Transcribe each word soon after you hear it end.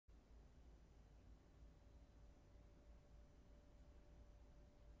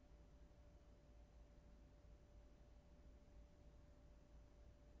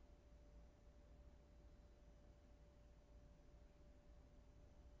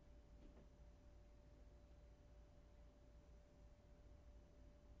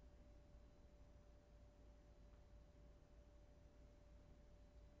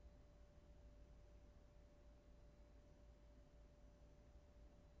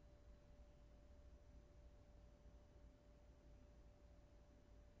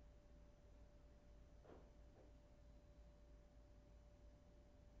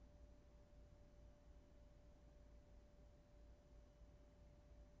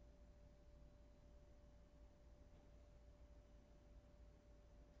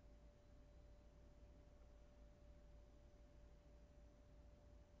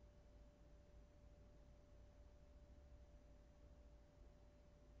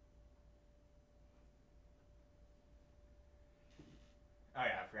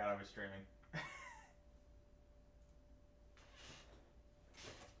forgot I was streaming.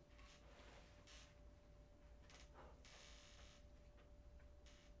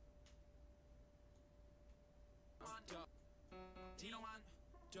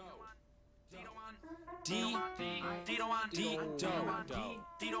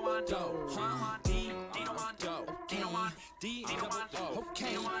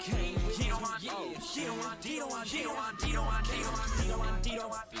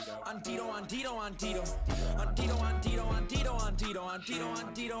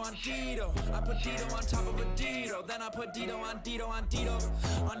 I put Dito on top of a Dito, then I put Dito on Dito on Dito,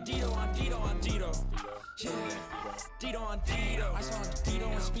 on Dito on Dito on Dito. Yeah, Dito on Dito. I saw Dito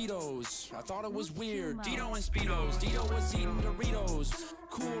and Speedos. I thought it was weird. Dito and Speedos. Dito was eating Doritos.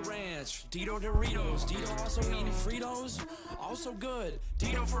 Cool Ranch. Dito Doritos. Dito also eating Fritos. Also good.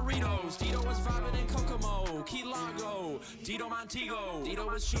 Dito Burritos. Dito was vibing in Kokomo. Key Largo. Dito Montego.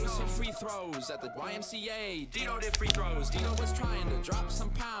 Dito was shooting some free throws at the YMCA. Dito did free throws. Dito was trying to drop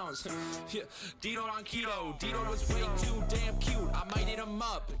some pounds. Yeah. Dito on keto. Dito was way too damn cute. I might eat him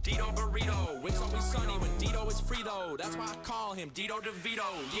up. Dito burrito. It's always sunny when Dito is free though. That's why I call him Dito DeVito.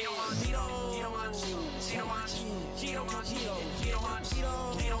 Dito on Dito. Dito on Dito on Dito on Dito.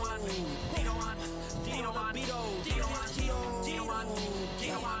 Dito on Dito. Dito on Dito on Dito on Dito. Dito on Dito. Dito on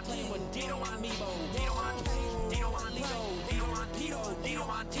Dito on playing with Dito on Meebo. Dito on Dito on Dito. Dito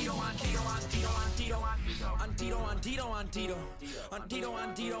on Dito. Dito on Dito on Dito on Dito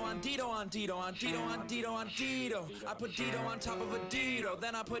on Dito on Dito on Dito on Dito on Dito on Dito on Dito on Dito on Dito on Dito on Dito. I put Dito on top of a Dito,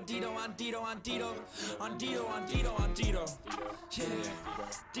 then I put Dito on Dito on Dito on Dito on Dito on Dito. Yeah,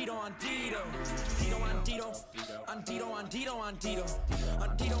 Dito on Dito. Dito on Dito on Dito on Dito on Dito on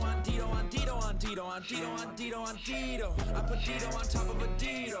Dito on Dito on Dito on Dito on Dito on Dito on Dito. I put Dito on top of a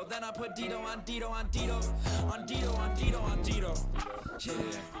Dito, then I put Dito on Dito on Dito on Dito on Dito on Dito. Yeah,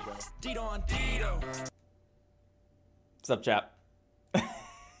 Dito on Dito. What's up, chat?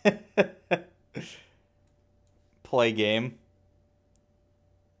 Play game.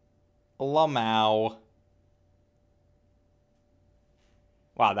 Lamau.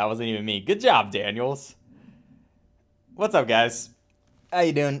 Wow, that wasn't even me. Good job, Daniels. What's up, guys? How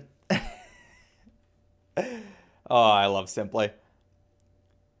you doing? Oh, I love Simply.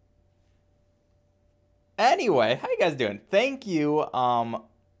 Anyway, how you guys doing? Thank you,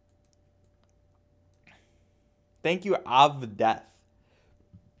 thank you, Of Death.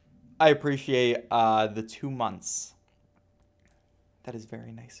 I appreciate the 2 months. That is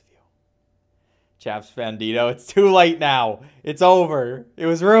very nice of you. Chaps Bandito, it's too late now. It's over. It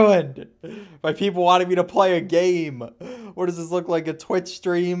was ruined by people wanting me to play a game. What does this look like, a Twitch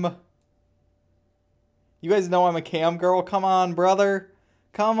stream? You guys know I'm a cam girl? Come on, brother.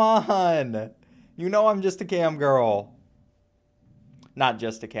 Come on. You know I'm just a cam girl. Not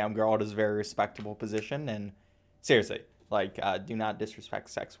just a cam girl. It is a very respectable position. And seriously, like, do not disrespect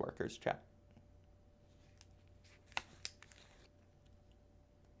sex workers, chat.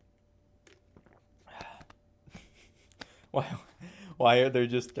 Why are there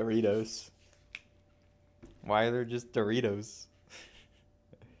just Doritos? Why are there just Doritos?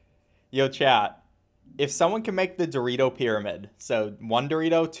 Yo, chat. If someone can make the Dorito pyramid, so 1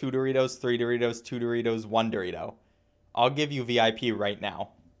 Dorito, 2 Doritos, 3 Doritos, 2 Doritos, 1 Dorito, I'll give you VIP right now.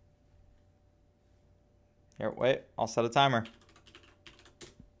 Here, wait, I'll set a timer.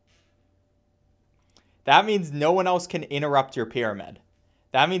 That means no one else can interrupt your pyramid.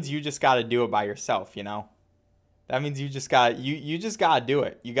 That means you just got to do it by yourself, you know? That means you just got you just got to do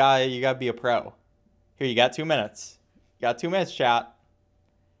it. You got to be a pro. Here, you got 2 minutes. You got 2 minutes, chat.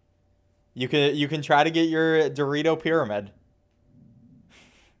 You can try to get your Dorito pyramid.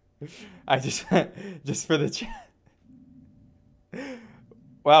 I just for the chat.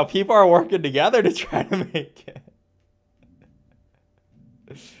 Wow, people are working together to try to make it.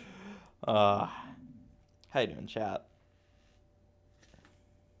 How you doing, chat?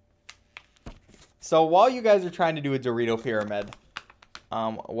 So while you guys are trying to do a Dorito pyramid,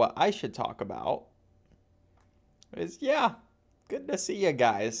 what I should talk about is, yeah, good to see you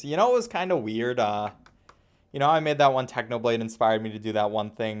guys. You know, it was kind of weird. You know, I made that one Technoblade inspired me to do that one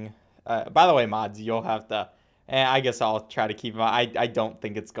thing. By the way, mods, you'll have to... And I guess I'll try to keep... I don't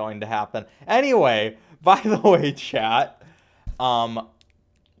think it's going to happen. Anyway, by the way, chat. So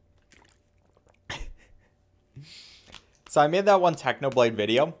I made that one Technoblade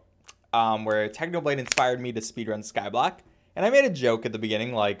video. Where Technoblade inspired me to speedrun Skyblock. And I made a joke at the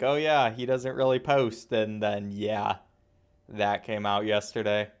beginning like, oh yeah, he doesn't really post. And then, yeah, that came out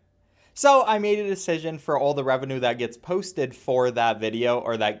yesterday. So I made a decision for all the revenue that gets posted for that video,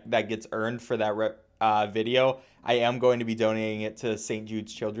 or that gets earned for that video, I am going to be donating it to St.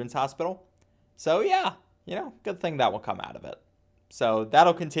 Jude's Children's Hospital. So yeah, you know, good thing that will come out of it. So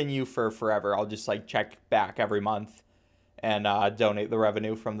that'll continue for forever. I'll just like check back every month and donate the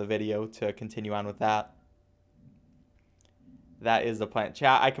revenue from the video to continue on with that. That is the plan.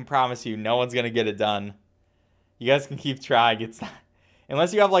 Chat, I can promise you, no one's going to get it done. You guys can keep trying. It's not,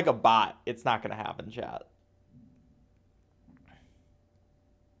 unless you have like a bot, it's not going to happen, chat.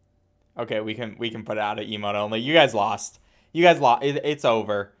 Okay, we can put it out of emote only. You guys lost. You guys lost. It's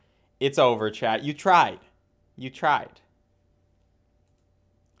over. It's over, chat. You tried. You tried.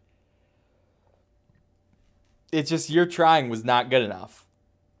 It's just your trying was not good enough.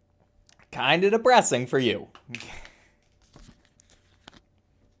 Kind of depressing for you.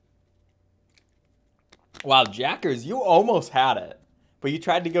 Wow, Jackers, you almost had it. But you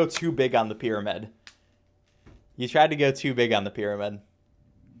tried to go too big on the pyramid. You tried to go too big on the pyramid.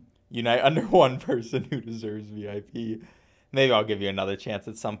 Unite under one person who deserves VIP. Maybe I'll give you another chance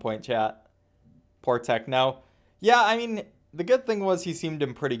at some point, chat. Poor Techno. Yeah, I mean, the good thing was he seemed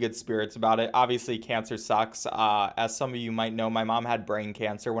in pretty good spirits about it. Obviously, cancer sucks. As some of you might know, my mom had brain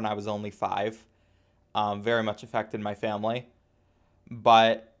cancer when I was only 5. Very much affected my family.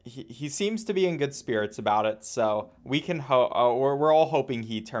 But he seems to be in good spirits about it. So we can we're all hoping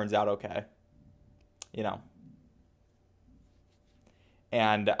he turns out okay. You know.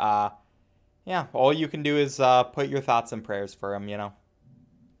 And, yeah, all you can do is put your thoughts and prayers for him, you know.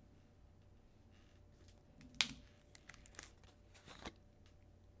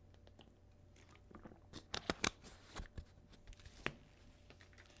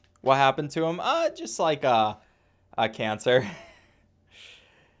 What happened to him? Just like a cancer.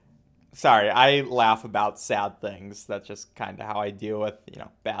 Sorry, I laugh about sad things. That's just kind of how I deal with, you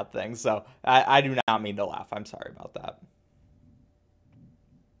know, bad things. So I do not mean to laugh. I'm sorry about that.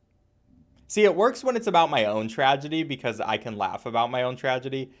 See, it works when it's about my own tragedy because I can laugh about my own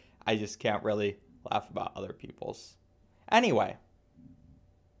tragedy. I just can't really laugh about other people's. Anyway,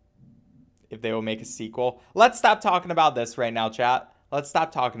 if they will make a sequel. Let's stop talking about this right now, chat. Let's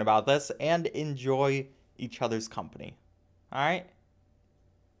stop talking about this and enjoy each other's company. All right?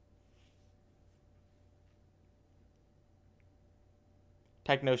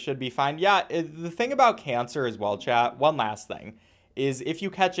 Techno should be fine. Yeah, the thing about cancer as well, chat, one last thing, is if you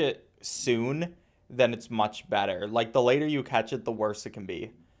catch it soon, then it's much better. Like, the later you catch it, the worse it can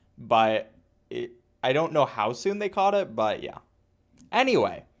be. But I don't know how soon they caught it, but yeah.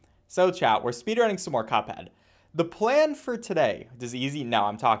 Anyway, so chat, we're speedrunning some more Cuphead. The plan for today, does Easy? No,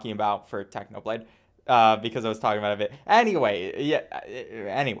 I'm talking about for Technoblade, because I was talking about it. Anyway, yeah,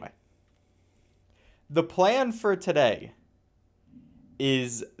 anyway. The plan for today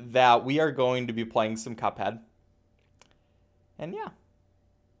is that we are going to be playing some Cuphead. And yeah.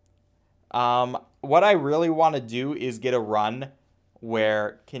 What I really want to do is get a run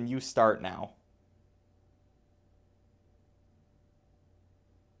where, can you start now?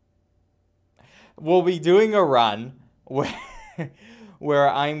 We'll be doing a run where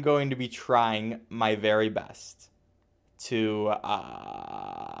I'm going to be trying my very best to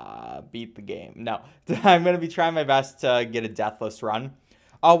beat the game. No, I'm going to be trying my best to get a deathless run.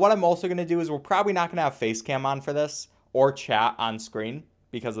 What I'm also going to do is we're probably not going to have face cam on for this or chat on screen.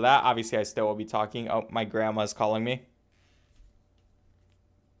 Because of that, obviously, I still will be talking. Oh, my grandma's calling me.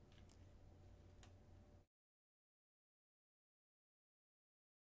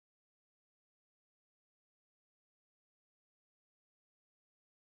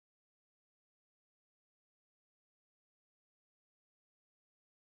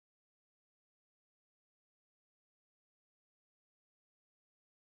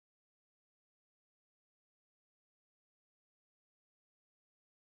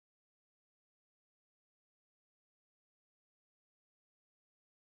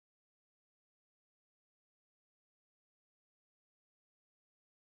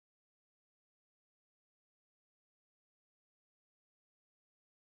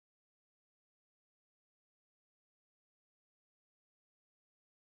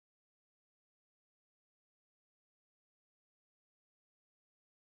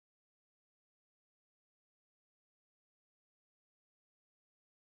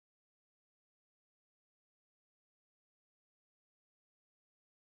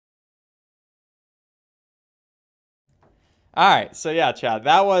 All right, so yeah, Chad,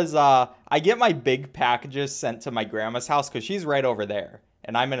 that was, I get my big packages sent to my grandma's house because she's right over there.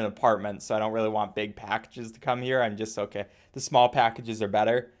 And I'm in an apartment, so I don't really want big packages to come here. I'm just, okay, the small packages are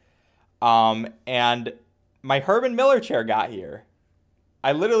better. And my Herman Miller chair got here.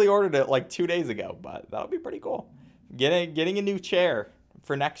 I literally ordered it like 2 days ago, but that'll be pretty cool. Getting a new chair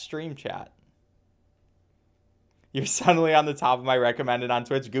for next stream, chat. You're suddenly on the top of my recommended on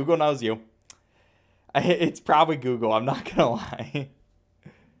Twitch. Google knows you. It's probably Google. I'm not going to lie.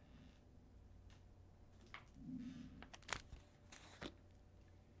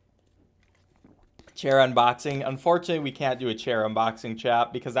 Chair unboxing. Unfortunately, we can't do a chair unboxing,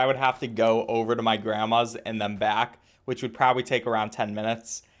 chat, because I would have to go over to my grandma's and then back, which would probably take around 10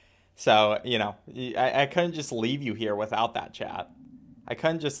 minutes. So, you know, I couldn't just leave you here without that, chat. I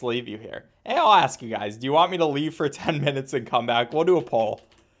couldn't just leave you here. Hey, I'll ask you guys, do you want me to leave for 10 minutes and come back? We'll do a poll.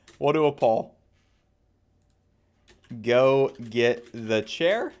 We'll do a poll. Go get the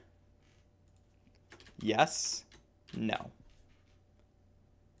chair? Yes. No.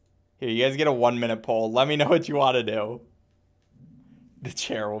 Here, you guys get a 1-minute poll. Let me know what you want to do. The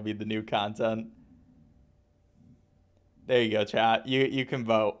chair will be the new content. There you go, chat. You can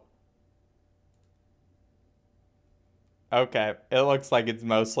vote. Okay, it looks like it's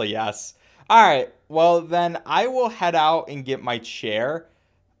mostly yes. All right, well then I will head out and get my chair.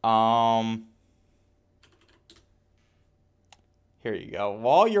 Here you go.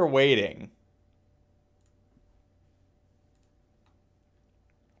 While you're waiting.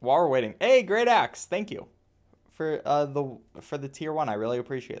 While we're waiting. Hey, Great Axe, thank you for the tier 1. I really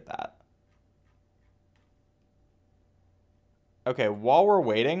appreciate that. Okay, while we're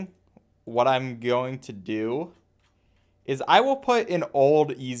waiting, what I'm going to do is I will put an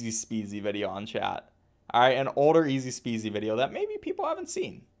old EazySpeezy video on chat. All right, an older EazySpeezy video that maybe people haven't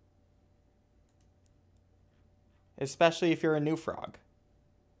seen. Especially if you're a new frog.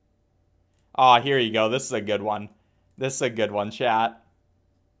 Oh, here you go. This is a good one. This is a good one, chat.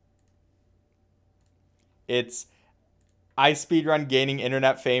 It's I speedrun gaining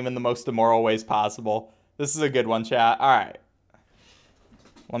internet fame in the most immoral ways possible. This is a good one, chat. All right.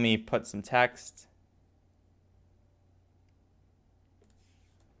 Let me put some text.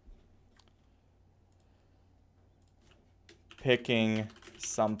 Picking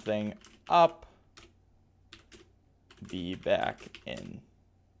something up. Be back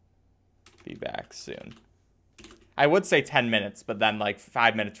soon. I would say 10 minutes, but then like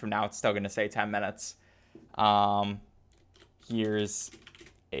 5 minutes from now, it's still going to say 10 minutes. Here's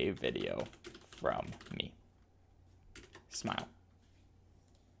a video from me. Smile.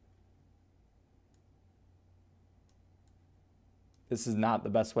 This is not the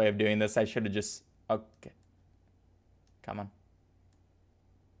best way of doing this. I should have just... Okay. Come on.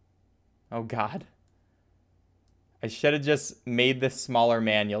 Oh, God. I should have just made this smaller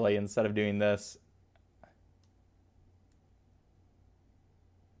manually instead of doing this.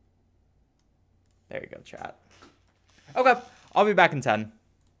 There you go, chat. Okay, I'll be back in 10.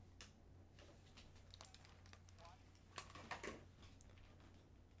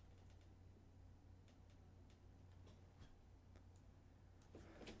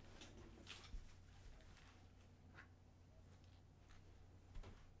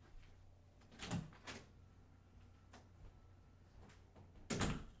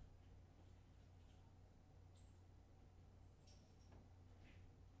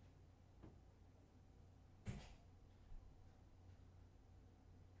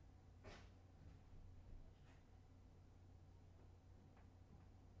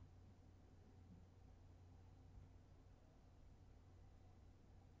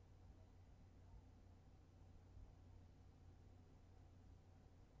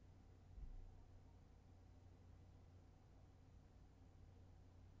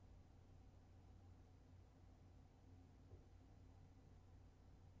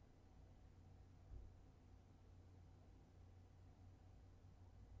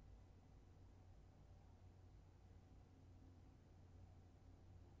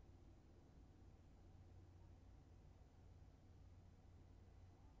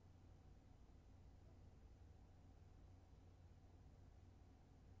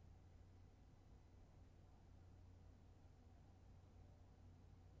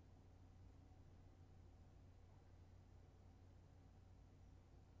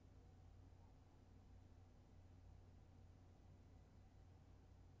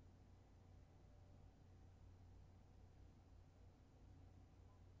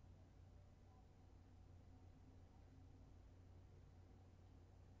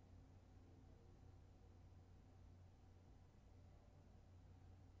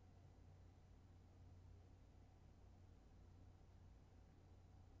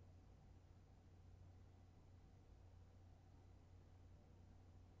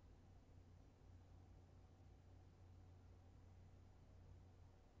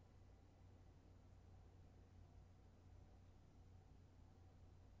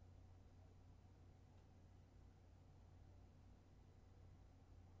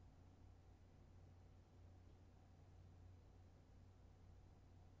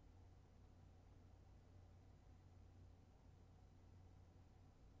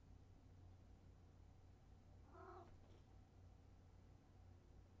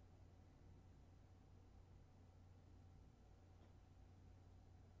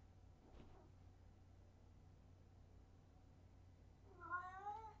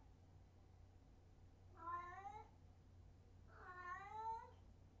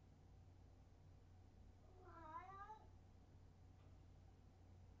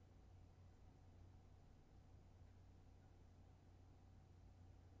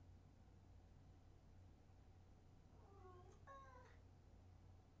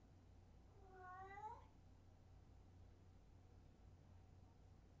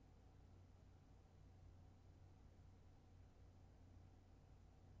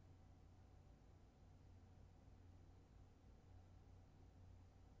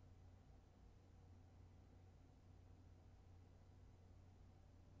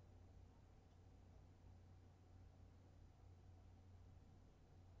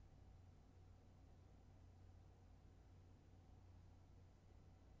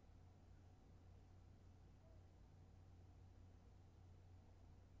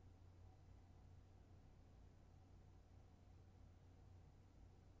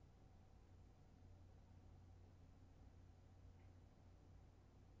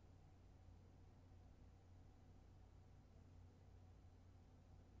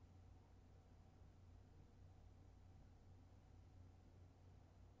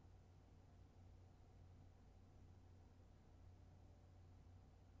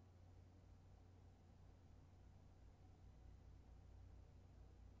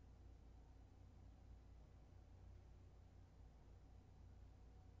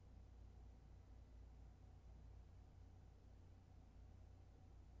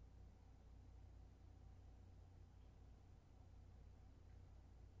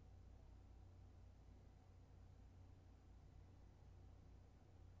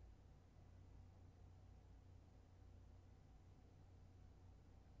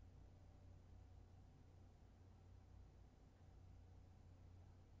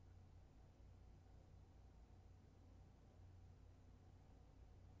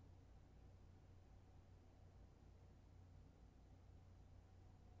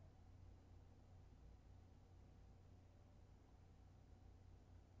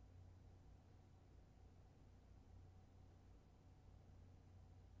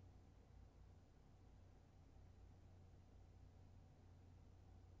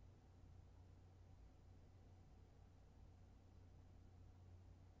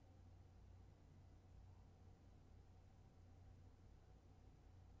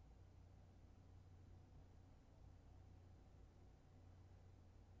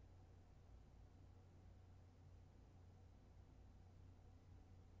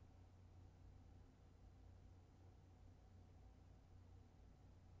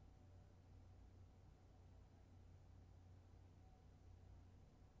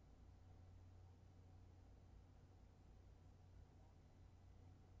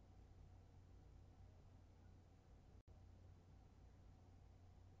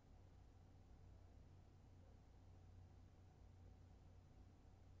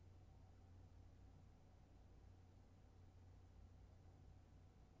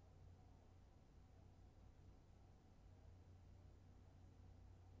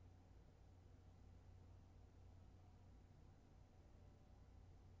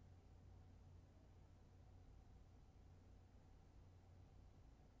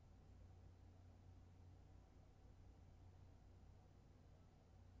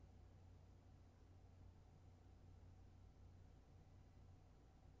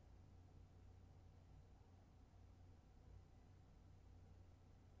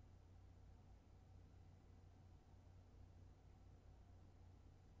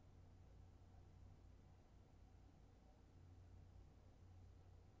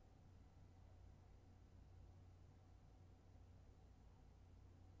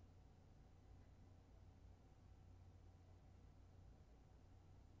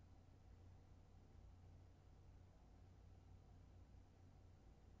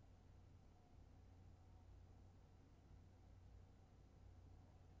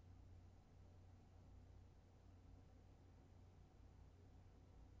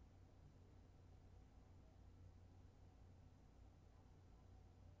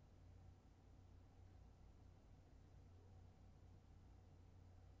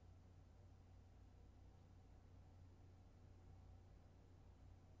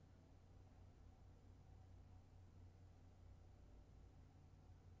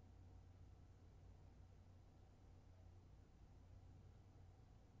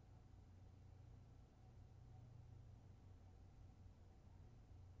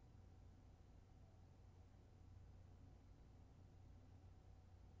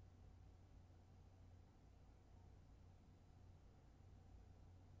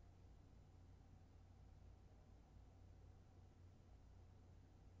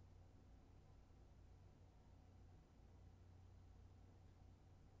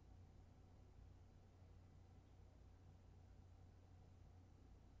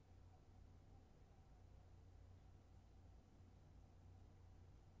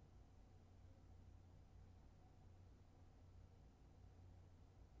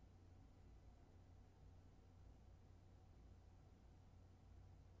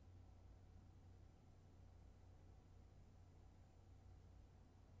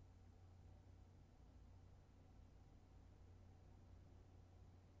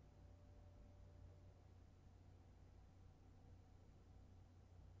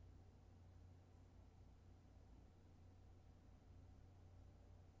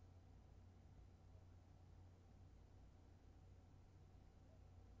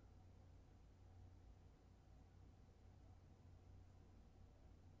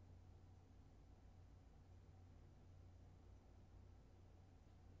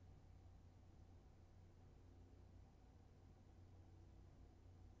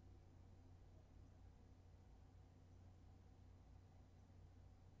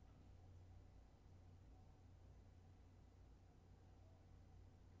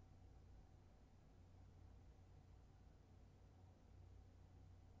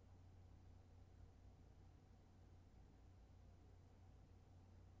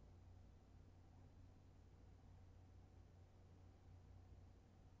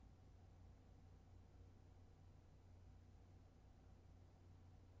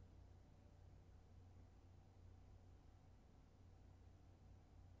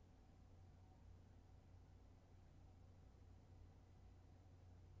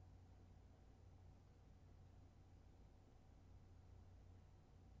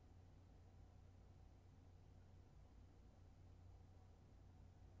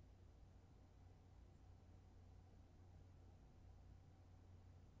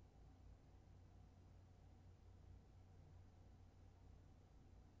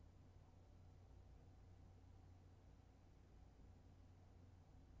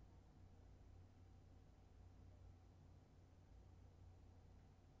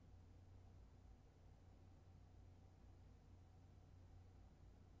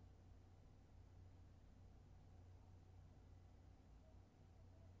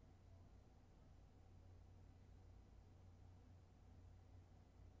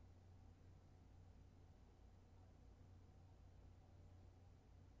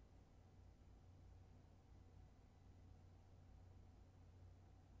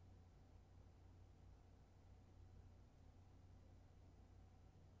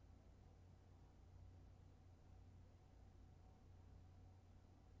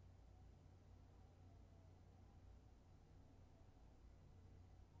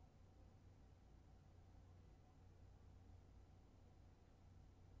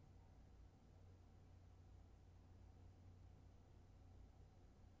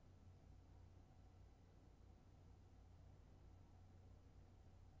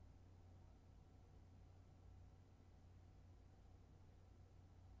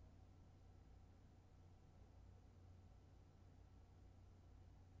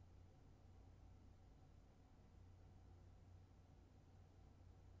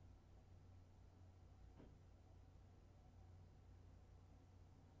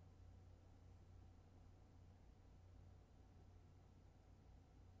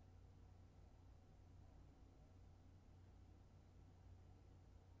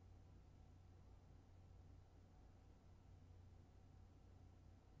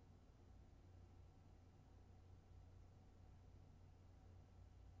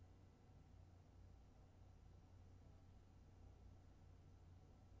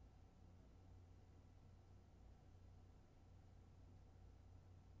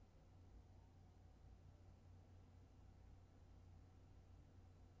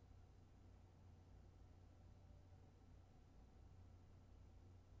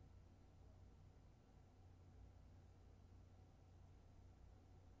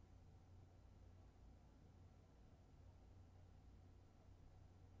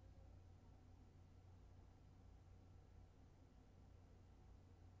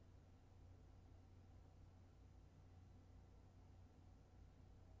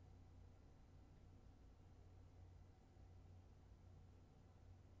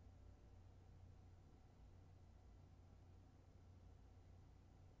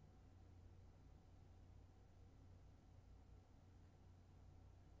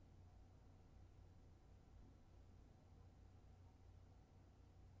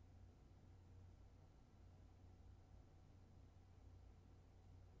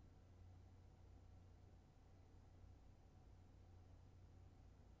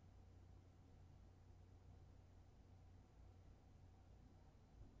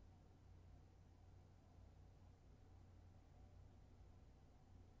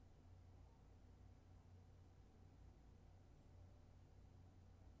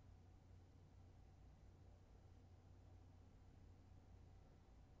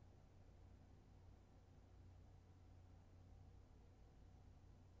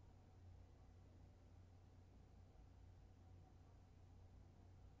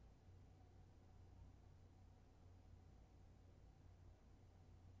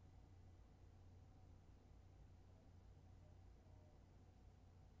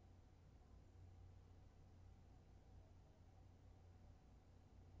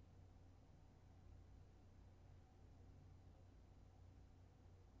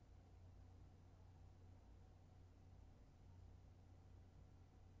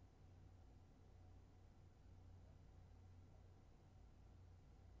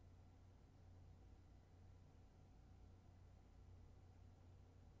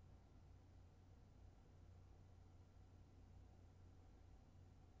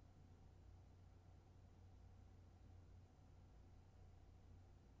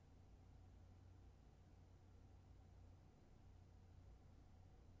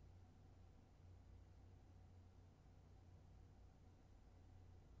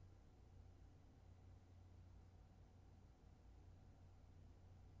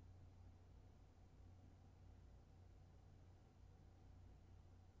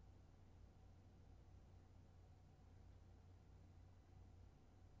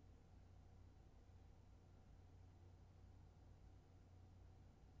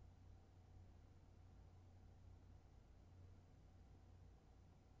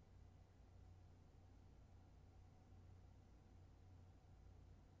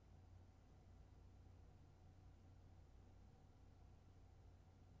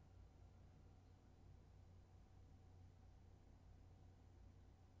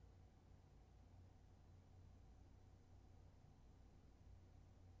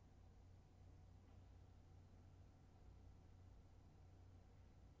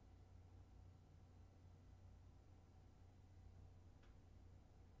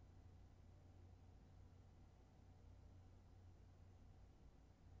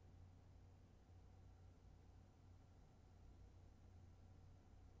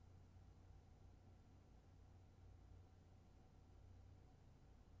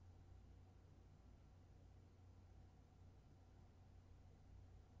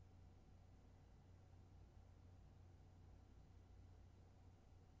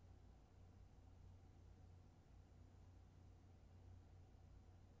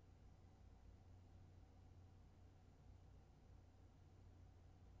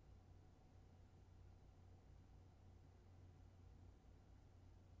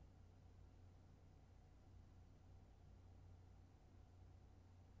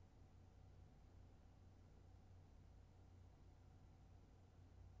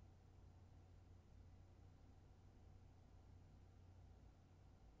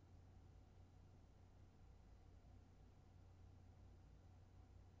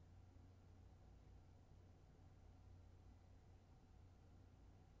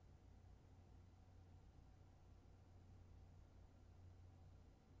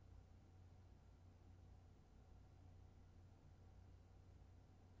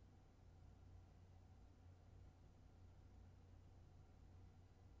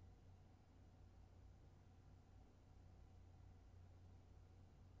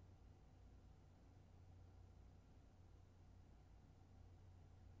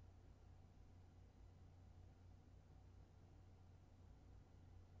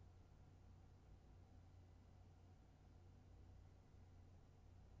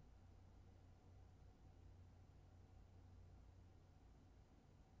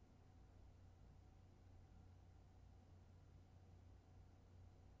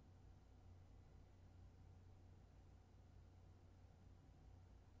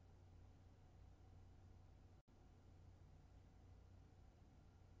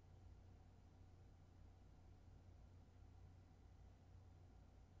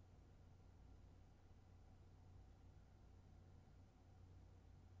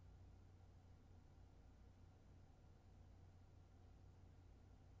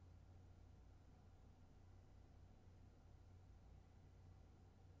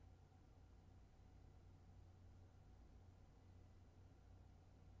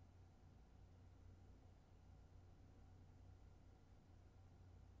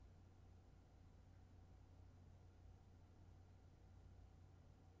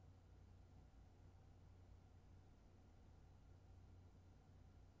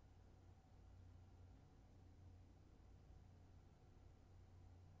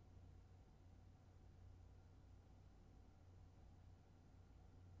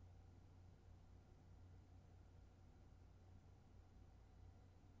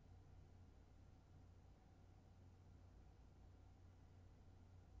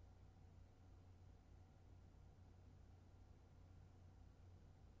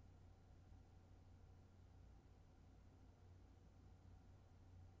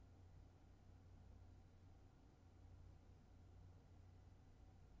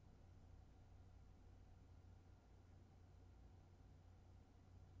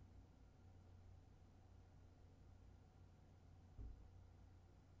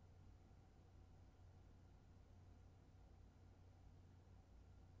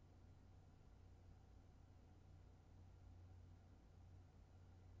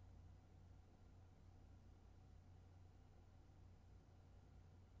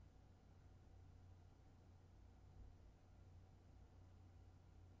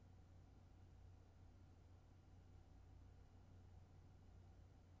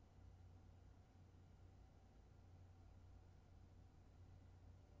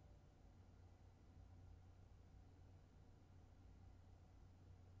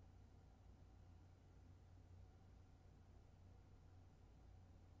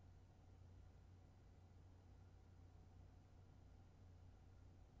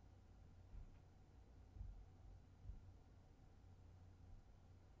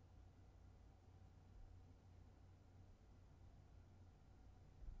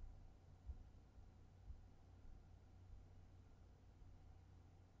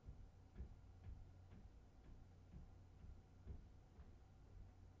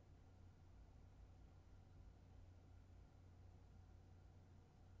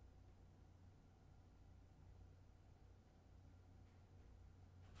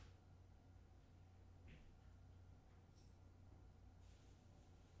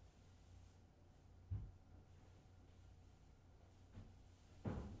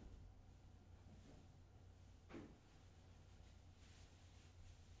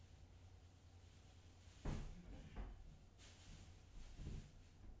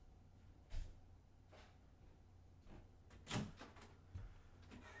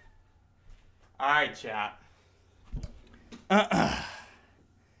 All right, chat.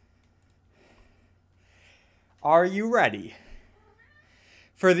 Are you ready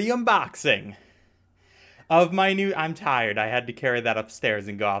for the unboxing of my new... I'm tired. I had to carry that upstairs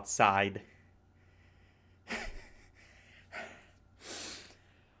and go outside.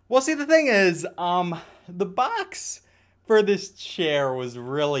 Well, see, the thing is, the box for this chair was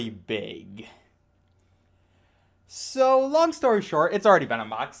really big. So, long story short, it's already been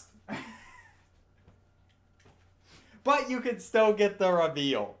unboxed. But you could still get the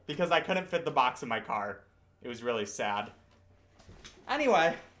reveal, because I couldn't fit the box in my car. It was really sad.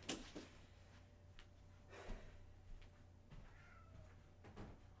 Anyway.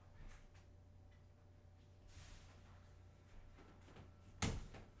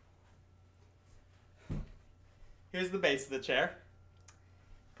 Here's the base of the chair.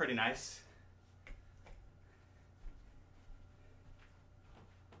 Pretty nice.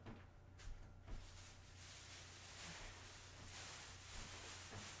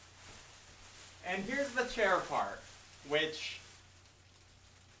 And here's the chair part, which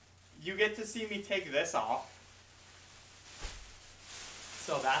you get to see me take this off.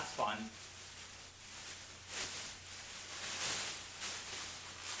 So that's fun.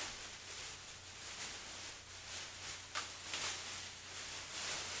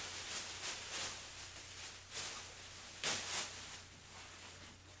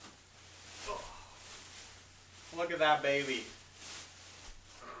 Look at that baby.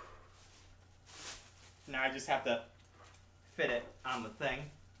 Now I just have to fit it on the thing.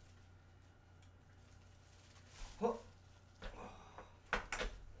 Oh.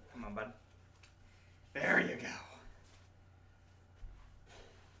 Come on, bud. There you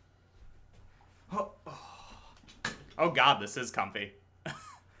go. Oh God, this is comfy.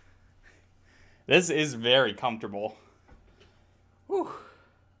 This is very comfortable. Whew.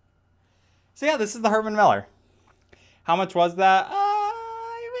 So yeah, this is the Herman Miller. How much was that?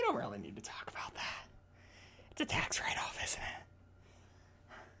 We don't really need to talk about that. It's a tax write-off, isn't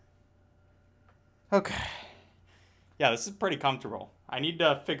it? Okay. Yeah, this is pretty comfortable. I need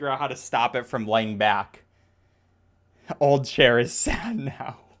to figure out how to stop it from laying back. Old chair is sad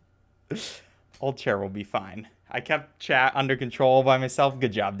now. Old chair will be fine. I kept chat under control by myself.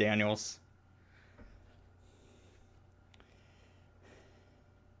 Good job, Daniels.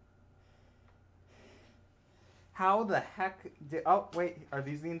 How the heck did... Oh, wait. Are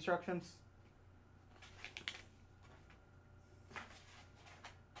these the instructions?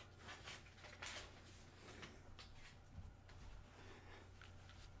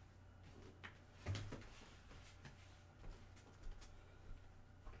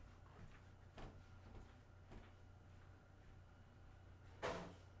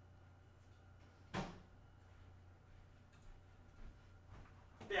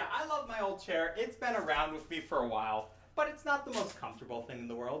 Yeah, I love my old chair. It's been around with me for a while, but it's not the most comfortable thing in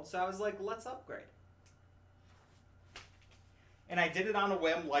the world, so I was like, let's upgrade. And I did it on a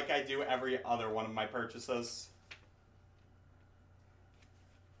whim like I do every other one of my purchases.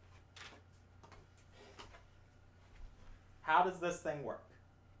 How does this thing work?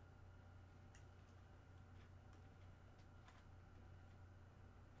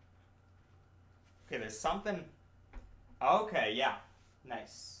 Okay, there's something... Okay, yeah.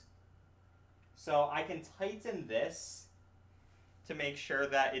 Nice. So I can tighten this to make sure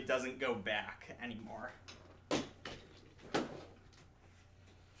that it doesn't go back anymore.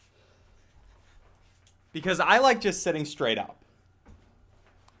 Because I like just sitting straight up.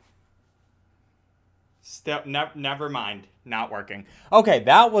 Never mind. Not working. Okay,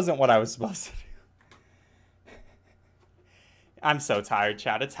 that wasn't what I was supposed to do. I'm so tired,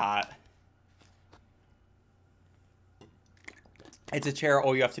 chat. It's hot. It's a chair.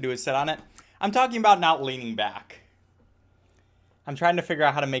 All you have to do is sit on it. I'm talking about not leaning back. I'm trying to figure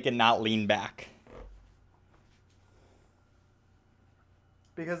out how to make it not lean back.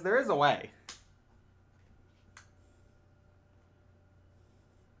 Because there is a way.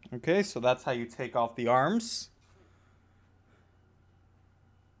 Okay, so that's how you take off the arms.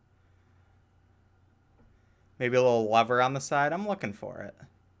 Maybe a little lever on the side. I'm looking for it.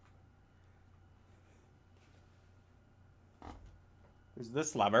 There's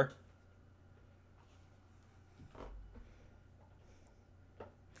this lever.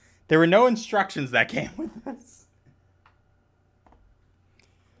 There were no instructions that came with this.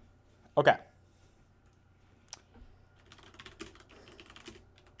 Okay.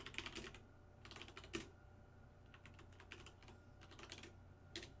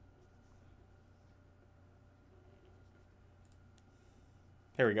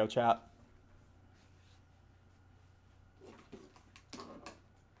 Here we go, chat.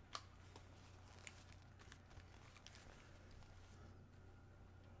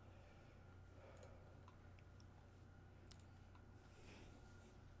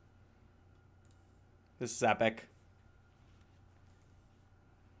 This is epic.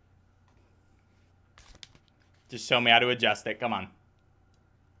 Just show me how to adjust it. Come on.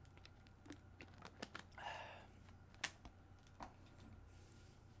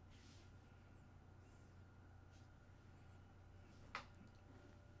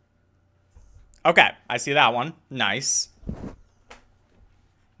 Okay, I see that one. Nice.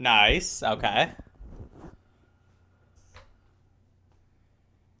 Nice, okay.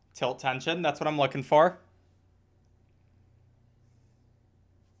 Tilt tension, that's what I'm looking for.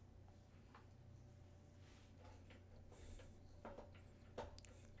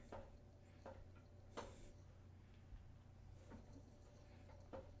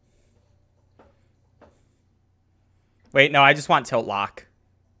 Wait, no, I just want tilt lock.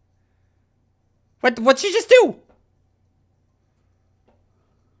 What'd she just do?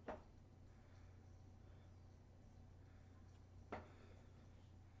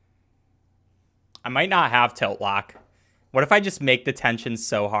 I might not have tilt lock. What if I just make the tension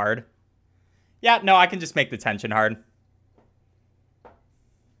so hard? Yeah, no, I can just make the tension hard.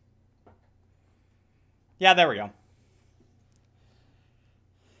 Yeah, there we go.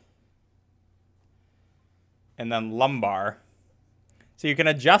 And then lumbar. So you can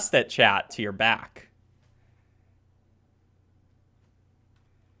adjust it, chat, to your back.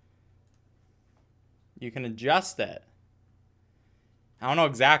 You can adjust it. I don't know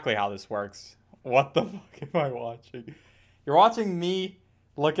exactly how this works. What the fuck am I watching? You're watching me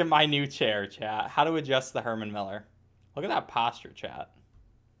look at my new chair, chat. How to adjust the Herman Miller. Look at that posture, chat.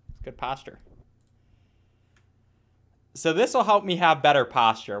 Good posture. So this will help me have better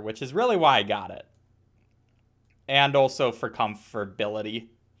posture, which is really why I got it. And also for comfortability,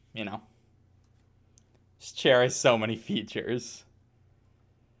 you know. This chair has so many features.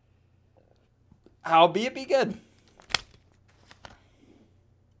 Howbeit be good.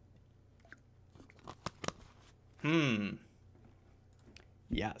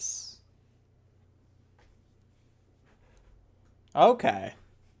 Yes. Okay.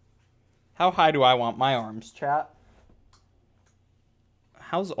 How high do I want my arms, chat?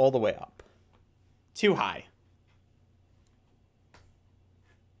 How's all the way up? Too high.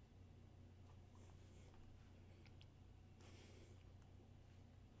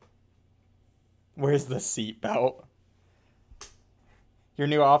 Where's the seat belt? Your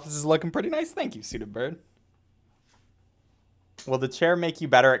new office is looking pretty nice. Thank you, Suited Bird. Will the chair make you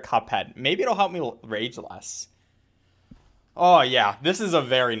better at Cuphead? Maybe it'll help me rage less. Oh, yeah. This is a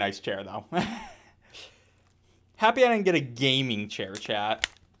very nice chair, though. Happy I didn't get a gaming chair, chat.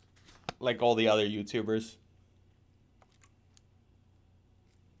 Like all the other YouTubers.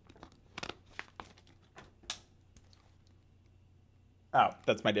 Oh,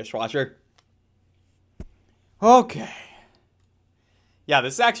 that's my dishwasher. Okay. Yeah,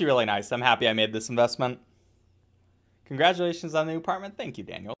 this is actually really nice. I'm happy I made this investment. Congratulations on the new apartment. Thank you,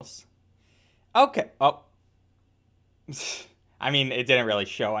 Daniels. Okay. Oh. I mean, it didn't really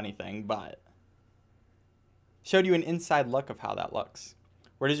show anything, but showed you an inside look of how that looks.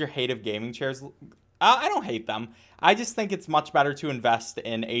 Where does your hate of gaming chairs? I don't hate them. I just think it's much better to invest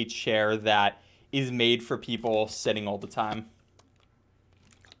in a chair that is made for people sitting all the time.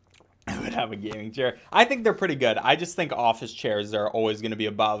 I would have a gaming chair. I think they're pretty good. I just think office chairs are always going to be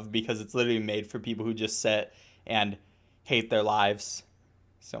above because it's literally made for people who just sit and hate their lives.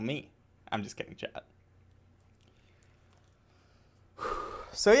 So me. I'm just kidding, chat.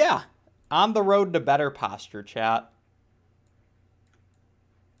 So yeah, on the road to better posture, chat.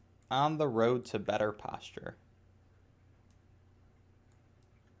 On the road to better posture.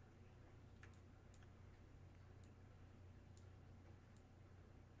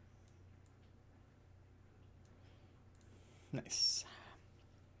 Nice.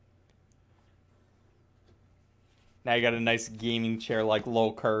 Now you got a nice gaming chair like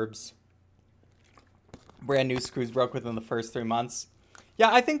low curbs. Brand new screws broke within the first 3 months. Yeah,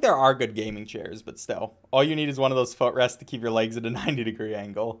 I think there are good gaming chairs, but still. All you need is one of those footrests to keep your legs at a 90-degree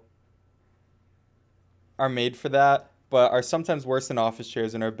angle. Are made for that, but are sometimes worse than office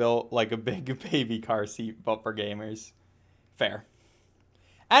chairs and are built like a big baby car seat, but for gamers. Fair.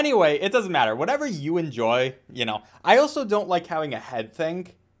 Anyway, it doesn't matter. Whatever you enjoy, you know. I also don't like having a head thing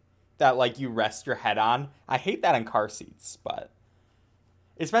that, like, you rest your head on. I hate that in car seats, but...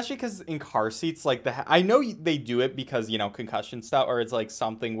 Especially because in car seats, like, I know they do it because, you know, concussion stuff, or it's, like,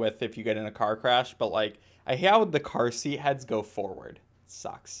 something with if you get in a car crash, but, like, I hate how the car seat heads go forward. It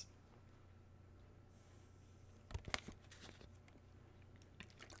sucks.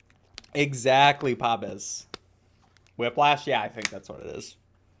 Exactly, Pabez. Whiplash? Yeah, I think that's what it is.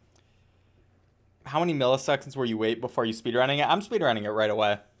 How many milliseconds were you wait before you speedrunning it? I'm speedrunning it right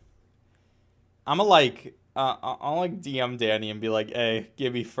away. I'm gonna like, I'll like DM Danny and be like, hey,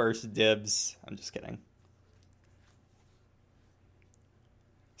 give me first dibs. I'm just kidding.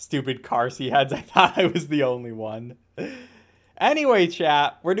 Stupid car seat heads. I thought I was the only one. Anyway,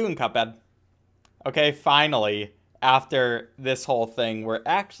 chat, we're doing Cuphead. Okay, finally, after this whole thing, we're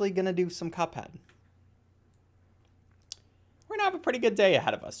actually gonna do some Cuphead. We're gonna have a pretty good day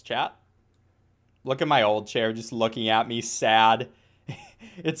ahead of us, chat. Look at my old chair just looking at me sad.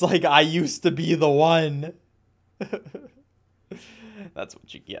 It's like I used to be the one. That's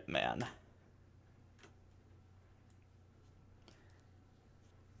what you get, man.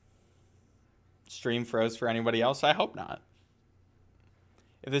 Stream froze for anybody else? I hope not.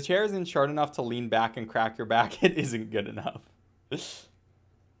 If the chair isn't short enough to lean back and crack your back, it isn't good enough.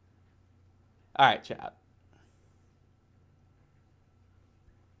 Alright, chat.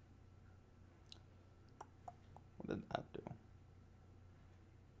 What did that do?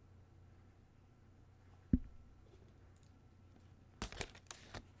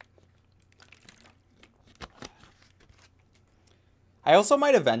 I also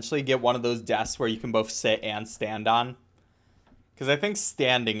might eventually get one of those desks where you can both sit and stand on. Because I think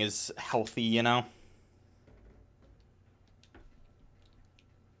standing is healthy, you know?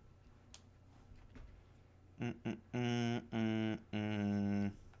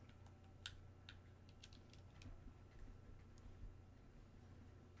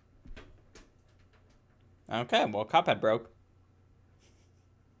 Okay, well, Cuphead broke.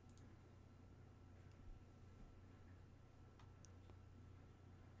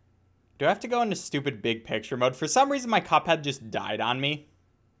 Do I have to go into stupid big picture mode? For some reason, my Cuphead just died on me.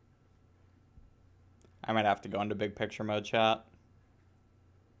 I might have to go into big picture mode, chat.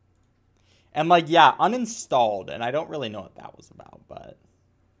 And, like, yeah, uninstalled. And I don't really know what that was about, but...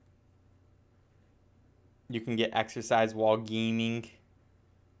 You can get exercise while gaming.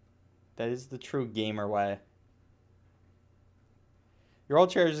 That is the true gamer way. Your old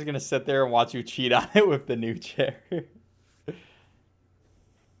chair is just going to sit there and watch you cheat on it with the new chair.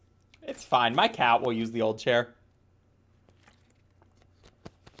 It's fine. My cat will use the old chair.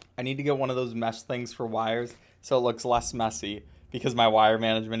 I need to get one of those mesh things for wires so it looks less messy because my wire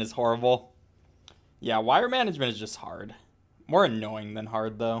management is horrible. Yeah, wire management is just hard. More annoying than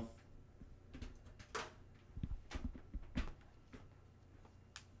hard, though.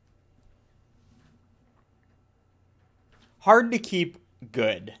 Hard to keep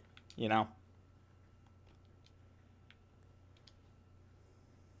good, you know?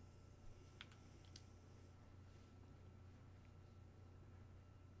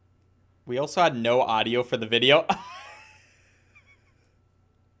 We also had no audio for the video.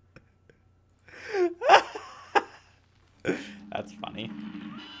 That's funny.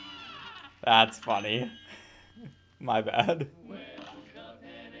 That's funny. My bad.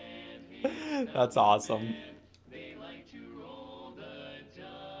 That's awesome. They like to roll the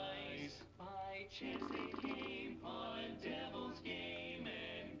dice. By chance they came on a devil's game,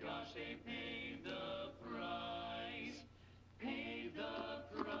 and gosh, they paid the price. Paid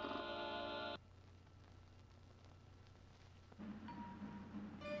the price.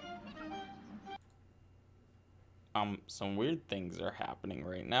 Some weird things are happening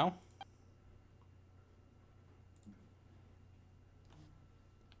right now.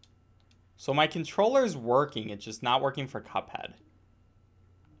 So my controller is working, it's just not working for Cuphead.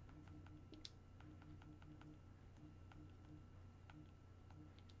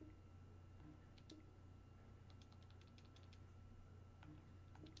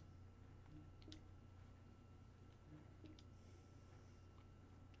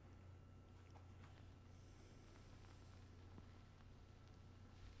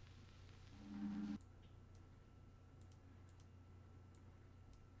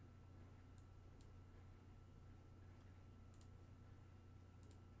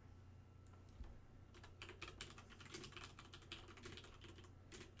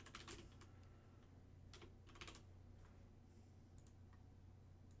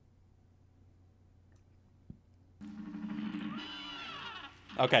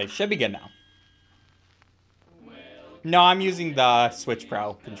 Okay, should be good now. No, I'm using the Switch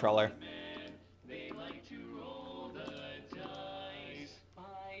Pro controller.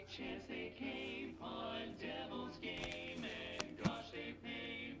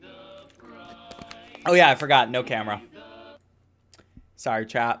 Oh yeah, I forgot, no camera. Sorry,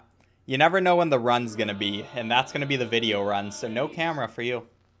 chat. You never know when the run's gonna be, and that's gonna be the video run, so no camera for you.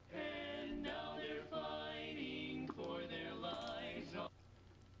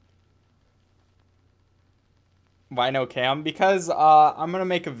 Why no cam? Because I'm gonna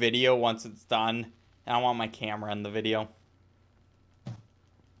make a video once it's done, and I want my camera in the video.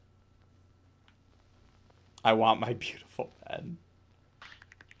 I want my beautiful bed.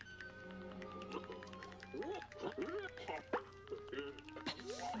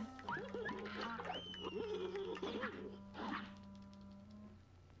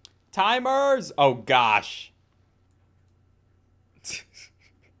 Timers! Oh, gosh.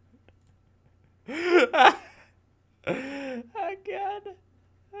 Oh, God.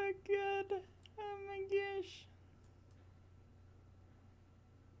 Oh, God. Oh, my gosh.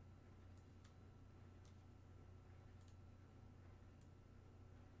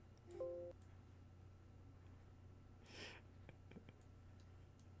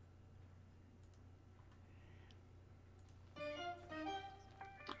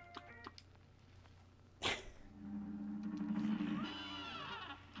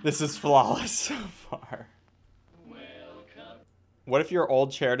 This is flawless so far. What if your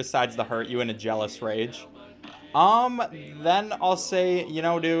old chair decides to hurt you in a jealous rage? Then I'll say, you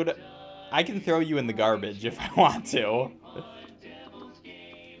know, dude, I can throw you in the garbage if I want to.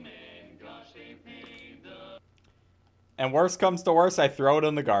 And worst comes to worst, I throw it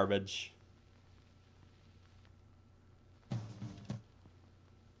in the garbage.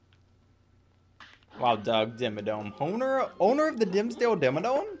 Wow, Doug Dimmadome. Owner of the Dimsdale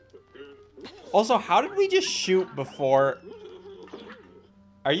Dimmadome? Also, how did we just shoot before?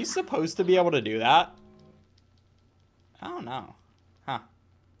 Are you supposed to be able to do that? I don't know. Huh.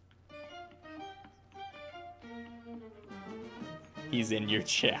 He's in your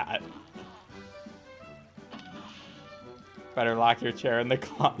chat. Better lock your chair in the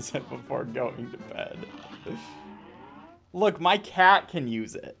closet before going to bed. Look, my cat can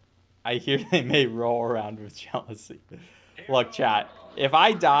use it. I hear they may roll around with jealousy. Look, chat. If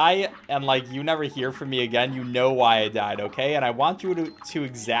I die and, like, you never hear from me again, you know why I died, okay? And I want you to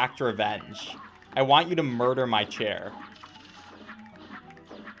exact revenge. I want you to murder my chair.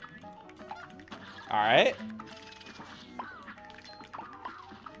 Alright?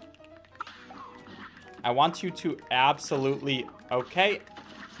 I want you to absolutely... Okay.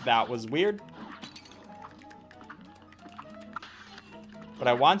 That was weird. But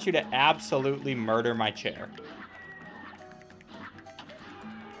I want you to absolutely murder my chair.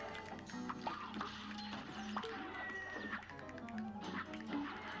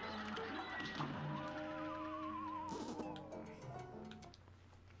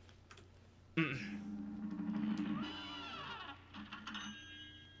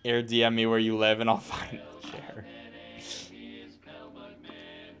 Air DM me where you live and I'll find the chair.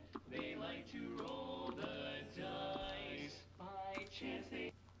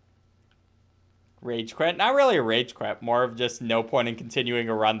 Rage quit? Not really a rage quit. More of just no point in continuing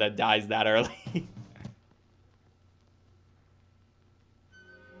a run that dies that early.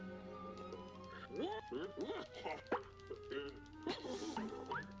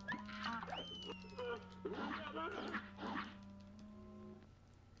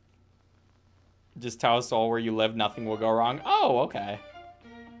 Just tell us all where you live. Nothing will go wrong. Oh, okay.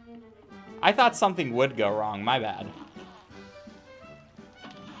 I thought something would go wrong. My bad.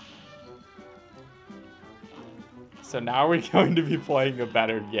 So now we're going to be playing a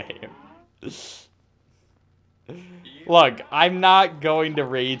better game. Look, I'm not going to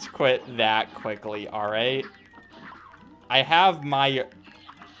rage quit that quickly, alright? I have my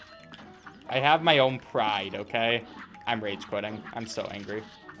own pride, okay? I'm rage quitting. I'm so angry.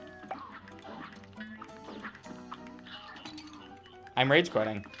 I'm rage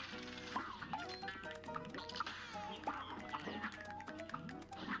quitting.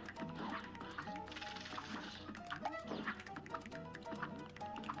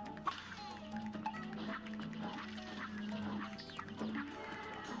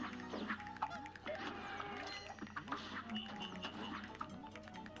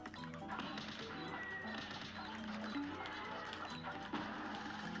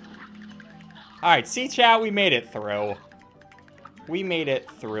 Alright, see chat, we made it through. We made it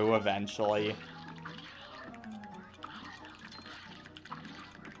through eventually.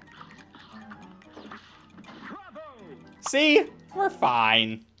 See? We're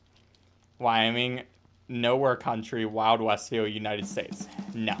fine. Wyoming, nowhere country, Wild Westville, United States.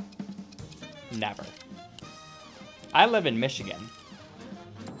 No. Never. I live in Michigan.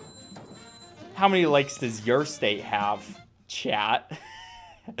 How many lakes does your state have, chat?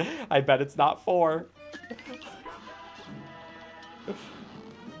 I bet it's not 4.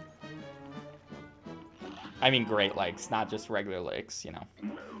 I mean Great Lakes, not just regular lakes, you know.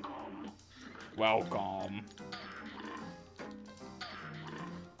 Welcome.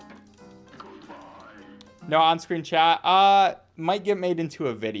 No on-screen chat. Might get made into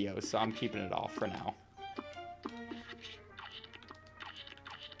a video, so I'm keeping it off for now.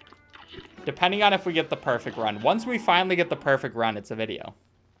 Depending on if we get the perfect run. Once we finally get the perfect run, it's a video.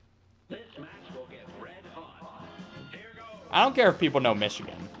 This match will get red hot. Here goes. I don't care if people know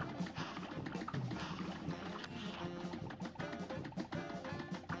Michigan.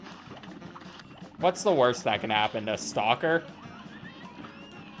 What's the worst that can happen? A stalker?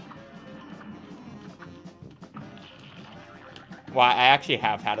 Well, I actually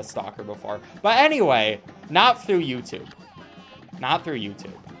have had a stalker before. But anyway, not through YouTube. Not through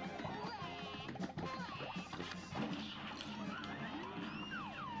YouTube.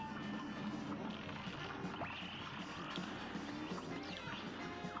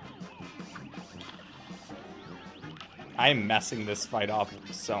 I'm messing this fight up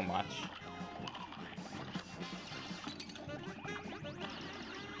so much.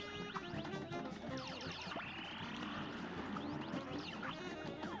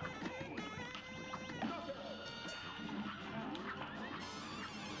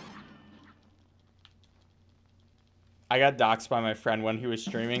 I got doxxed by my friend when he was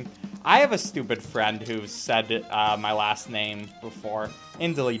streaming. I have a stupid friend who said my last name before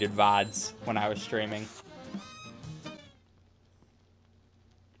in deleted VODs when I was streaming.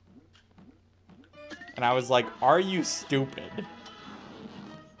 And I was like, are you stupid?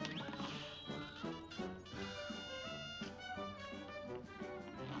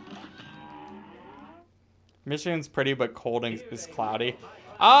 Michigan's pretty, but cold and is cloudy.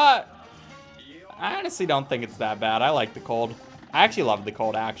 I honestly don't think it's that bad. I like the cold. I actually love the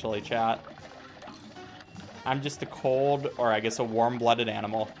cold, actually, chat. I'm just a cold, or I guess a warm-blooded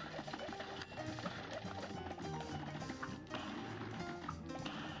animal.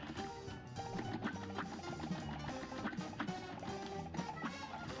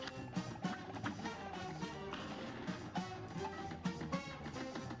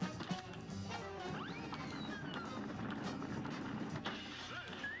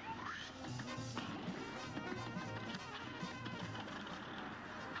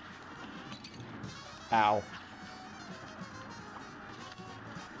 Ow.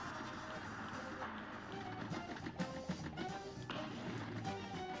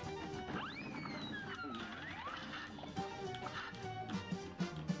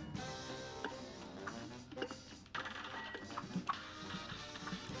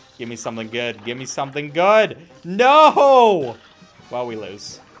 Give me something good. Give me something good. No! Well, we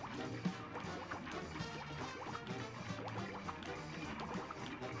lose.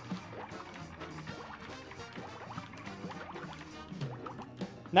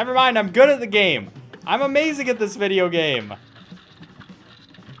 Never mind, I'm good at the game. I'm amazing at this video game.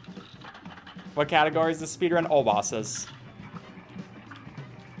 What category is the speedrun? All bosses.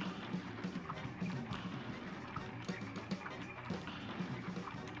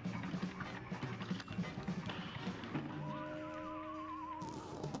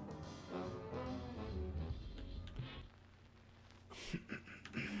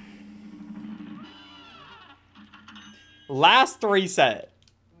 Last reset.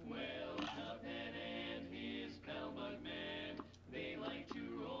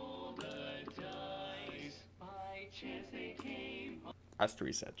 Last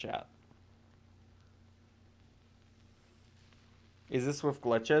reset, chat. Is this with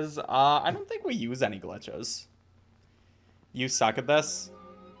glitches? I don't think we use any glitches. You suck at this?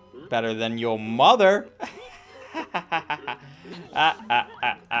 Better than your mother.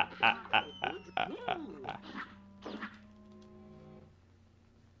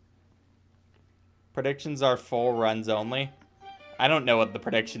 Predictions are full runs only. I don't know what the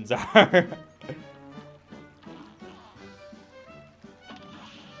predictions are.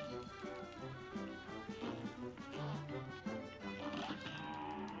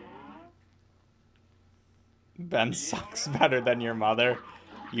 Ben sucks better than your mother.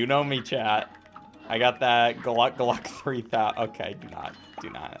 You know me, chat. I got that Gluck Gluck 3000. Okay, do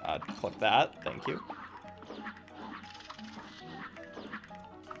not clip that. Thank you.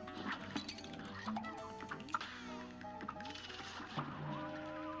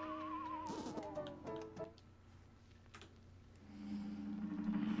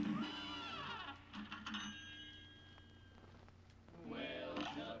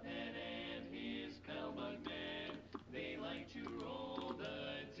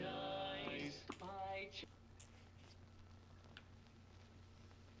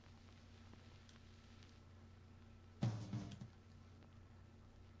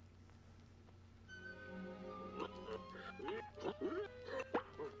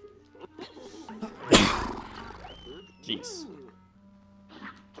 Jeez.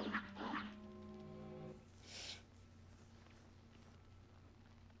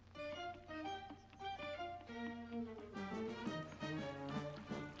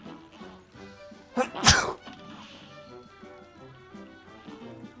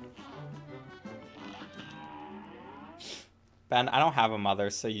 Ben, I don't have a mother,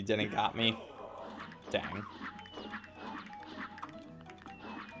 so you didn't got me. Dang.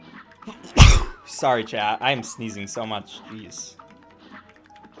 Sorry, chat. I am sneezing so much. Jeez.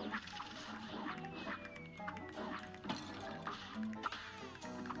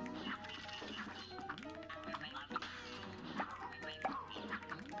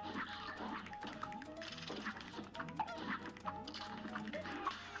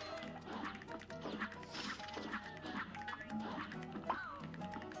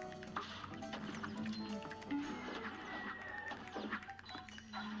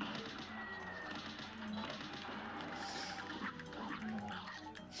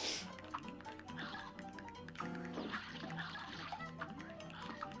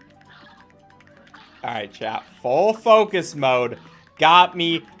 Alright, chat. Full focus mode. Got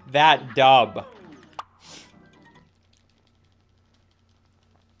me that dub.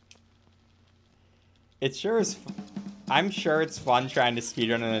 It sure is... I'm sure it's fun trying to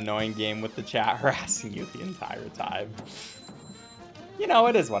speedrun an annoying game with the chat harassing you the entire time. You know,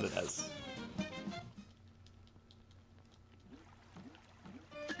 it is what it is.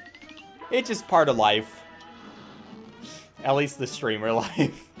 It's just part of life. At least the streamer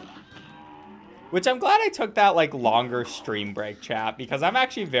life. Which I'm glad I took that, like, longer stream break, chat, because I'm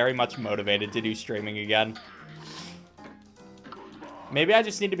actually very much motivated to do streaming again. Maybe I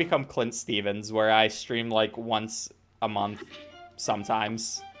just need to become Clint Stevens, where I stream, like, once a month,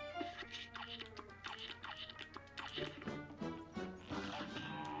 sometimes.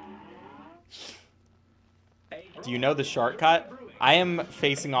 Do you know the shortcut? I am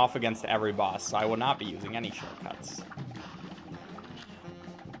facing off against every boss, so I will not be using any shortcuts.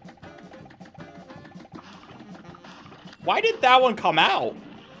 Why did that one come out?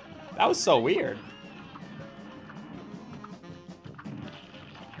 That was so weird.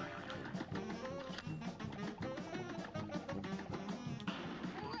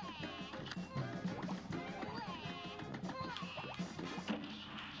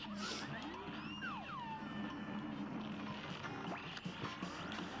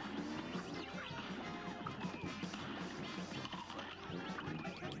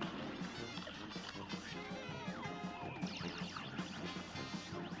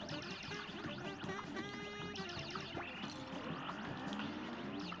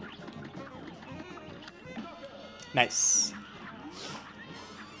 Nice.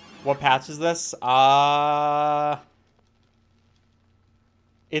 What patch is this?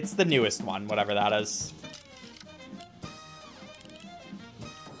 It's the newest one, whatever that is.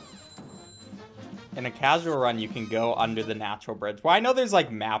 In a casual run, you can go under the natural bridge. Well, I know there's, like,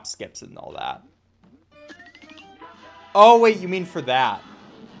 map skips and all that. Oh, wait, you mean for that?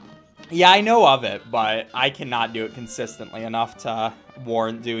 Yeah, I know of it, but I cannot do it consistently enough to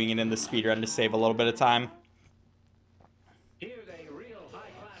warrant doing it in the speedrun to save a little bit of time. Here's a real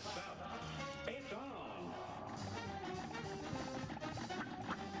high-class bout. It's on.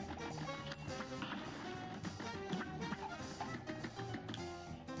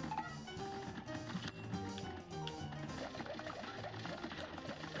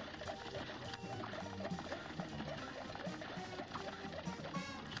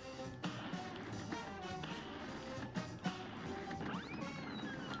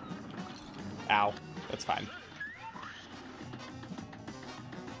 Ow. That's fine.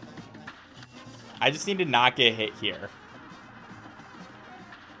 I just need to not get hit here.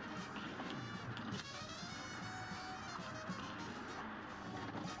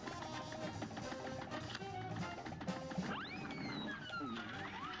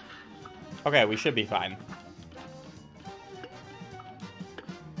 Okay, we should be fine.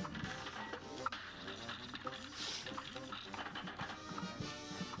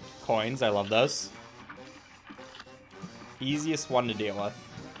 Coins, I love those. Easiest one to deal with.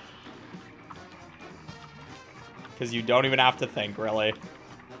 Because you don't even have to think, really.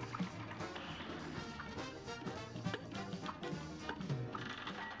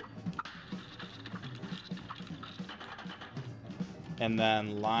 And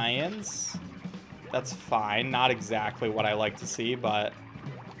then lions. That's fine. Not exactly what I like to see, but...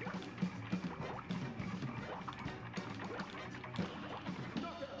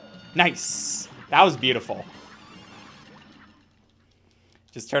 Nice! That was beautiful.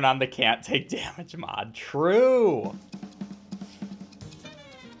 Just turn on the can't take damage mod. True!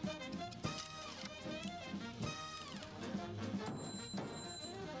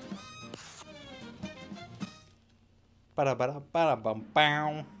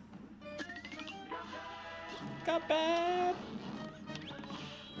 Ba-da-ba-da-ba-da-bum-bow. Cuphead!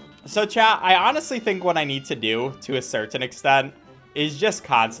 So, chat, I honestly think what I need to do, to a certain extent, is just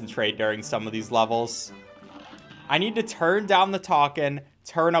concentrate during some of these levels. I need to turn down the talking,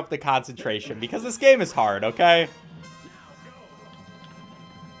 turn up the concentration, because this game is hard, okay?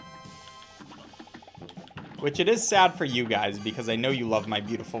 Which it is sad for you guys, because I know you love my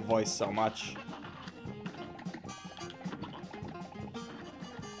beautiful voice so much.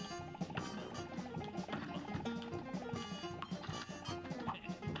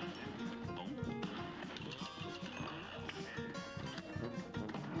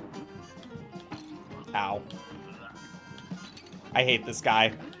 Ow. I hate this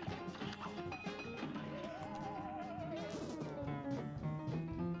guy.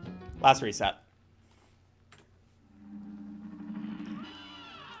 Last reset.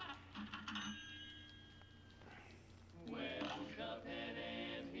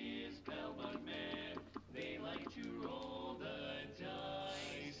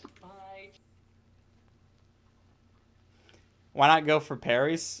 Why not go for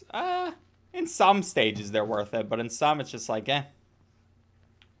parries? In some stages they're worth it, but in some it's just like, eh.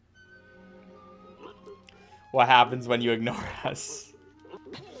 What happens when you ignore us?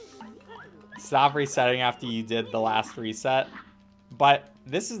 Stop resetting after you did the last reset. But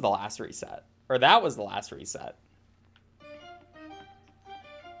this is the last reset. Or that was the last reset.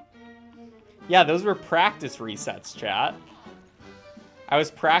 Yeah, those were practice resets, chat. I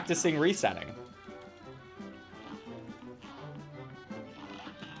was practicing resetting.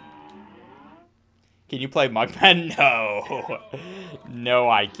 Can you play Mugman? No. No,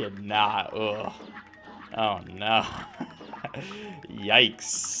 I cannot. Ugh. Oh, no.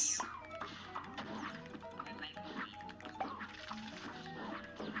 Yikes.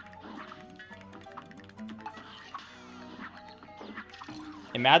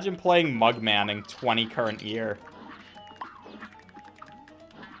 Imagine playing Mugman in 20 current year.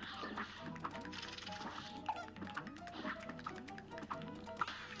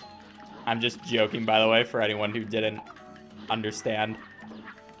 I'm just joking, by the way, for anyone who didn't understand.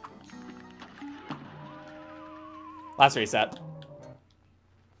 Last reset.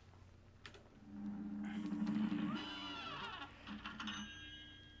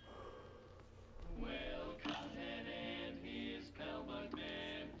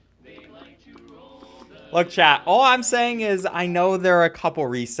 Look, chat, all I'm saying is I know there are a couple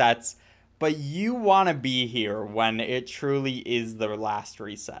resets, but you want to be here when it truly is the last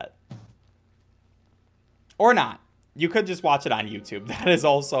reset. Or not. You could just watch it on YouTube. That is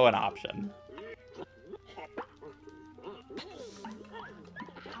also an option.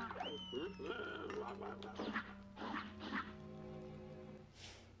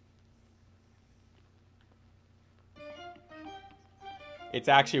 It's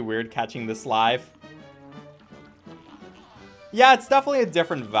actually weird catching this live. Yeah, it's definitely a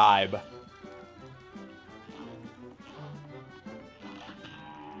different vibe.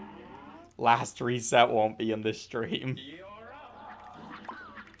 Last reset won't be in this stream.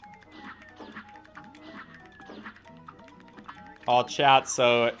 All chat,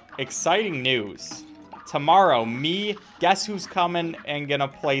 so exciting news. Tomorrow, guess who's coming and gonna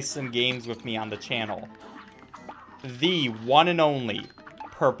play some games with me on the channel? The one and only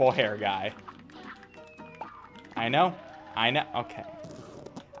purple hair guy. I know. Okay.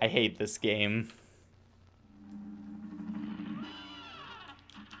 I hate this game.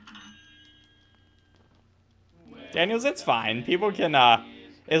 Daniels, it's fine. People can,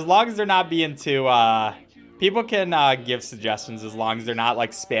 as long as they're not being too, people can give suggestions as long as they're not,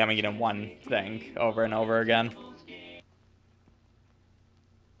 like, spamming it in one thing over and over again.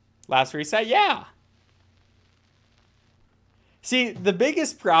 Last reset? Yeah. See, the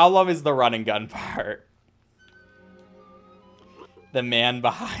biggest problem is the run and gun part. The man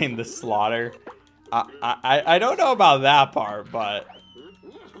behind the slaughter. I don't know about that part, but...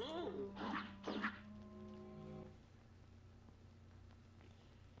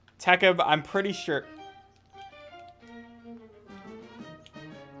 Tekab, I'm pretty sure...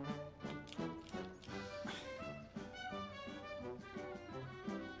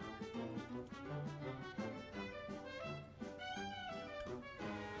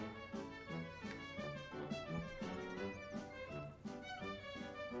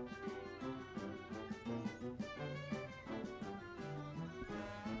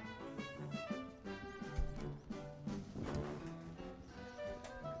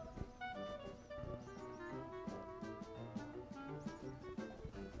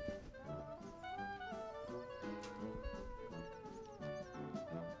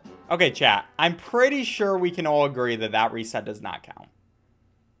 Okay, chat. I'm pretty sure we can all agree that that reset does not count.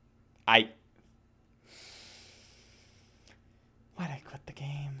 Why'd I quit the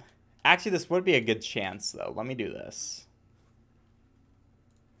game? Actually, this would be a good chance, though. Let me do this.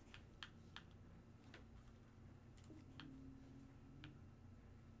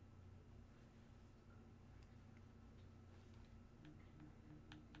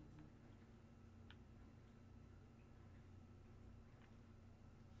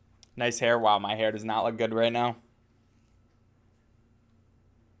 Nice hair. Wow, my hair does not look good right now.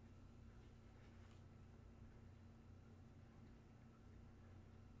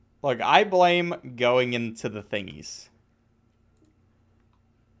 Look, I blame going into the thingies.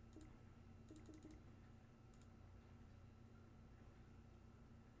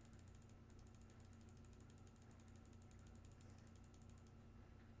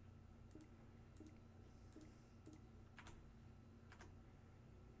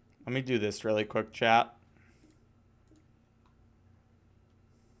 Let me do this really quick, chat.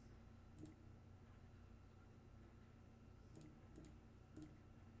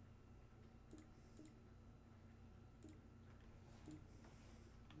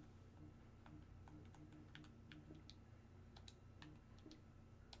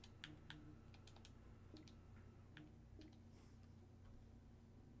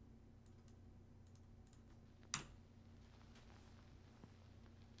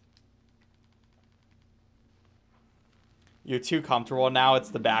 You're too comfortable now. It's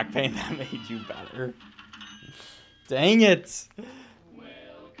the back pain that made you better. Dang it. Well,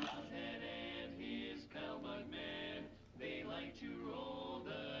 Cuphead and his pal Mugman, they like to roll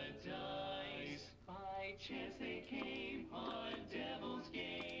the dice. By chance they came on Devil's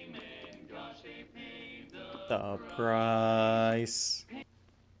Game, and gosh, they paid The price.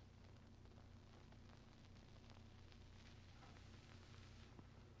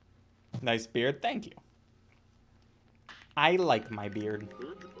 Nice beard. Thank you. I like my beard.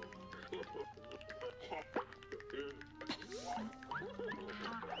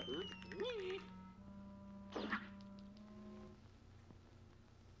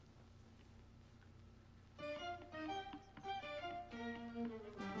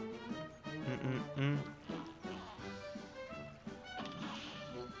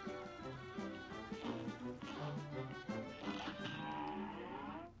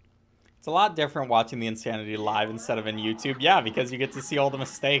 It's a lot different watching the insanity live instead of in YouTube. Yeah, because you get to see all the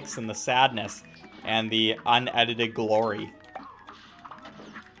mistakes and the sadness and the unedited glory.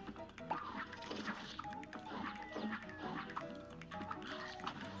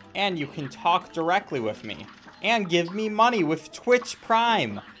 And you can talk directly with me and give me money with Twitch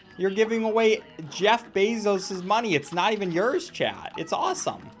Prime. You're giving away Jeff Bezos' money. It's not even yours, chat. It's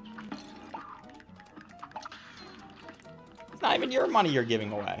awesome. It's not even your money you're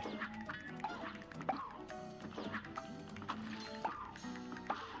giving away.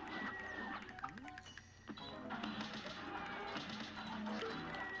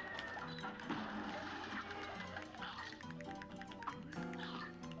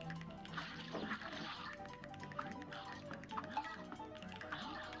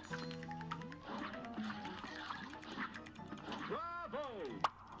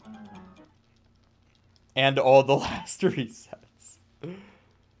 And all the last resets.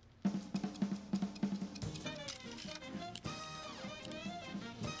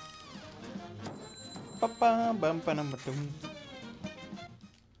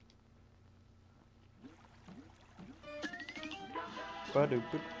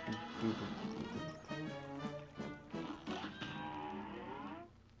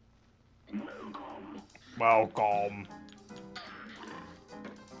 Welcome.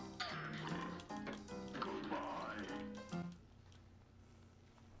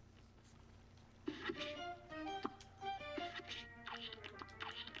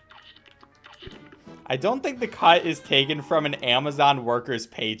 I don't think the cut is taken from an Amazon worker's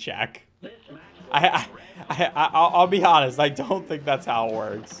paycheck. I'll be honest, I don't think that's how it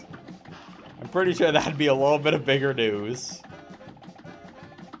works. I'm pretty sure that'd be a little bit of bigger news.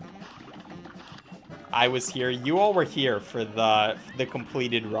 I was here. You all were here for the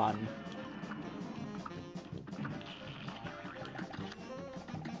completed run.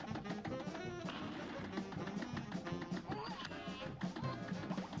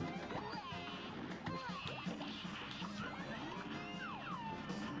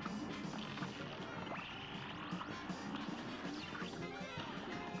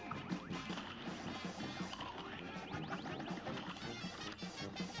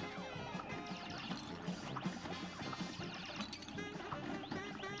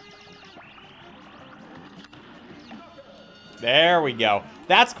 There we go.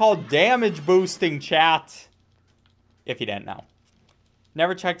 That's called damage boosting, chat. If you didn't know.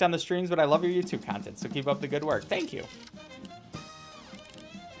 Never checked on the streams, but I love your YouTube content, so keep up the good work. Thank you.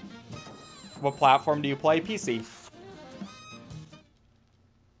 What platform do you play? PC.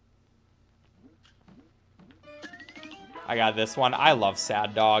 I got this one. I love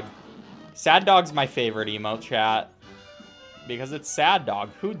Sad Dog. Sad Dog's my favorite emote, chat. Because it's Sad Dog.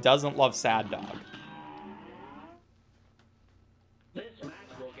 Who doesn't love Sad Dog? This match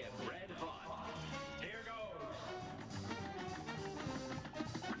will get red hot. Here goes.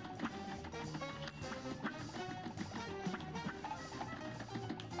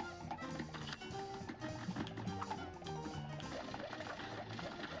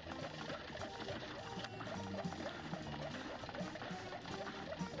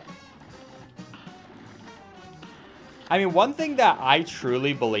 I mean, one thing that I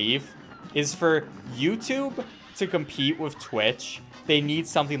truly believe is for YouTube to compete with Twitch, they need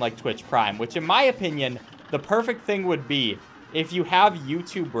something like Twitch Prime, which in my opinion, the perfect thing would be if you have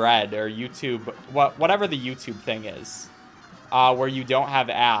YouTube Red or YouTube, whatever the YouTube thing is, where you don't have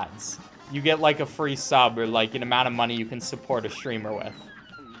ads. You get like a free sub or like an amount of money you can support a streamer with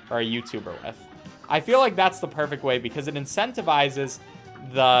or a YouTuber with. I feel like that's the perfect way because it incentivizes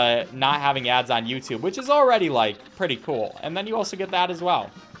the not having ads on YouTube, which is already like pretty cool. And then you also get that as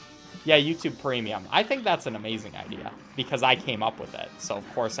well. Yeah, YouTube Premium. I think that's an amazing idea because I came up with it. So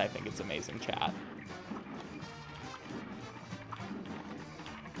of course I think it's amazing, chat.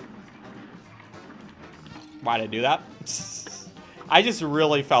 Why'd I do that? I just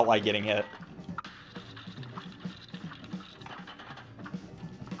really felt like getting hit.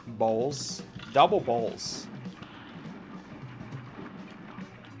 Bowls. Double bowls.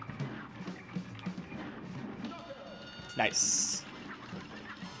 Nice.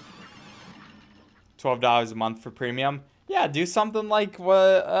 $12 a month for premium. Yeah, do something like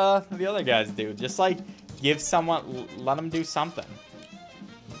what the other guys do. Just like give someone, let them do something.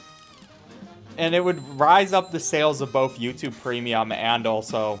 And it would rise up the sales of both YouTube Premium and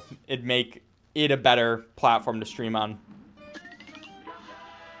also it'd make it a better platform to stream on.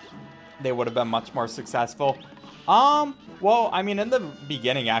 They would have been much more successful. Well, I mean, in the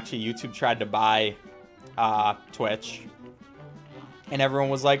beginning, actually, YouTube tried to buy Twitch. And everyone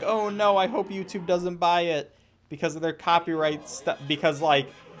was like, oh no, I hope YouTube doesn't buy it because of their copyright stuff. Because, like,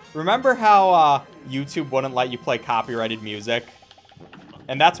 remember how YouTube wouldn't let you play copyrighted music?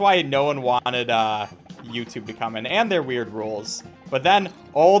 And that's why no one wanted YouTube to come in, and their weird rules. But then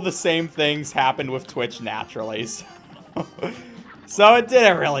all the same things happened with Twitch naturally. So it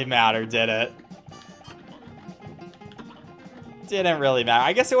didn't really matter, did it? Didn't really matter.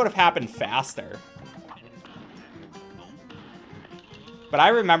 I guess it would have happened faster. But I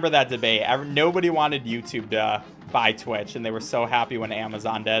remember that debate. Nobody wanted YouTube to buy Twitch, and they were so happy when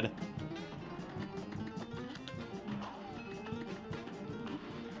Amazon did.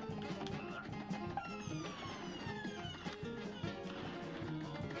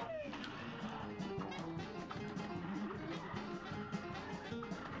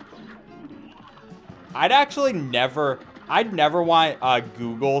 I'd never want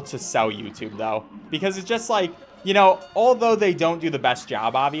Google to sell YouTube, though. Because it's just like, you know, although they don't do the best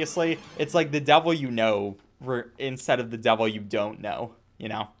job, obviously, it's like the devil you know instead of the devil you don't know, you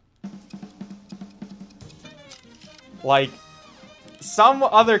know? Like, some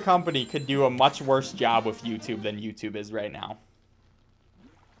other company could do a much worse job with YouTube than YouTube is right now.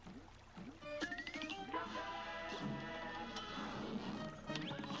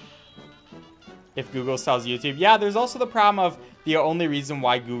 If Google sells YouTube. Yeah, there's also the problem of the only reason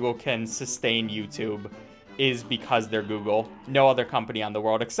why Google can sustain YouTube is because they're Google. No other company on the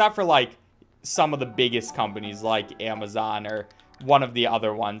world, except for like some of the biggest companies like Amazon or one of the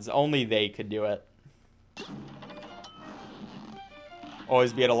other ones. Only they could do it.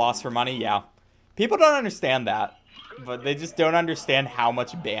 Always be at a loss for money? Yeah. People don't understand that. But they just don't understand how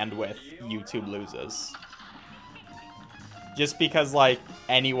much bandwidth YouTube loses. Just because, like,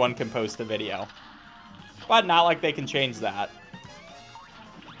 anyone can post a video. But not like they can change that.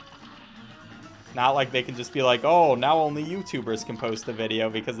 Not like they can just be like, oh, now only YouTubers can post a video,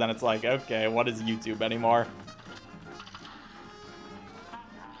 because then it's like, okay, what is YouTube anymore?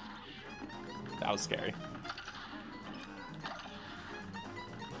 That was scary.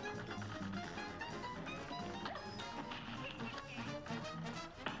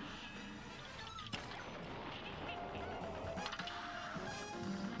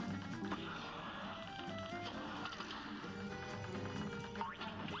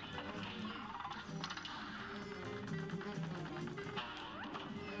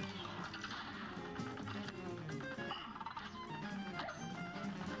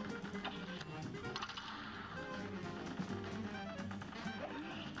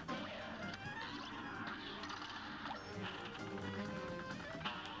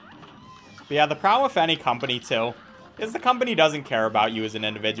 But yeah, the problem with any company, too, is the company doesn't care about you as an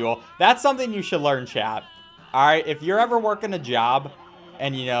individual. That's something you should learn, chat. Alright, if you're ever working a job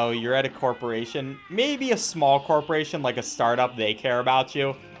and, you know, you're at a corporation, maybe a small corporation like a startup, they care about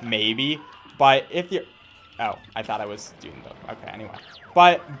you. Maybe. But if you're... Oh, I thought I was doing the... Okay, anyway.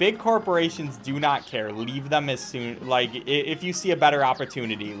 But big corporations do not care. Leave them as soon... Like, if you see a better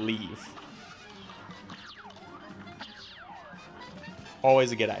opportunity, leave.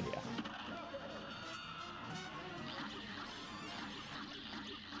 Always a good idea.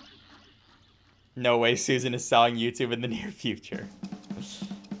 No way Susan is selling YouTube in the near future.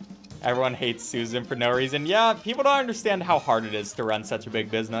 Everyone hates Susan for no reason. Yeah, people don't understand how hard it is to run such a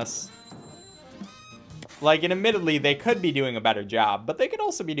big business. Like, and admittedly, they could be doing a better job, but they could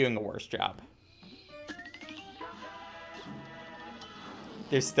also be doing a worse job.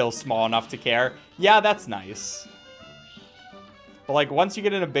 They're still small enough to care. Yeah, that's nice. But, like, once you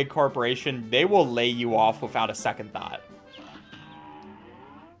get in a big corporation, they will lay you off without a second thought.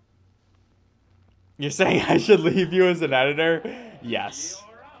 You're saying I should leave you as an editor? Yes.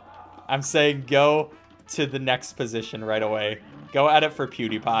 I'm saying go to the next position right away. Go edit for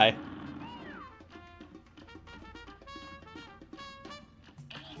PewDiePie.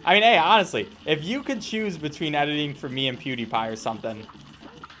 I mean, hey, honestly, if you could choose between editing for me and PewDiePie or something,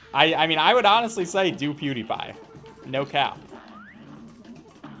 I mean, I would honestly say do PewDiePie. No cap.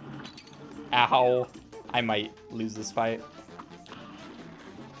 Ow. I might lose this fight.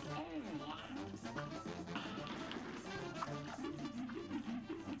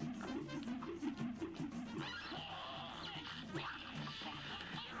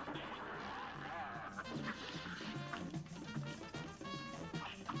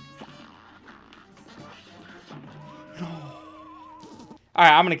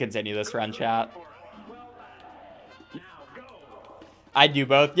 Alright, I'm going to continue this run, chat. I do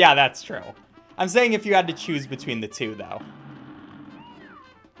both. Yeah, that's true. I'm saying if you had to choose between the two, though.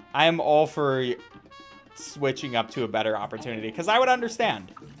 I am all for switching up to a better opportunity, because I would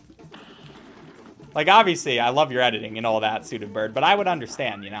understand. Like, obviously, I love your editing and all that, Suited Bird, but I would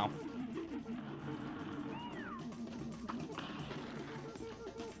understand, you know?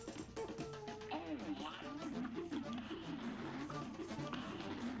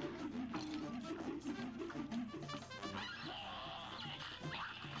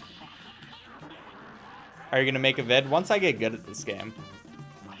 Are you going to make a vid? Once I get good at this game.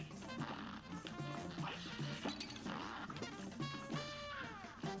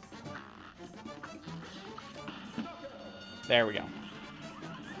 There we go.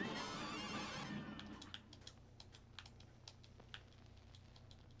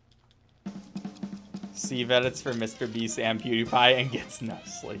 Steve edits for Mr. Beast and PewDiePie and gets no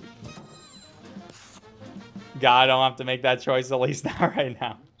sleep. God, I don't have to make that choice, at least not right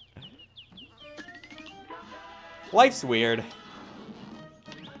now. Life's weird.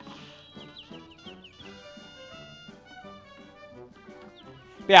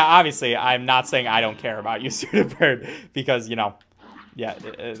 Yeah, obviously, I'm not saying I don't care about you, Suited Bird, because, you know, yeah,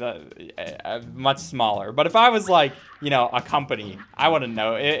 much smaller. But if I was like, you know, a company, I wouldn't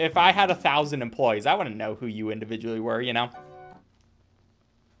know. If I had 1,000 employees, I wouldn't know who you individually were, you know?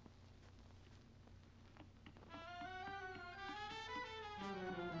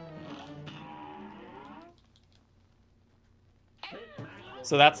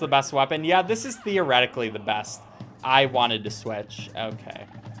 So that's the best weapon. Yeah, this is theoretically the best. I wanted to switch. Okay.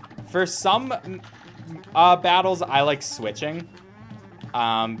 For some battles, I like switching.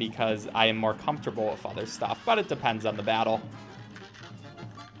 Because I am more comfortable with other stuff. But it depends on the battle.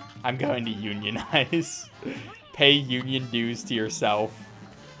 I'm going to unionize. Pay union dues to yourself.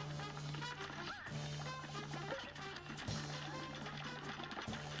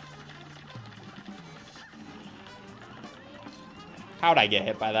 How'd I get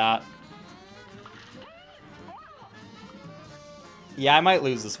hit by that? Yeah, I might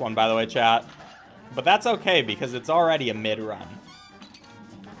lose this one, by the way, chat. But that's okay, because it's already a mid-run.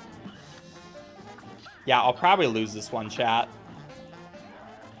 Yeah, I'll probably lose this one, chat.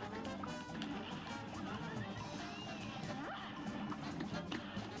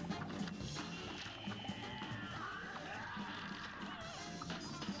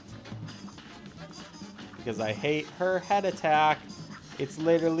 Because I hate her head attack. It's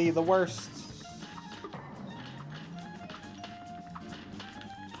literally the worst.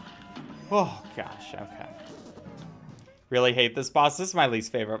 Oh, gosh, okay. Really hate this boss. This is my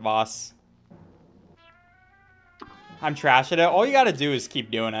least favorite boss. I'm trash at it. All you gotta do is keep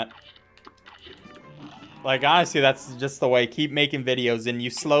doing it. Like, honestly, that's just the way. Keep making videos, and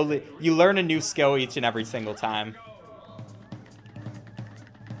you learn a new skill each and every single time.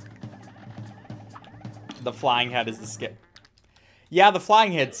 The flying head is the skip. Yeah, the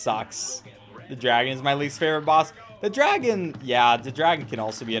flying head sucks. The dragon is my least favorite boss. The dragon, yeah, the dragon can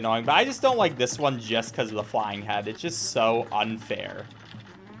also be annoying, but I just don't like this one just because of the flying head. It's just so unfair.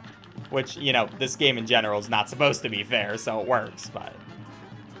 Which, you know, this game in general is not supposed to be fair, so it works, but...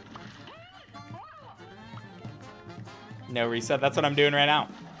 No reset, that's what I'm doing right now.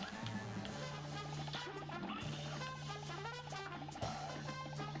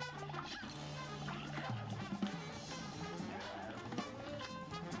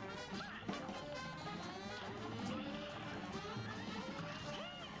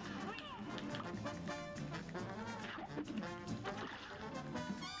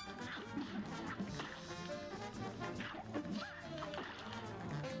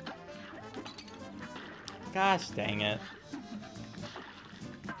 Gosh dang it.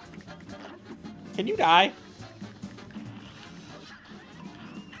 Can you die?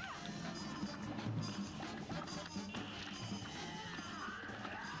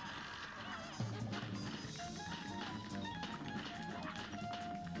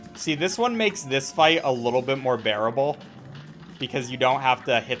 See, this one makes this fight a little bit more bearable because you don't have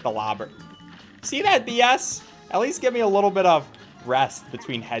to hit the lobber. See that BS? At least give me a little bit of rest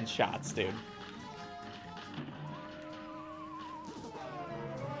between headshots, dude.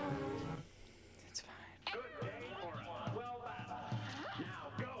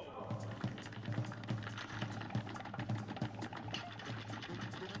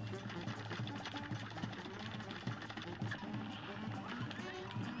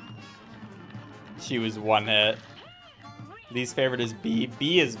 She was one hit. Least favorite is B.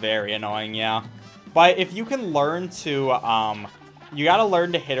 B is very annoying, yeah. But if you can learn to, you gotta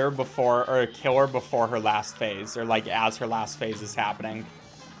learn to hit her before, or kill her before her last phase, or like as her last phase is happening,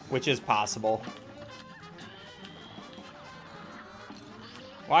 which is possible.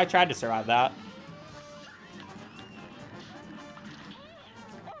 Well, I tried to survive that.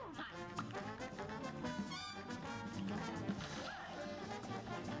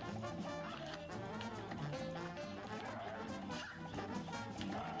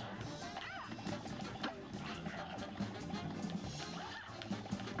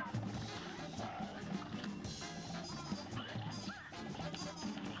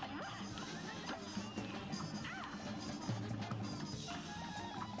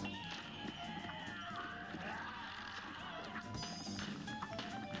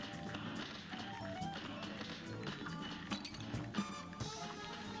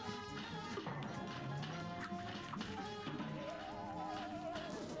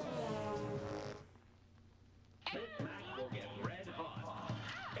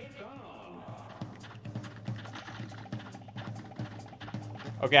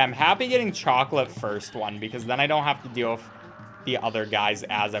 Okay, I'm happy getting chocolate first one, because then I don't have to deal with the other guys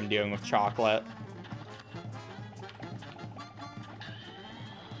as I'm dealing with chocolate.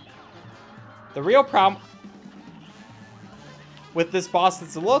 The real problem with this boss,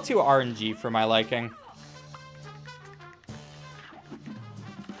 it's a little too RNG for my liking.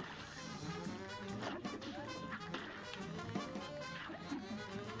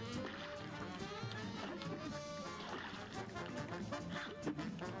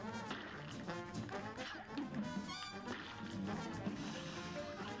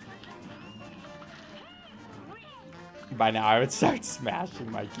 By now, I would start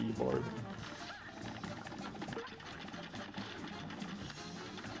smashing my keyboard.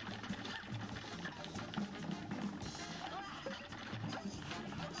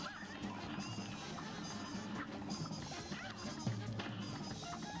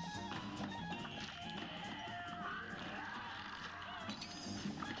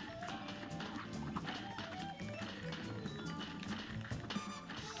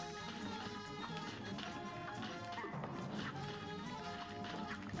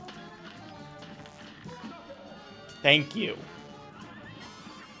 Thank you.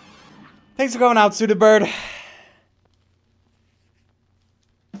 Thanks for going out, Suited Bird.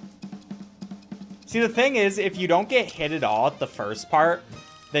 See, the thing is, if you don't get hit at all at the first part,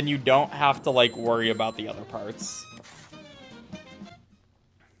 then you don't have to, like, worry about the other parts.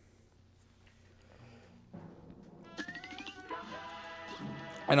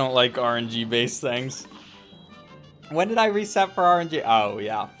 I don't like RNG-based things. When did I reset for RNG? Oh,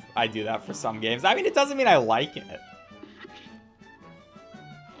 yeah. I do that for some games. I mean, it doesn't mean I like it.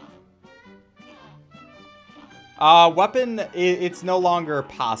 Weapon, it's no longer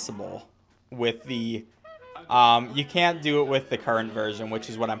possible with the... you can't do it with the current version, which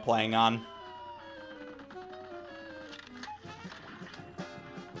is what I'm playing on.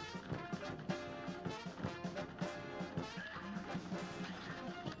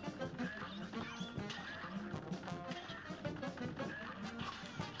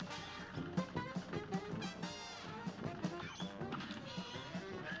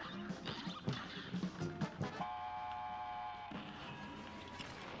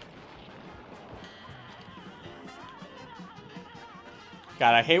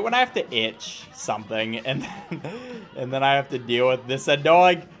 God, I hate when I have to itch something and then I have to deal with this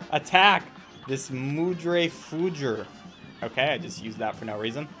annoying attack. This Mudre Fuger. Okay, I just used that for no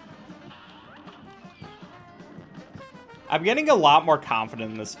reason. I'm getting a lot more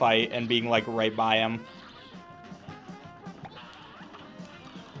confident in this fight and being, like, right by him.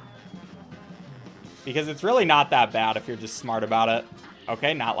 Because it's really not that bad if you're just smart about it.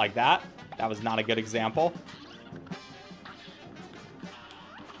 Okay, not like that. That was not a good example.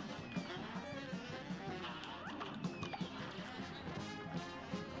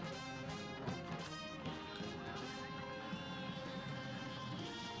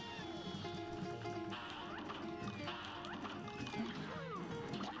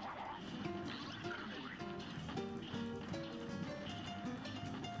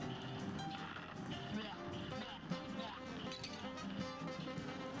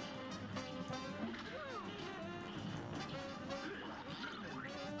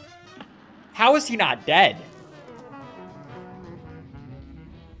 How is he not dead?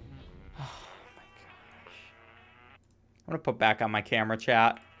 Oh my gosh. I'm gonna put back on my camera,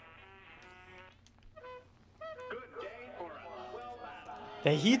 chat.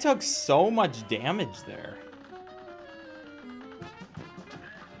 That he took so much damage there.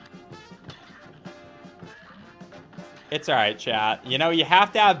 It's alright, chat. You know, you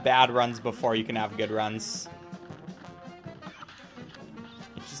have to have bad runs before you can have good runs.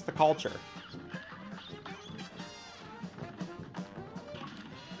 It's just the culture.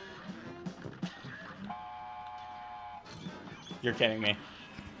 You're kidding me.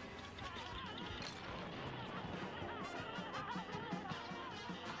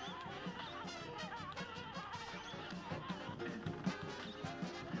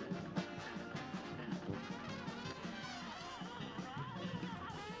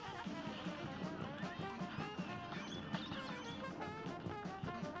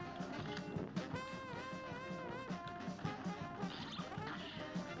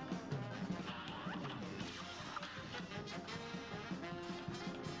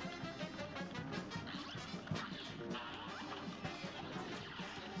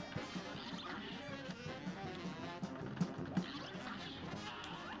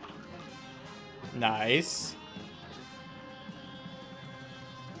 Nice.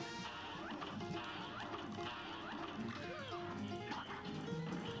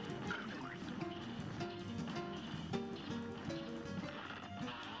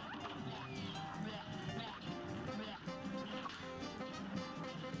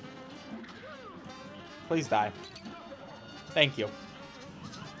 Please die. Thank you.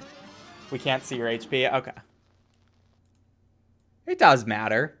 We can't see your HP? Okay. It does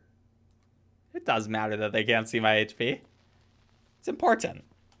matter. It does matter that they can't see my HP. It's important.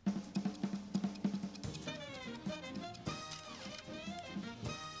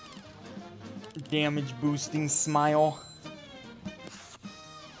 Damage boosting smile.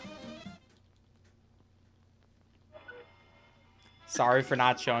 Sorry for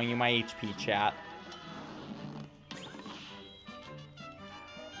not showing you my HP, chat.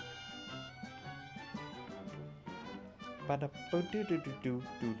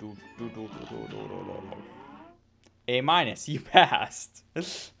 A minus, you passed.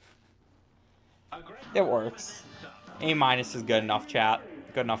 It works. A minus is good enough, chat.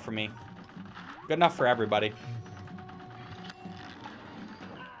 Good enough for me. Good enough for everybody.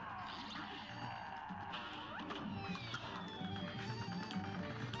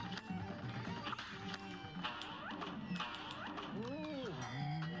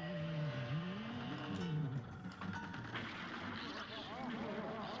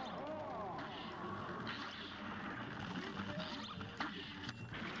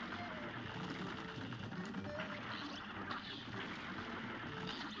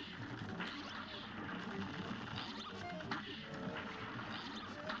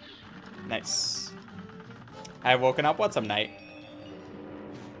 Nice. I've woken up. What's up, Knight?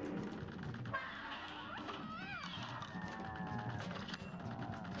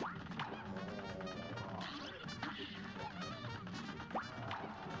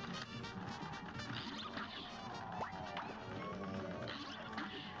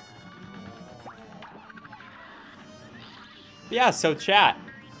 Yeah, so chat,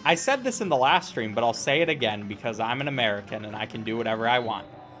 I said this in the last stream, but I'll say it again because I'm an American and I can do whatever I want.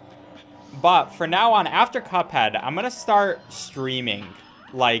 But for now on, after Cuphead, I'm going to start streaming,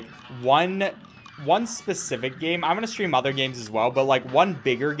 like, one specific game. I'm going to stream other games as well, but, like, one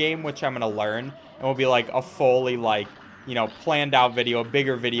bigger game, which I'm going to learn. And will be, like, a fully, like, you know, planned out video, a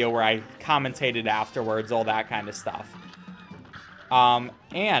bigger video where I commentated afterwards, all that kind of stuff.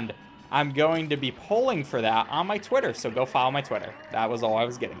 And I'm going to be polling for that on my Twitter, so go follow my Twitter. That was all I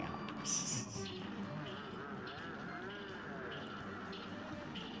was getting at.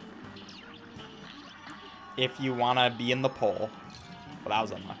 If you want to be in the poll. Well, that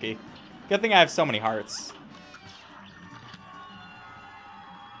was unlucky. Good thing I have so many hearts.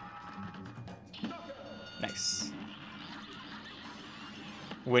 Nice.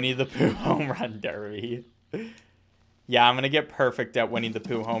 Winnie the Pooh home run derby. Yeah, I'm going to get perfect at Winnie the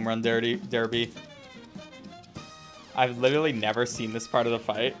Pooh home run derby. I've literally never seen this part of the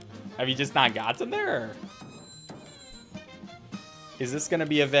fight. Have you just not gotten there? Or? Is this going to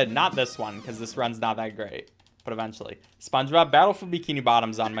be a vid? Not this one, because this run's not that great. But eventually. SpongeBob Battle for Bikini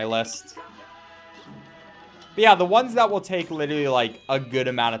Bottom's on my list. But yeah, the ones that will take literally like a good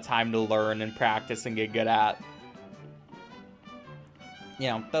amount of time to learn and practice and get good at.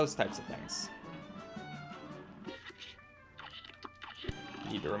 You know, those types of things.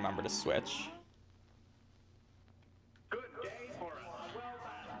 Need to remember to switch.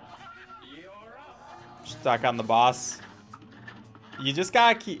 Stuck on the boss. You just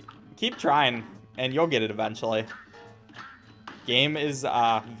gotta keep trying, and you'll get it eventually. Game is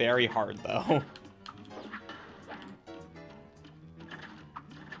very hard though.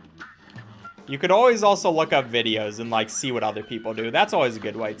 You could always also look up videos and like see what other people do. That's always a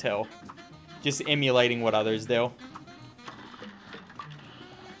good way too. Just emulating what others do.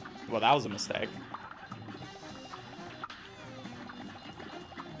 Well, that was a mistake.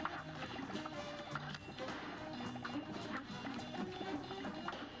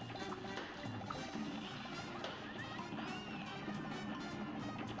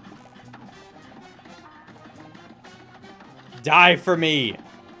 Die for me.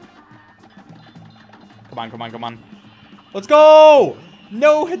 Come on, come on, come on. Let's go!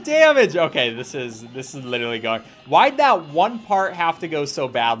 No damage! Okay, this is literally going. Why'd that one part have to go so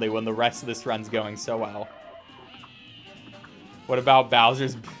badly when the rest of this run's going so well? What about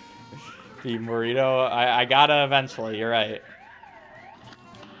Bowser's beef burrito? I gotta eventually, you're right.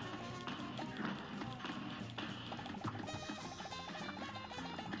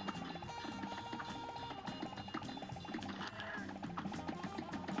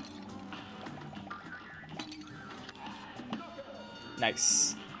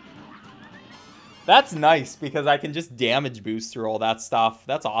 Nice. That's nice because I can just damage boost through all that stuff.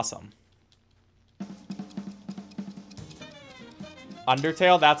 That's awesome.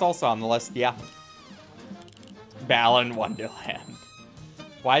 Undertale, that's also on the list, yeah. Balan Wonderland.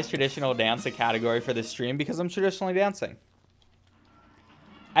 Why is traditional dance a category for this stream? Because I'm traditionally dancing.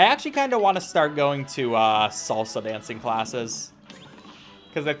 I actually kind of want to start going to salsa dancing classes.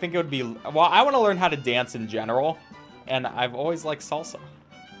 Because I think it would be... Well, I want to learn how to dance in general. And I've always liked salsa.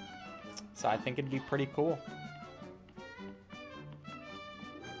 So I think it'd be pretty cool.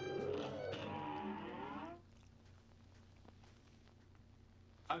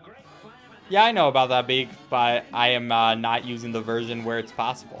 Yeah, I know about that, Beak, but I am not using the version where it's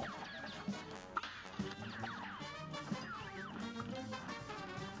possible.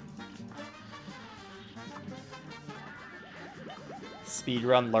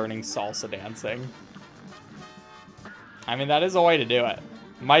 Speedrun learning salsa dancing. I mean, that is a way to do it.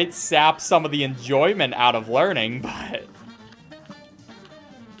 Might sap some of the enjoyment out of learning, but...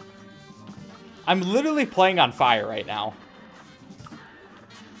 I'm literally playing on fire right now.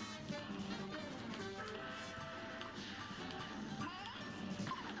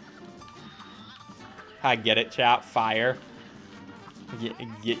 I get it, chat. Fire.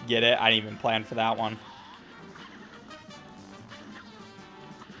 Get it? I didn't even plan for that one.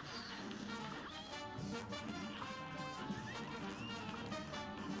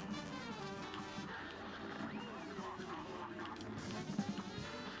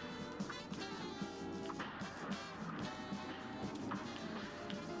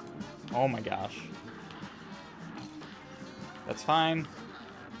 Oh my gosh. That's fine.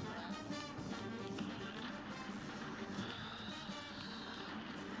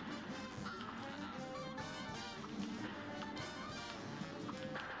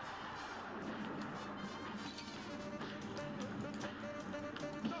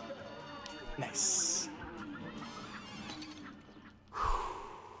 Nice.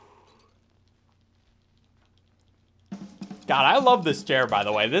 God, I love this chair, by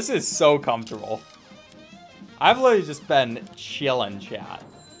the way. This is so comfortable. I've literally just been chilling, chat.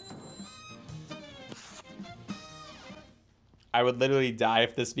 I would literally die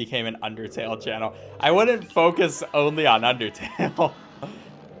if this became an Undertale channel. I wouldn't focus only on Undertale.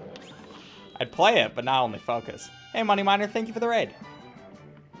 I'd play it, but not only focus. Hey, Money Miner, thank you for the raid.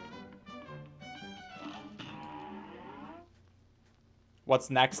 What's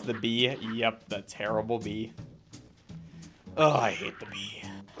next? The bee? Yep, the terrible bee. Oh, I hate the bee.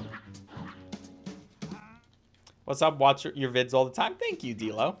 What's up? Watch your vids all the time. Thank you,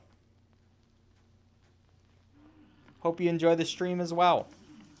 Dilo. Hope you enjoy the stream as well.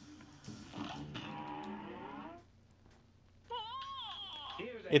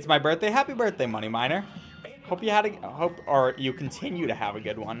 It's my birthday. Happy birthday, Money Miner. Hope you had a or you continue to have a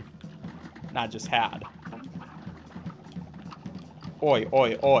good one. Not just had. Oi,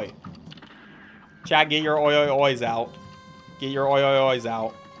 oi, oi. Chat, get your oi, oi, ois out. Get your oi, oi, ois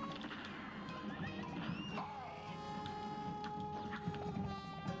out.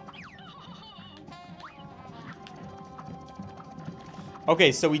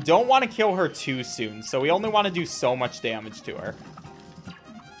 Okay, so we don't want to kill her too soon. So we only want to do so much damage to her.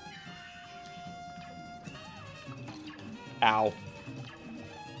 Ow.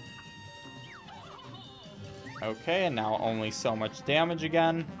 Okay, and now only so much damage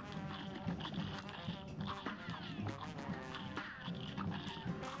again.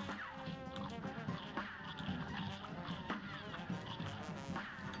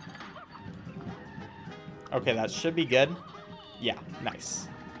 Okay, that should be good. Yeah, nice.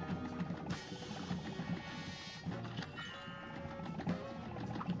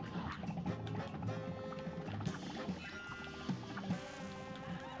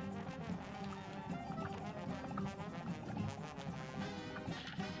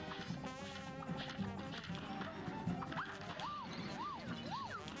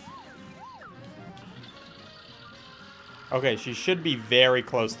 Okay, she should be very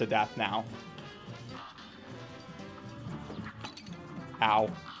close to death now. Ow.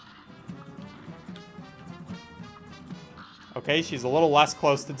 Okay, she's a little less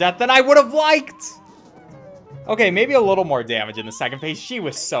close to death than I would have liked. Okay, maybe a little more damage in the second phase. She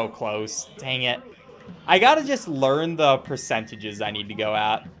was so close. Dang it. I gotta just learn the percentages I need to go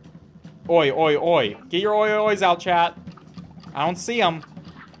at. Oi, oi, oi. Get your oi, oi, ois out, chat. I don't see them.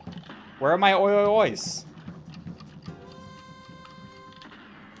 Where are my oi, oi, ois?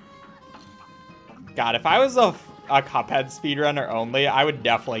 God, if I was a Cuphead speedrunner only, I would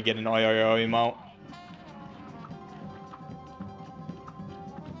definitely get an oi, oi, oi emote.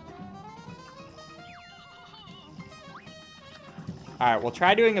 Alright, we'll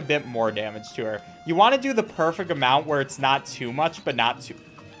try doing a bit more damage to her. You want to do the perfect amount where it's not too much, but not too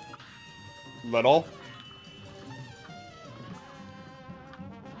little.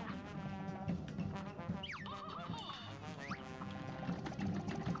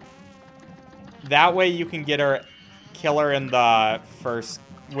 That way you can get her, kill her in the first,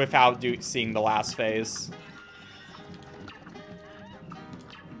 without seeing the last phase.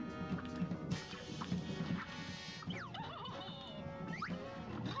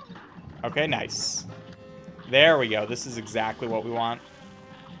 Okay, nice. There we go. This is exactly what we want.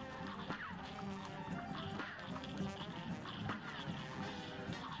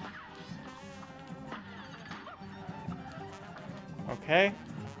 Okay.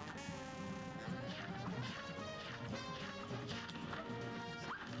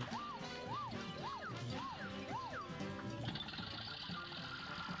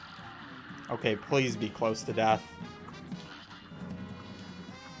 Okay, please be close to death.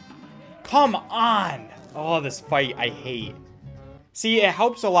 Come on! Oh, this fight I hate. See, it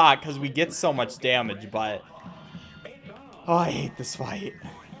helps a lot because we get so much damage, but... Oh, I hate this fight.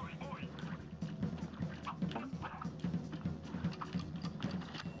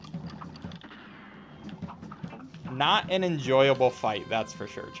 Not an enjoyable fight, that's for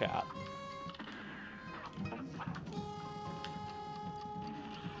sure, chat.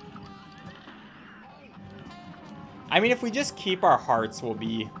 I mean, if we just keep our hearts, we'll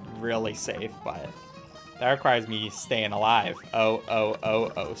be really safe, but that requires me staying alive.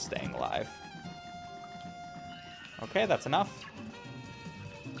 Oh, staying alive. Okay, that's enough.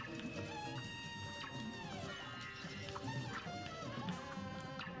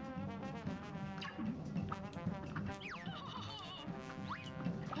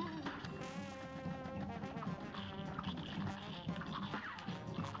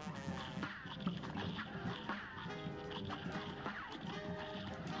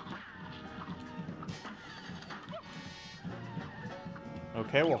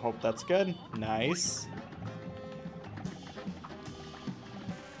 Okay, we'll hope that's good. Nice.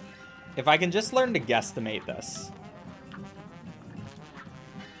 If I can just learn to guesstimate this.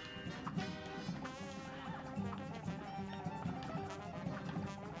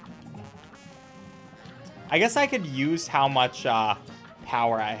 I guess I could use how much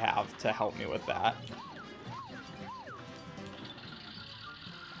power I have to help me with that.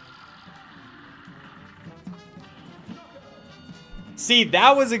 See,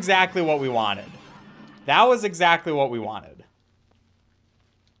 that was exactly what we wanted. That was exactly what we wanted.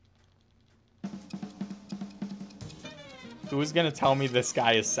 Who's gonna tell me this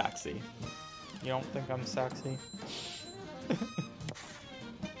guy is sexy? You don't think I'm sexy?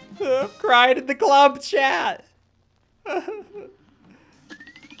 I'm crying in the club chat.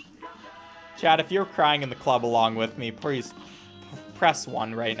 Chat, if you're crying in the club along with me, please press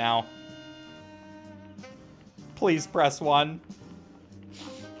 1 right now. Please press 1.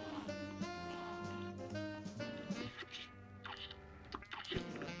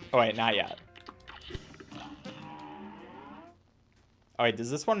 Oh wait, not yet. Oh wait, does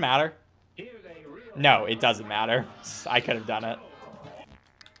this one matter? No, it doesn't matter. I could have done it.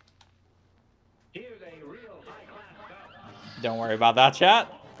 Don't worry about that, chat.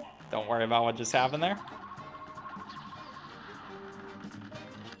 Don't worry about what just happened there.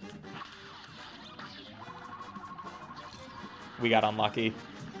 We got unlucky.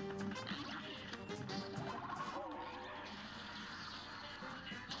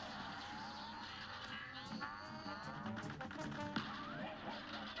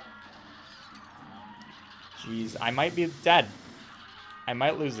 Jeez, I might be dead. I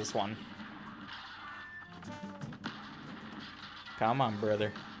might lose this one. Come on,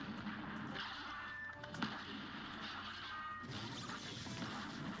 brother.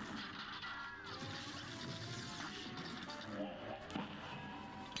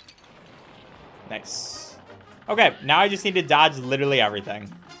 Nice. Okay, now I just need to dodge literally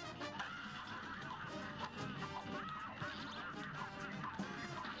everything.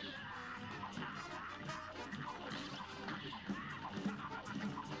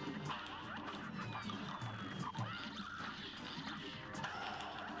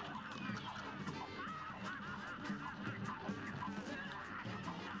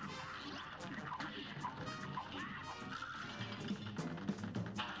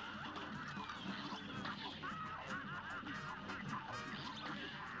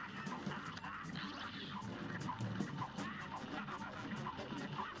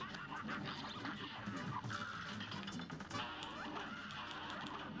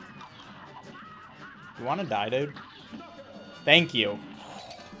 You want to die, dude? Thank you.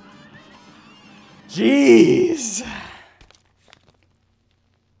 Jeez.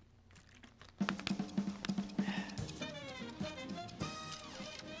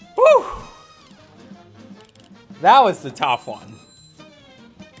 Whew. That was the tough one.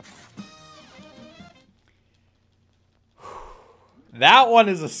 That one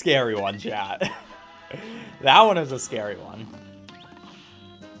is a scary one, chat. That one is a scary one.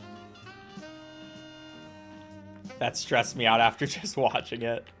 That stressed me out after just watching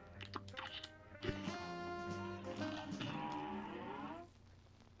it.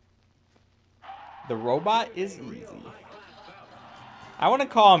 The robot is easy. I want to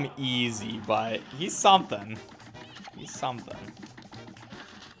call him easy, but he's something. He's something.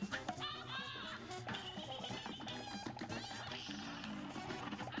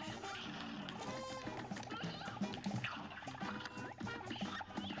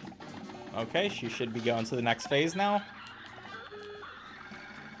 Okay, she should be going to the next phase now.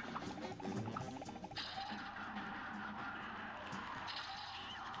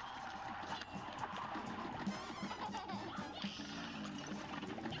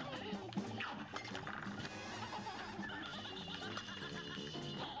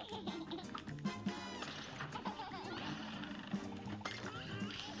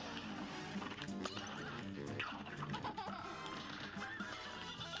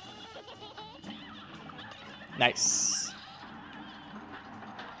 Nice.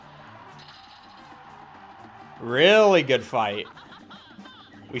 Really good fight.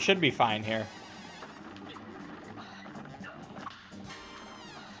 We should be fine here.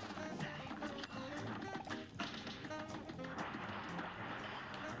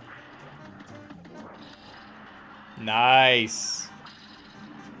 Nice.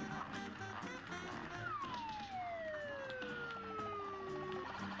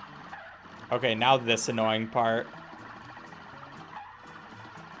 Okay, now this annoying part.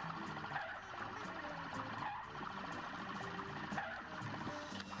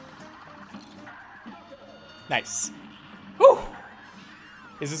 Nice. Whew.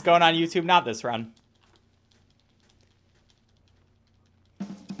 Is this going on YouTube? Not this run.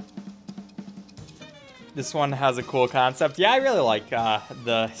 This one has a cool concept. Yeah, I really like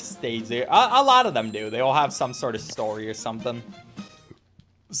the stage there. A lot of them do. They all have some sort of story or something.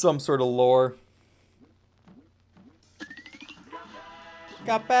 Some sort of lore.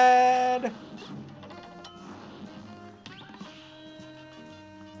 Cuphead.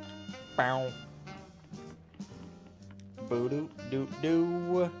 Bow. Boo doo doo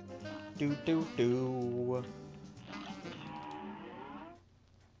doo. Doo doo doo.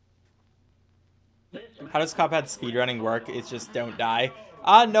 How does Cuphead speedrunning work? It's just don't die.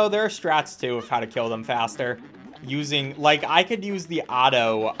 No, there are strats too of how to kill them faster. Using, like, I could use the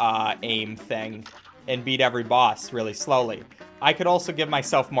auto aim thing and beat every boss really slowly. I could also give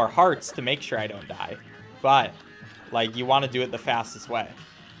myself more hearts to make sure I don't die. But, like, you want to do it the fastest way.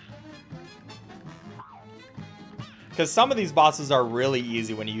 Because some of these bosses are really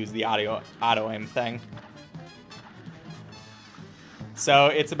easy when you use the auto aim thing. So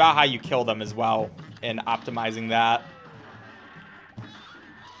it's about how you kill them as well and optimizing that.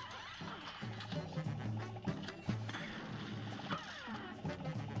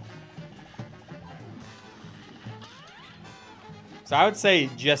 So I would say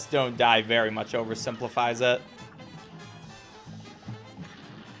just don't die very much oversimplifies it.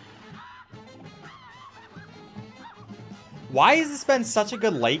 Why has this been such a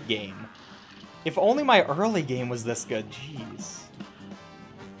good late game? If only my early game was this good. Jeez.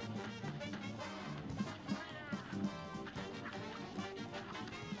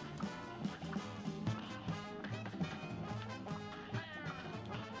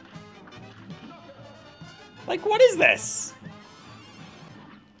 Like, what is this?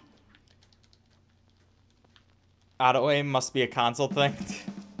 Auto aim must be a console thing.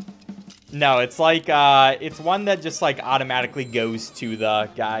 No, it's like, it's one that just, like, automatically goes to the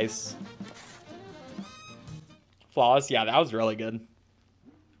guys. Flawless? Yeah, that was really good.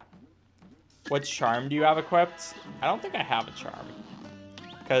 What charm do you have equipped? I don't think I have a charm.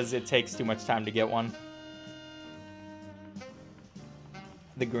 Because it takes too much time to get one.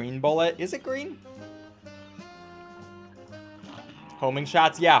 The green bullet. Is it green? Homing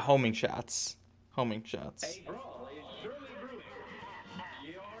shots? Yeah, homing shots. Homing shots.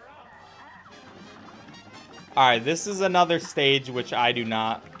 Alright, this is another stage which I'm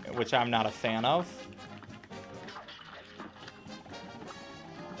not a fan of.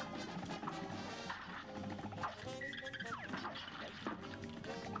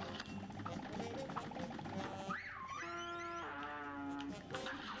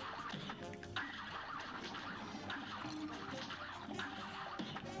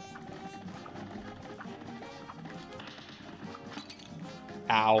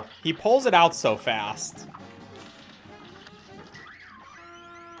 Ow. He pulls it out so fast.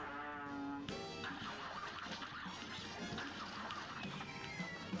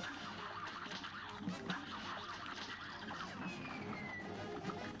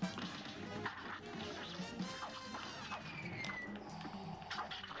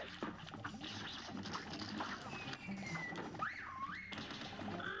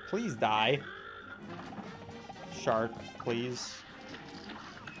 Please die. Shark, please.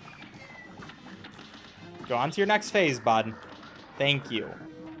 Go on to your next phase, bud. Thank you.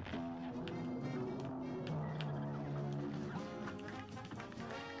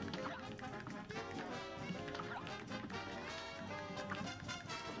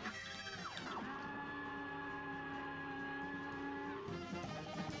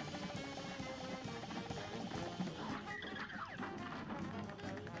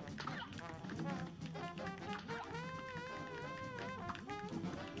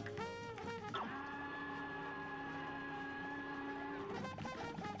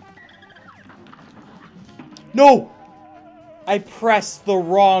 No! I pressed the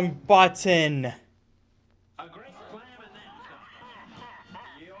wrong button. A great slam and then some.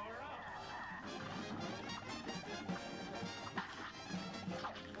 You're up.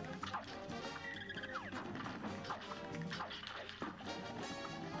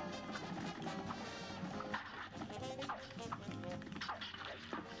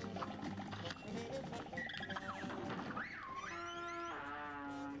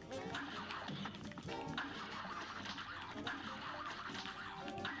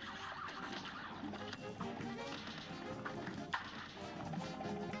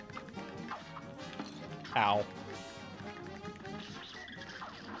 Ow.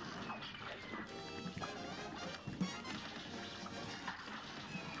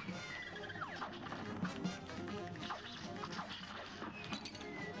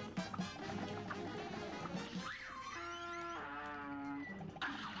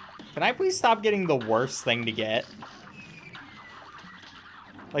 Can I please stop getting the worst thing to get?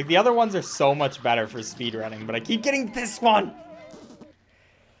 Like, the other ones are so much better for speedrunning, but I keep getting this one!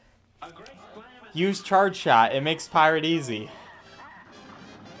 Use charge shot. It makes pirate easy.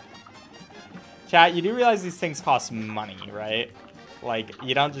 Chat, you do realize these things cost money, right? Like,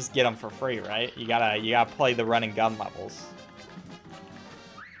 you don't just get them for free, right? You gotta play the run and gun levels.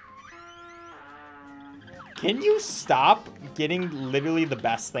 Can you stop getting literally the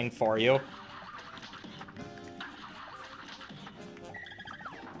best thing for you?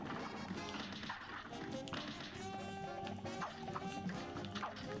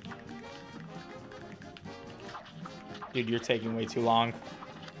 Dude, you're taking way too long.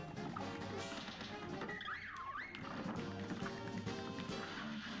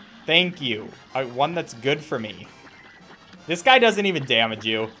 Thank you. One that's good for me. This guy doesn't even damage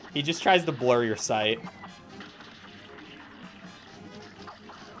you. He just tries to blur your sight.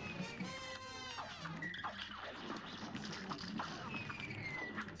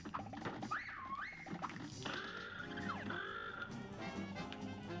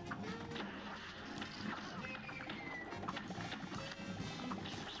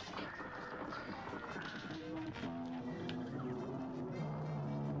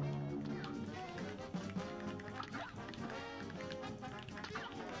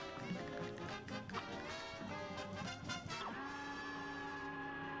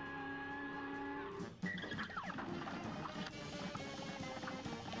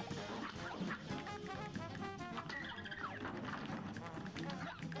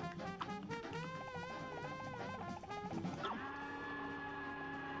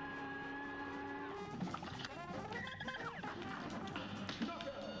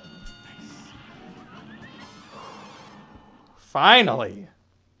 Finally.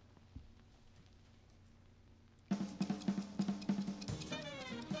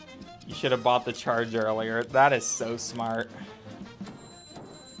 You should have bought the charge earlier. That is so smart.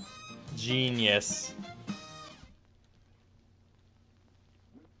 Genius.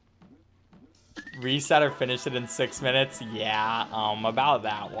 Reset or finish it in 6 minutes? Yeah, about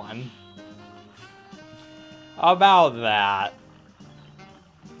that one. About that.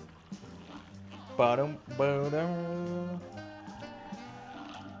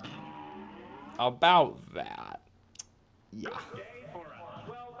 About that. Yeah.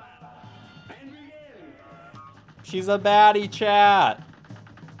 She's a baddie, chat.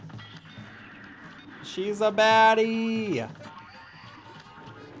 She's a baddie.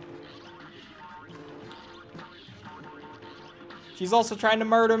 She's also trying to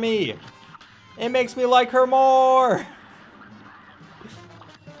murder me. It makes me like her more.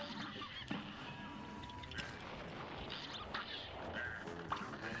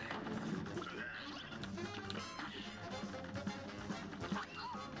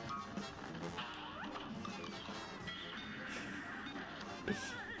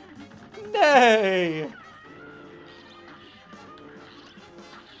 Nay.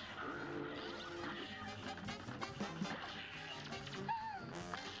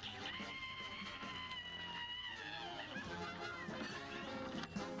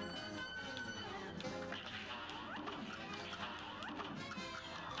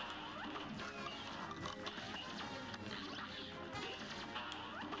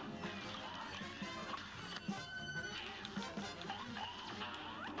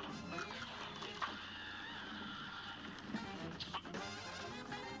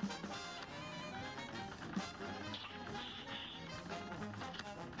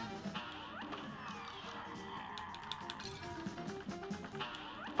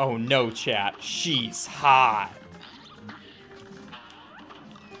 Oh no, chat. She's hot.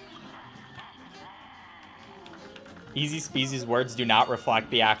 EazySpeezy's words do not reflect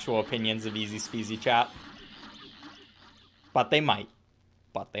the actual opinions of EazySpeezy, chat. But they might.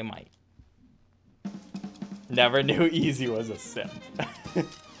 But they might. Never knew Easy was a simp.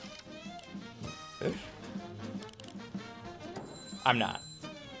 I'm not.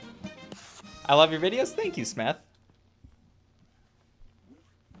 I love your videos. Thank you, Smith.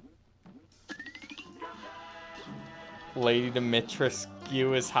 Lady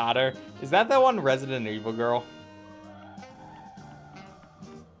Dimitrescu is hotter. Is that one Resident Evil girl?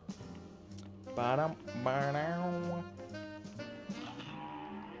 How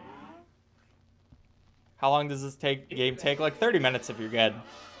long does this game take? Like 30 minutes if you're good.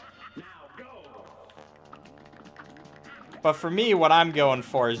 But for me, what I'm going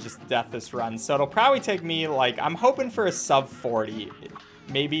for is just deathless run. So it'll probably take me, like, I'm hoping for a sub 40.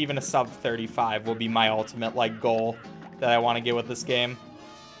 Maybe even a sub 35 will be my ultimate, like, goal that I want to get with this game.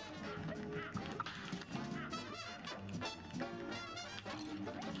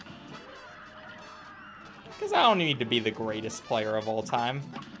 Because I don't need to be the greatest player of all time.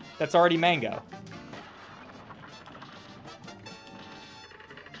 That's already Mango.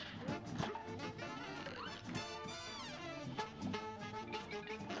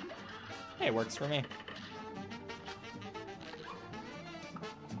 Hey, it works for me.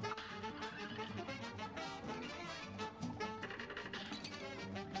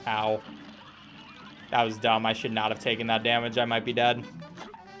 Ow. That was dumb. I should not have taken that damage. I might be dead.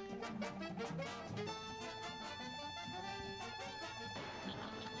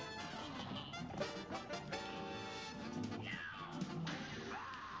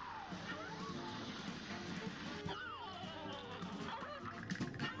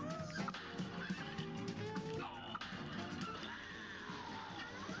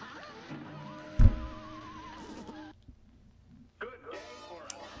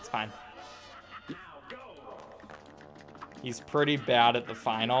 It's fine. He's pretty bad at the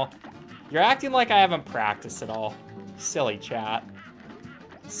final. You're acting like I haven't practiced at all. Silly chat.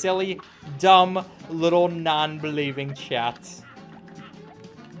 Silly, dumb, little non-believing chat.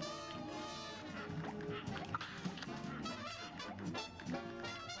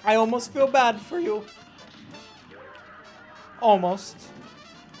 I almost feel bad for you. Almost.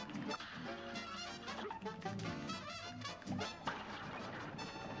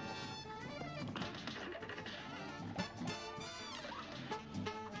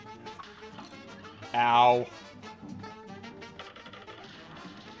 Ow.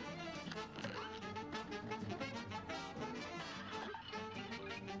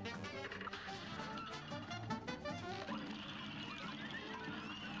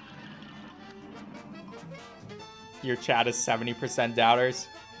 Your chat is 70% doubters.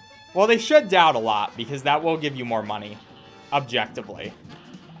 Well, they should doubt a lot because that will give you more money. Objectively.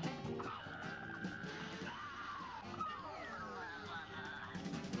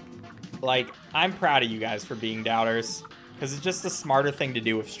 Like, I'm proud of you guys for being doubters, because it's just the smarter thing to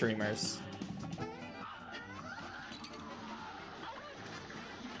do with streamers.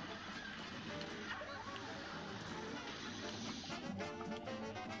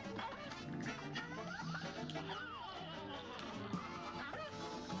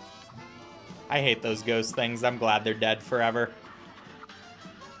 I hate those ghost things. I'm glad they're dead forever.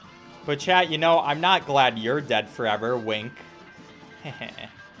 But chat, you know, I'm not glad you're dead forever. Wink. Got him.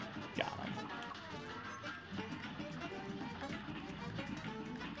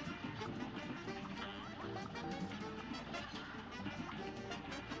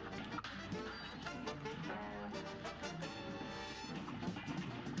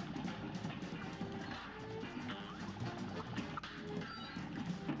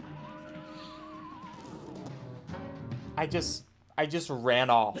 I just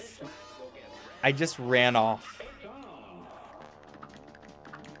ran off. I just ran off.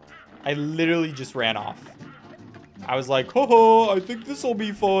 I literally just ran off. I was like, ho, I think this will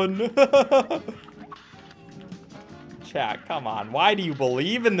be fun. Chat, come on. Why do you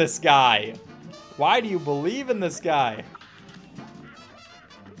believe in this guy? Why do you believe in this guy?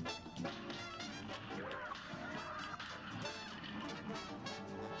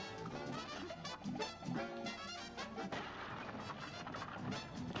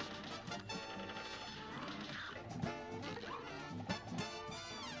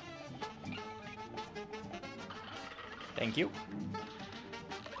 Thank you.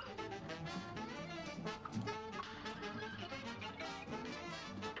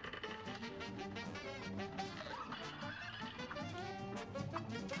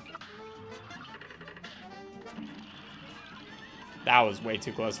 That was way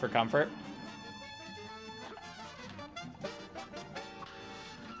too close for comfort.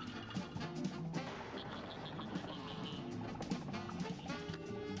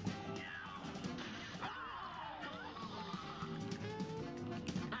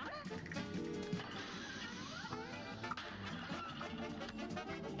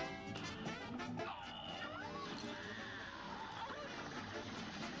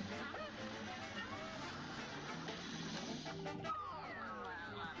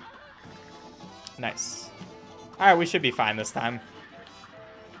 Nice. Alright, we should be fine this time.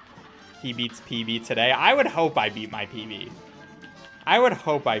 He beats PB today. I would hope I beat my PB. I would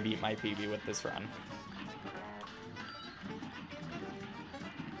hope I beat my PB with this run.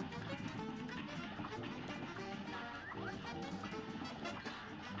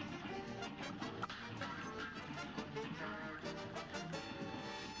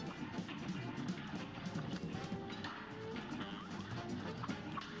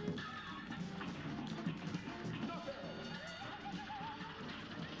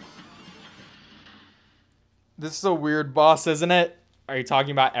 This is a weird boss, isn't it? Are you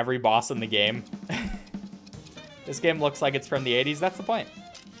talking about every boss in the game? This game looks like it's from the 80s. That's the point.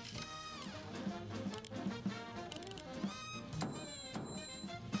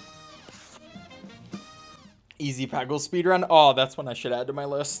 Easy Peggle speedrun. Oh, that's one I should add to my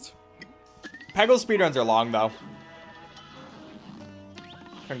list. Peggle speedruns are long, though.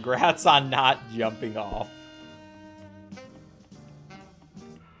 Congrats on not jumping off.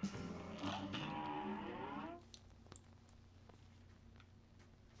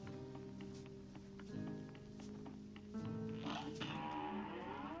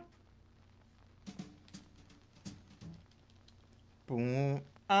 Boom.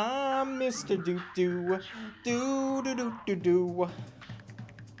 I'm Mr. Doo-Doo. Do-do-do-do-do.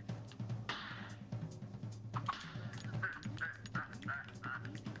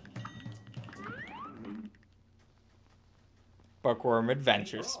 Bookworm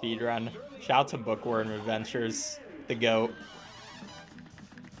Adventures speedrun. Shout out to Bookworm Adventures, the GOAT.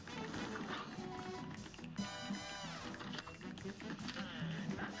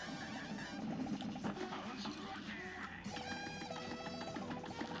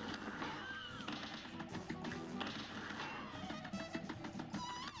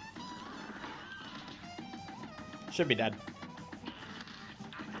 Should be dead.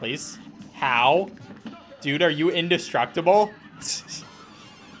 Please. How? Dude, are you indestructible?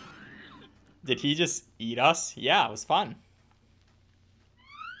 Did he just eat us? Yeah, it was fun.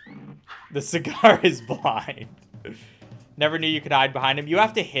 The cigar is blind. Never knew you could hide behind him. You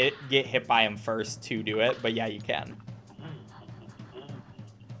have to get hit by him first to do it, but yeah, you can.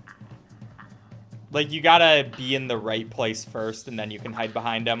 Like, you gotta be in the right place first, and then you can hide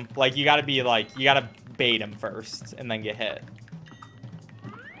behind him. Like, you gotta be like, you gotta bait him first, and then get hit.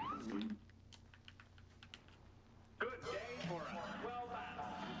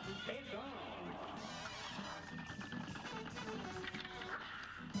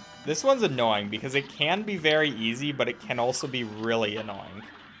 This one's annoying because it can be very easy, but it can also be really annoying.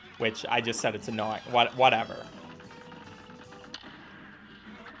 Which, I just said it's annoying. Whatever.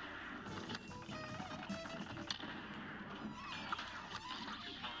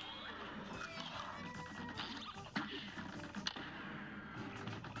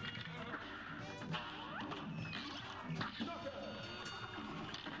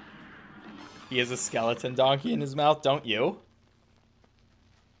 He has a skeleton donkey in his mouth, don't you?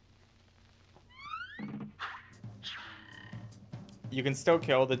 You can still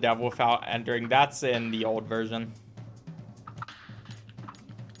kill the devil without entering. That's in the old version.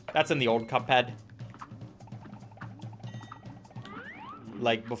 That's in the old Cuphead.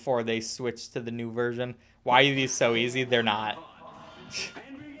 Like, before they switched to the new version. Why are these so easy? They're not.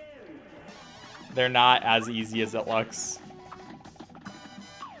 They're not as easy as it looks.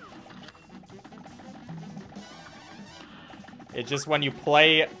 It's just when you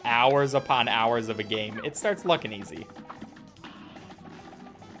play hours upon hours of a game, it starts looking easy.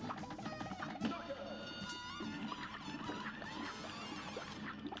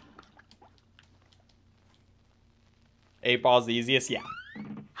 Eight ball's the easiest? Yeah.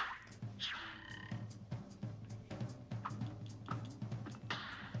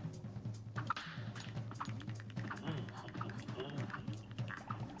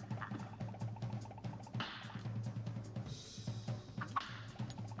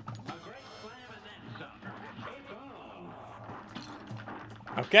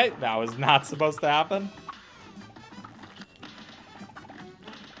 Okay, that was not supposed to happen.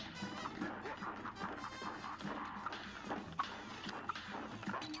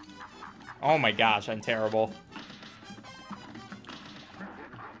 Oh my gosh, I'm terrible.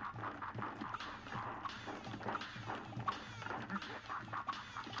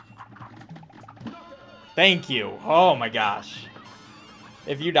 Thank you. Oh my gosh.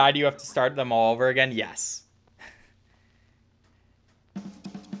 If you die, do you have to start them all over again? Yes.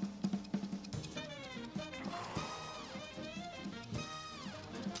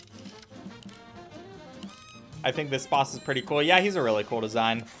 I think this boss is pretty cool. Yeah, he's a really cool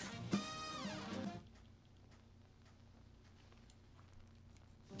design.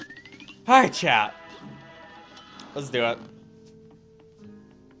 Alright, chat. Let's do it.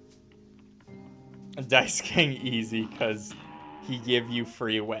 Dice King easy, because he give you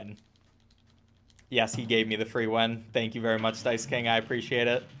free win. Yes, he gave me the free win. Thank you very much, Dice King. I appreciate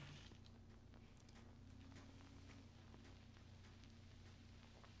it.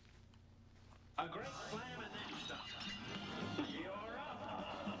 A great slam and then stop. You're up.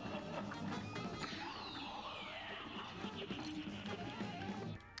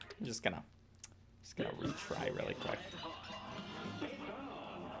 I'm just gonna retry really quick.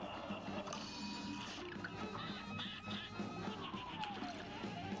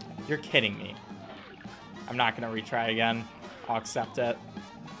 You're kidding me. I'm not gonna retry again. I'll accept it.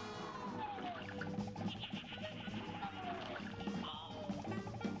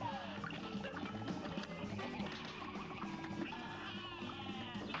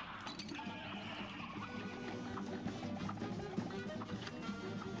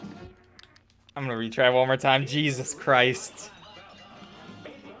 I'm gonna retry one more time. Jesus Christ.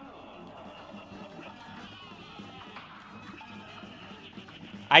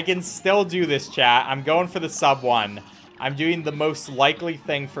 I can still do this, chat. I'm going for the sub 1. I'm doing the most likely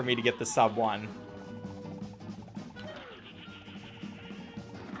thing for me to get the sub 1.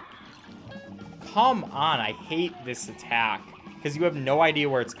 come on. I hate this attack. Because you have no idea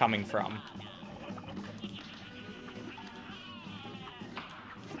where it's coming from.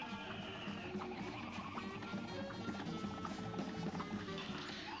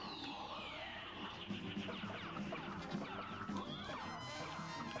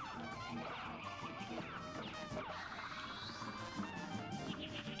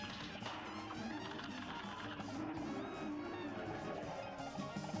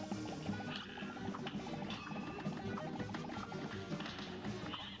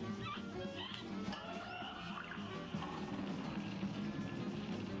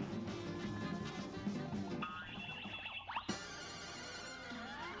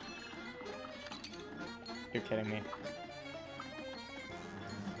 You're kidding me.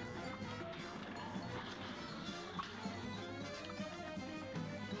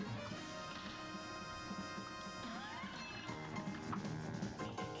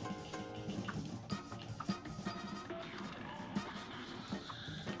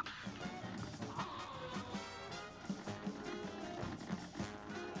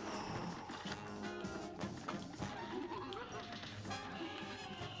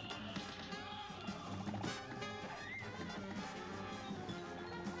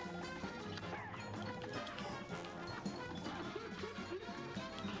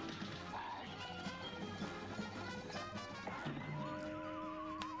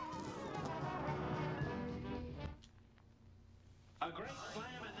 A great slam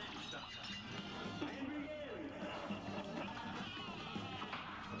and then stop. And begin.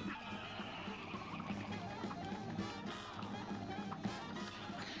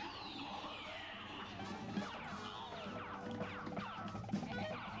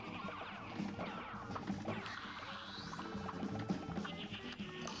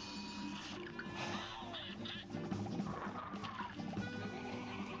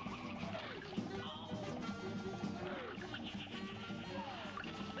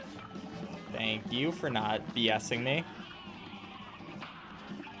 Thank you for not BSing me.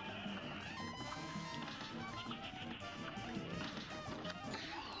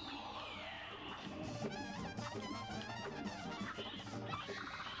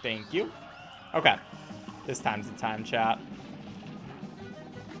 Thank you. Okay. This time's the time, chat.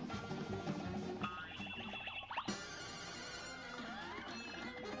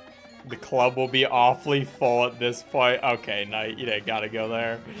 The club will be awfully full at this point. Okay, no, you didn't gotta go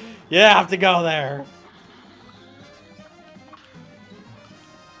there. You have to go there.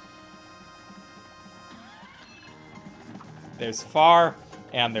 There's far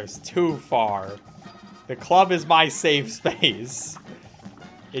and there's too far. The club is my safe space.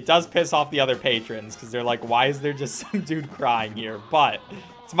 It does piss off the other patrons because they're like, why is there just some dude crying here? But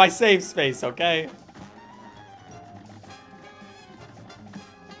it's my safe space, okay?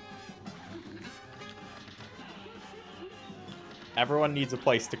 Everyone needs a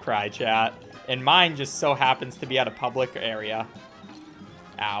place to cry, chat. And mine just so happens to be at a public area.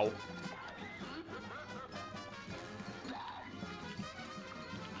 Ow.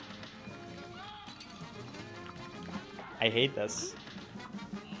 I hate this.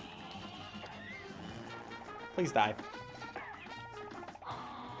 Please die.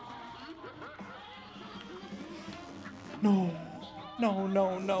 No. No,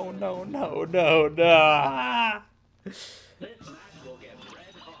 no, no, no, no, no, no. Ah. This match will get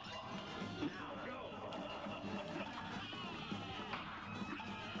red hot. Now go.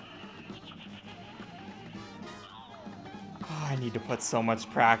 Oh, I need to put so much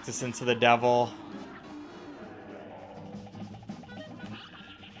practice into the devil.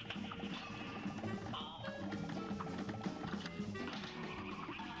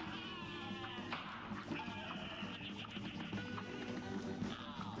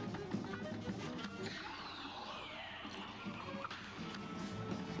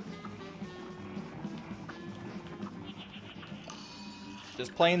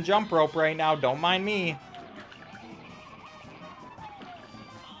 Just playing jump rope right now, don't mind me.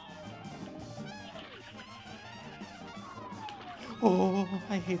 Oh,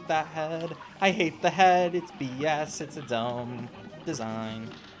 I hate that head. I hate the head. It's BS. It's a dumb design.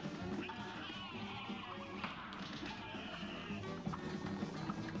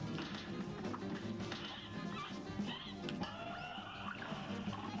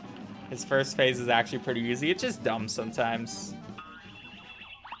 His first phase is actually pretty easy. It's just dumb sometimes.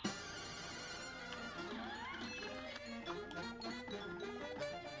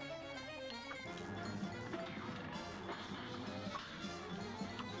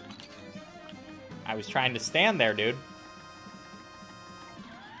 I was trying to stand there, dude.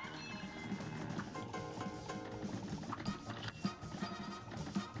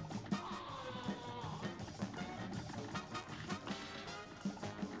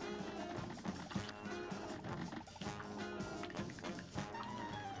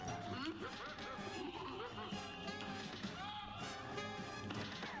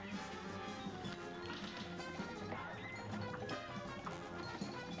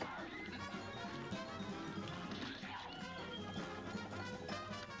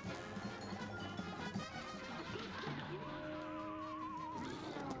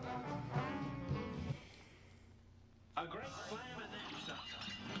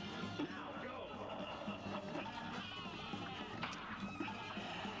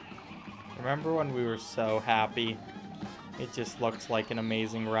 Remember when we were so happy? It just looked like an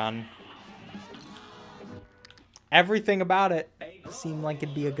amazing run. Everything about it seemed like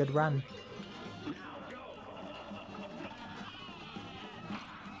it'd be a good run.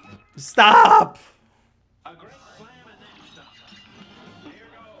 Stop!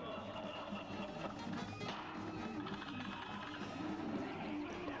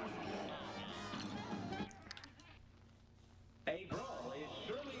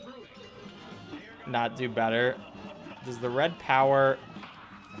 Not do better. Does the red power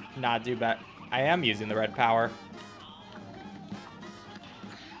not do better? I am using the red power.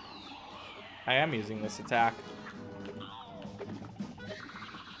 I am using this attack.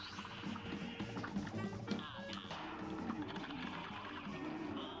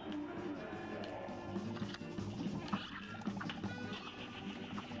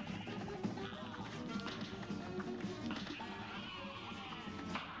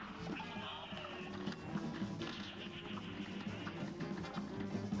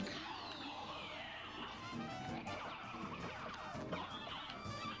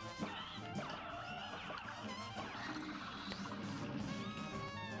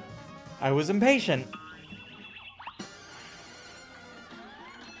 I was impatient.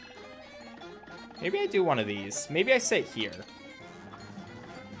 Maybe I do one of these. Maybe I sit here.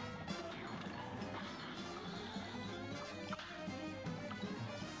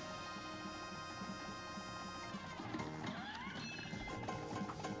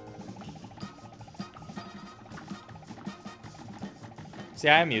 See,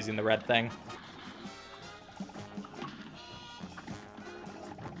 I am using the red thing.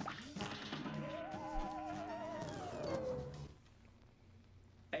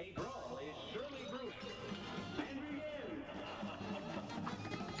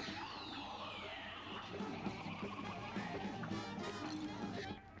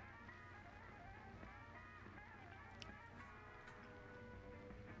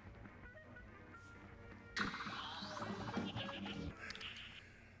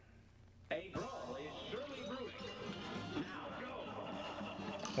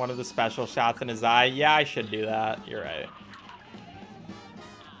 One of the special shots in his eye. Yeah, I should do that. You're right.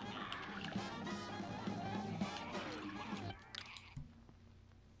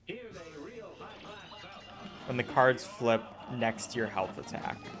 When the cards flip next to your health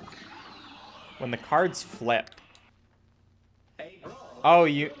attack. When the cards flip. Oh,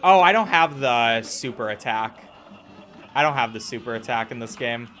 I don't have the super attack. I don't have the super attack in this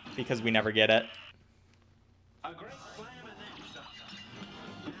game because we never get it.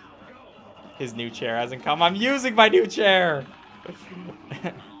 His new chair hasn't come. I'm using my new chair.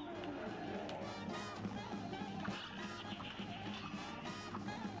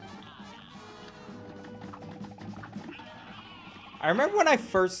 I remember when I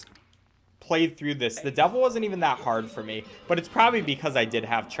first played through this, the devil wasn't even that hard for me, but it's probably because I did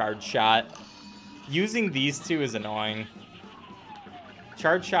have charge shot. Using these two is annoying.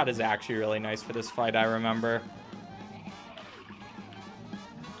 Charge shot is actually really nice for this fight, I remember.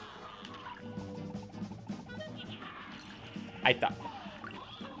 I thought.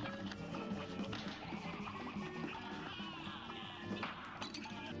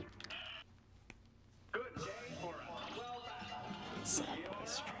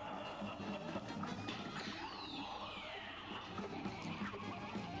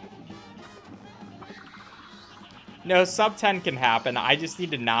 No, sub 10 can happen. I just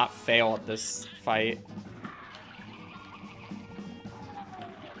need to not fail at this fight.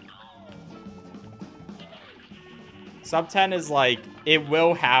 Sub 10 is like, it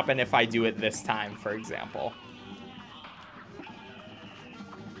will happen if I do it this time, for example.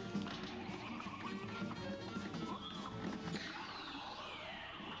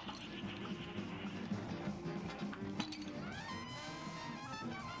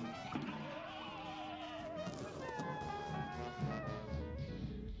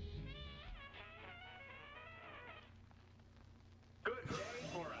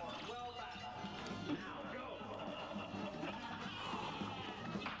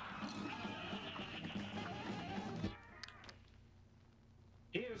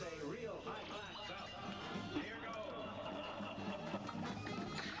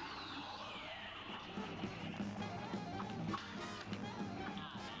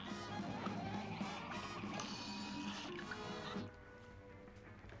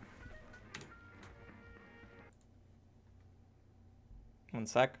 One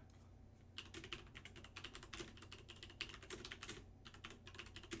sec.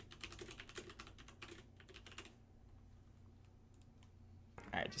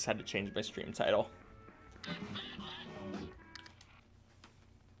 I just had to change my stream title.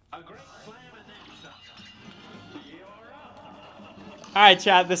 A great plan. Alright,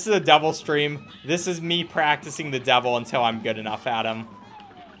 chat, this is a devil stream. This is me practicing the devil until I'm good enough at him.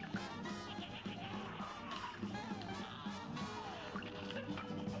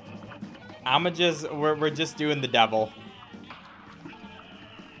 We're just doing the devil.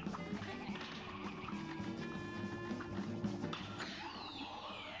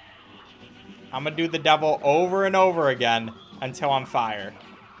 I'm gonna do the devil over and over again until I'm fire.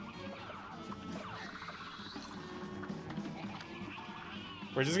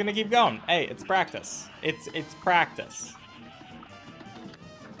 We're just gonna keep going. Hey, it's practice. It's practice.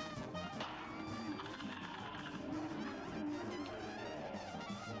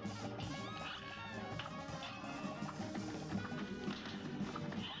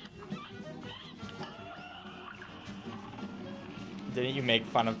 Didn't you make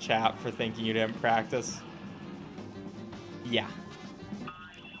fun of chat for thinking you didn't practice? Yeah.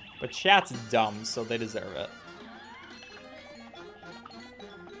 But chat's dumb, so they deserve it.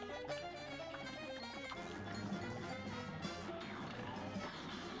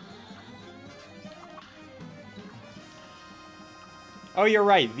 Oh, you're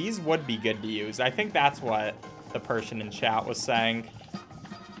right. These would be good to use. I think that's what the person in chat was saying.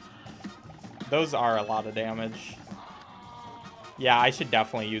 Those are a lot of damage. Yeah, I should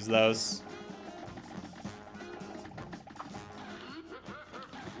definitely use those.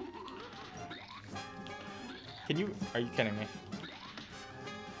 Can you... Are you kidding me?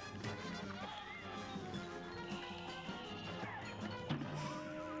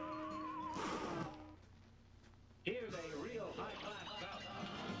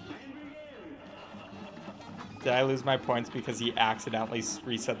 Did I lose my points because he accidentally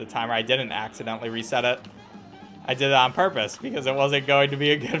reset the timer? I didn't accidentally reset it. I did it on purpose because it wasn't going to be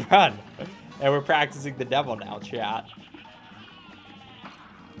a good run. And we're practicing the devil now, chat.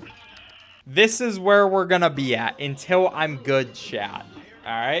 This is where we're gonna be at until I'm good, chat.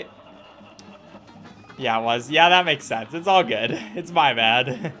 Alright? Yeah, it was. Yeah, that makes sense. It's all good. It's my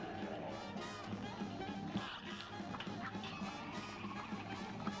bad.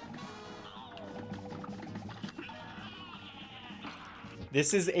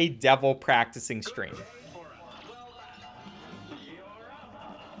 This is a devil practicing stream.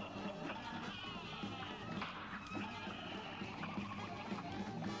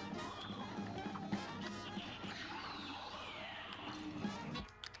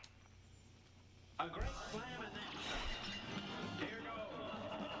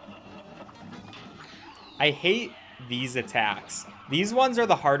 I hate these attacks. These ones are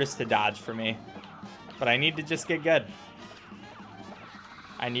the hardest to dodge for me. But I need to just get good.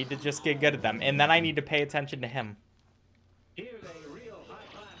 I need to just get good at them. And then I need to pay attention to him.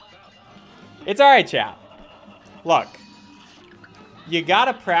 It's alright, chat. Look. You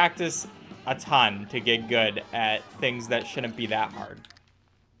gotta practice a ton to get good at things that shouldn't be that hard.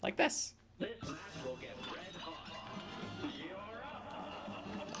 Like this.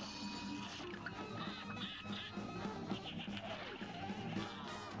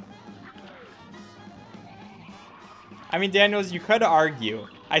 I mean, Daniels, you could argue.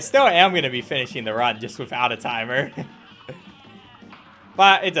 I still am going to be finishing the run just without a timer.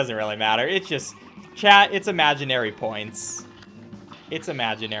 But it doesn't really matter. It's just, chat, it's imaginary points. It's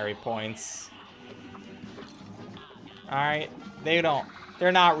imaginary points. Alright? They're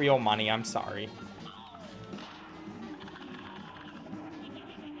not real money, I'm sorry.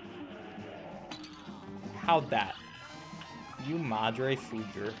 How'd that? You Madre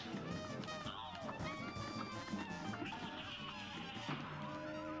Fuger.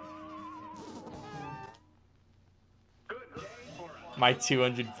 My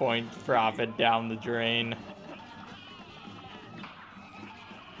 200-point profit down the drain.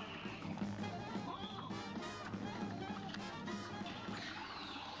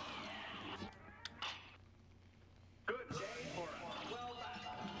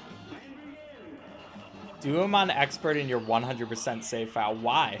 Do him on expert and you're 100% safe file.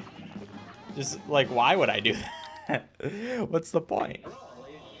 Why? Just, like, why would I do that? What's the point?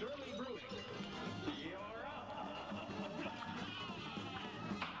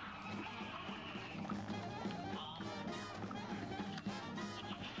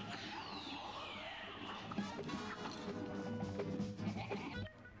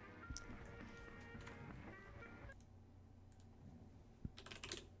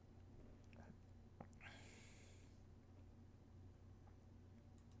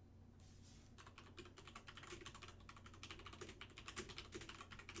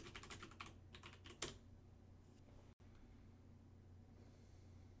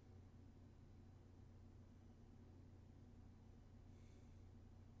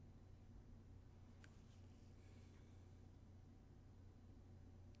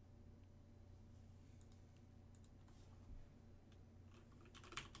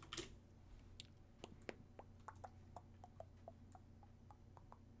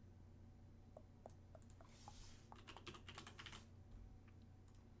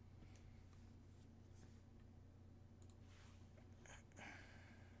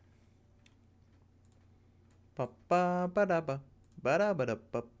 ba ba ba da ba ba da ba da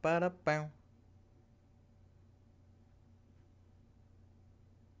ba ba da bow.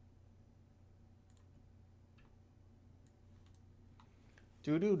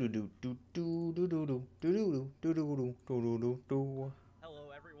 Do do do do do do do do do do do do do do do do do.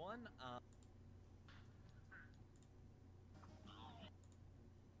 Hello, everyone.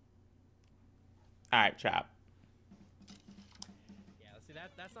 All right, chat. Yeah, see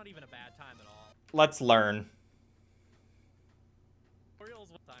that's not even a bad time at all. Let's learn. Tutorials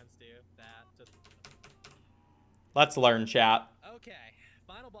sometimes do that. Just... Let's learn, chat. Okay,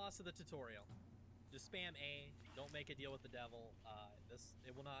 final boss of the tutorial. Just spam A. Don't make a deal with the devil.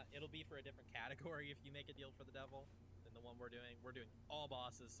 It'll be for a different category if you make a deal for the devil than the one we're doing. We're doing all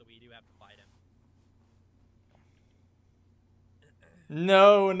bosses, so we do have to fight him.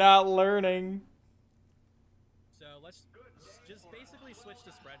 No, not learning. So let's just basically switch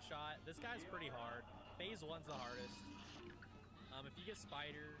to spread shot. This guy's pretty hard. Phase 1's the hardest. If you get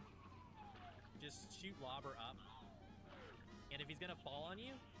spider, just shoot lobber up. And if he's gonna fall on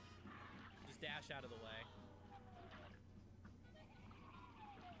you, just dash out of the way.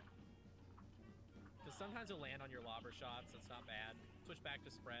 Because sometimes he'll land on your lobber shots, that's not bad. Switch back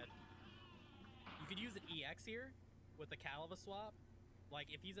to spread. You could use an EX here with the Calva swap. Like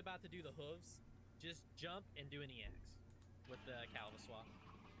if he's about to do the hooves, just jump and do an EX with the Calva swap.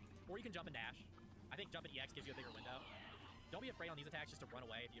 Or you can jump and dash. I think jump and EX gives you a bigger window. Don't be afraid on these attacks just to run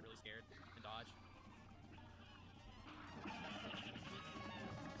away if you get really scared and dodge.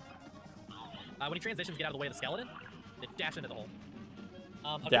 When he transitions, get out of the way of the skeleton, then dash into the hole.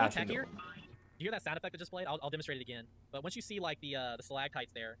 Dash attack into here. You hear that sound effect I just played? I'll demonstrate it again. But once you see like the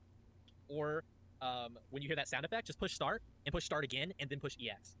stalactites there, or when you hear that sound effect, just push start and push start again, and then push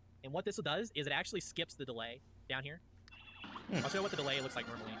EX. And what this does is it actually skips the delay down here. I'll show you what the delay looks like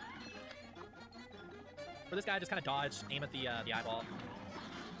normally. For this guy, just kind of dodge, aim at the eyeball.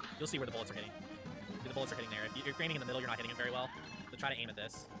 You'll see where the bullets are hitting. The bullets are hitting there. If you're aiming in the middle, you're not hitting it very well. So try to aim at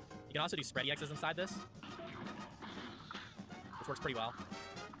this. You can also do spread EXs inside this, which works pretty well.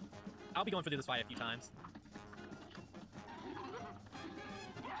 I'll be going through this fight a few times.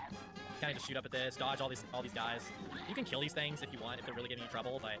 Kind of just shoot up at this, dodge all these guys. You can kill these things if you want, if they're really getting you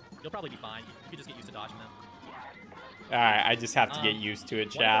trouble, but you'll probably be fine. You can just get used to dodging them. All right, I just have to get used to it,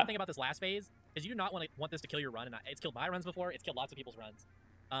 One chat. important thing about this last phase is you do not want this to kill your run, and it's killed my runs before. It's killed lots of people's runs.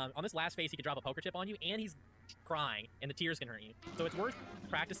 On this last phase, he could drop a poker chip on you, and he's crying, and the tears can hurt you. So it's worth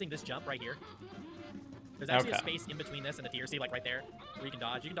practicing this jump right here. There's actually a space in between this and the tears, see, like right there, where you can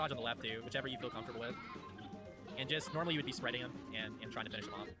dodge. You can dodge on the left too, whichever you feel comfortable with. And just normally you would be spreading him and trying to finish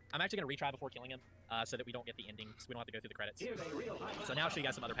him off. I'm actually going to retry before killing him so that we don't get the ending, so we don't have to go through the credits. So now I'll show you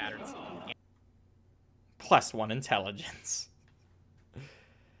guys some other patterns. +1 intelligence.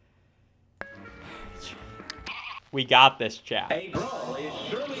 We got this, chat. A brawl is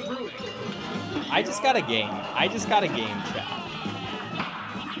surely brewing. I just got a game. I just got a game, chat.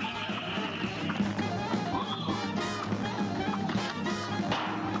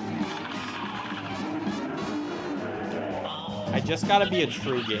 I just gotta be a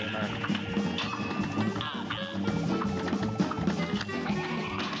true gamer.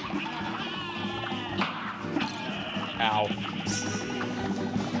 Ow.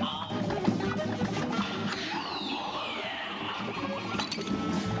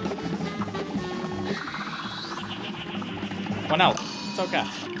 One out. It's okay.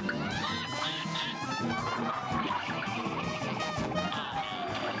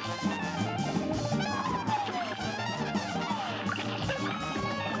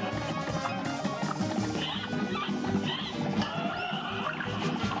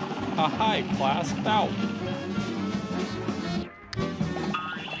 A high-class bout.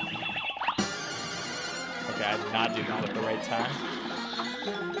 Okay, I did not do that at the right time.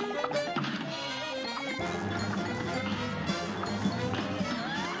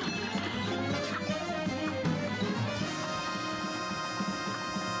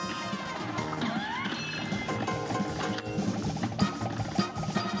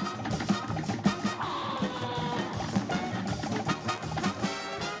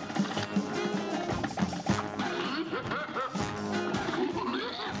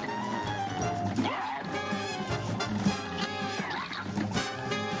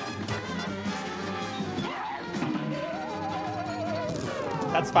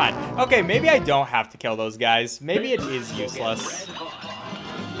 That's fine. Okay, maybe I don't have to kill those guys. Maybe it is useless.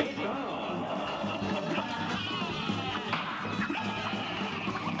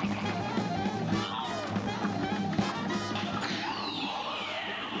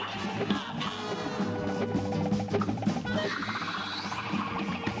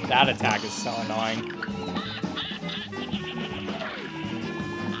 That attack is so annoying.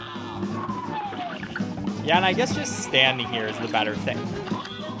 Yeah, and I guess just standing here is the better thing.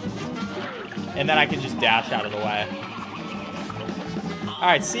 And then I can just dash out of the way.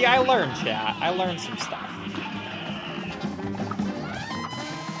 Alright, see, I learned, chat. I learned some stuff.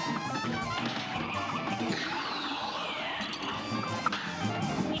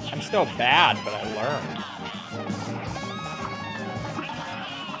 I'm still bad, but I learned.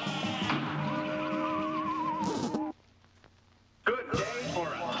 Good day for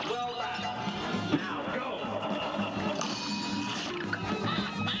us. Well done. Now go.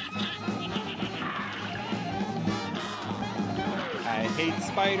 I hate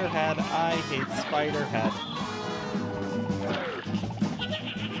Spiderhead. I hate Spiderhead.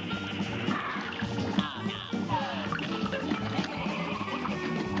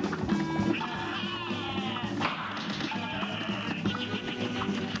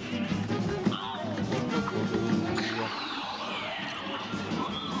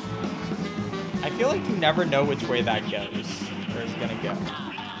 I feel like you never know which way that goes, or is gonna go.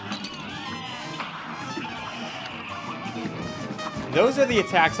 Those are the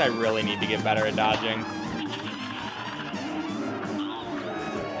attacks I really need to get better at dodging.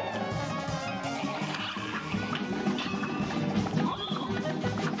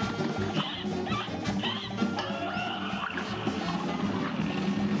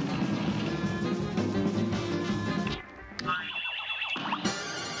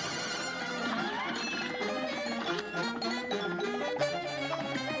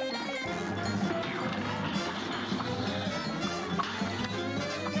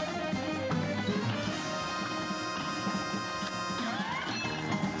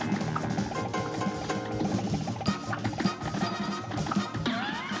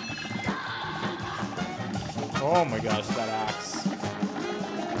 Oh my gosh, that axe.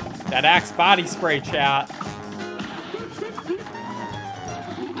 That axe body spray, chat.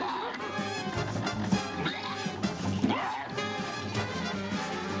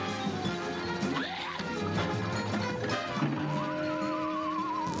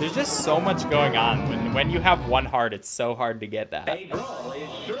 There's just so much going on. When you have one heart, it's so hard to get that. A brawl is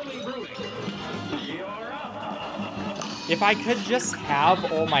surely brewing. You're up. If I could just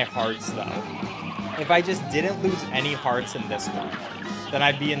have all my hearts, though. If I just didn't lose any hearts in this one, then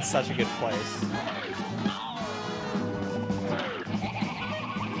I'd be in such a good place.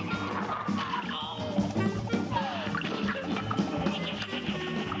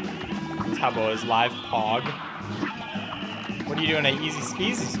 Tubbo is live pog. What are you doing at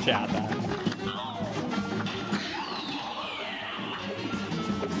EazySpeezy's chat then?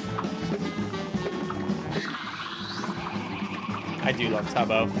 I do love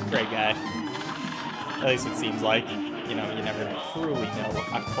Tubbo. Great guy. At least it seems like. You know, you never truly know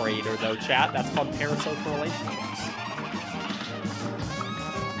a creator, though, chat. That's called parasocial relationships.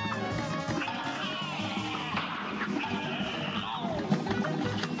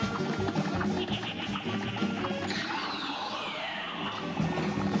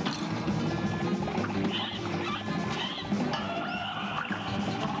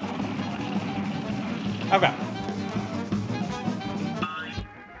 Okay.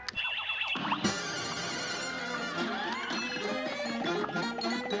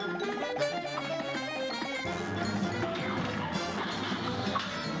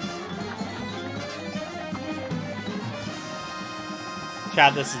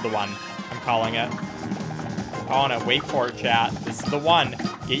 Chat, this is the one. I'm calling it. Calling it. Wait for it, chat. This is the one.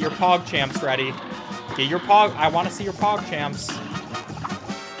 Get your Pog champs ready. Get your Pog. I want to see your Pog champs.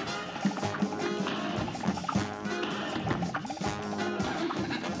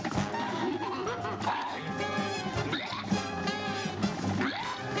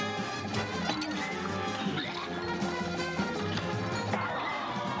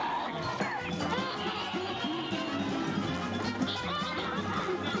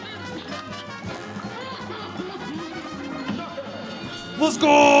 Let's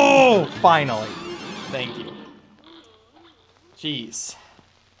go! Finally. Thank you. Jeez.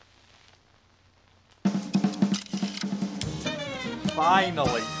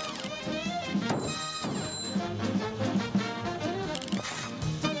 Finally.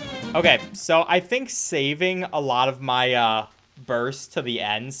 Okay, so I think saving a lot of my bursts to the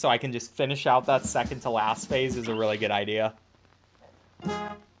end so I can just finish out that second to last phase is a really good idea.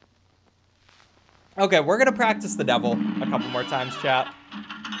 Okay, we're gonna practice the devil a couple more times, chat.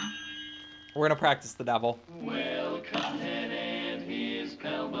 We're gonna practice the devil. Well, Cuphead and his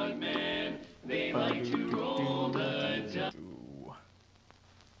pal Mugman, they like to roll the dice.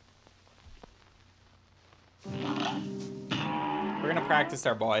 We're gonna practice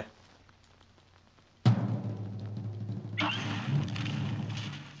our boy.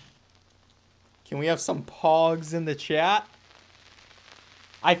 Can we have some pogs in the chat?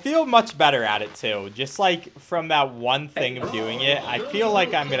 I feel much better at it too. Just like from that one thing of doing it, I feel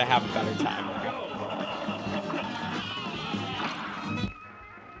like I'm gonna have a better time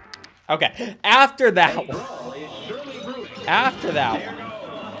there. Okay, after that one. After that one.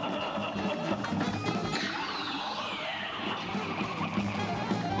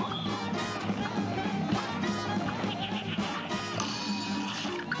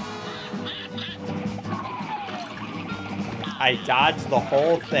 I dodged the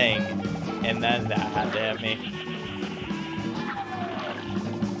whole thing, and then that had to hit me.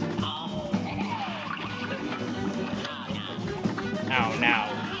 Oh no.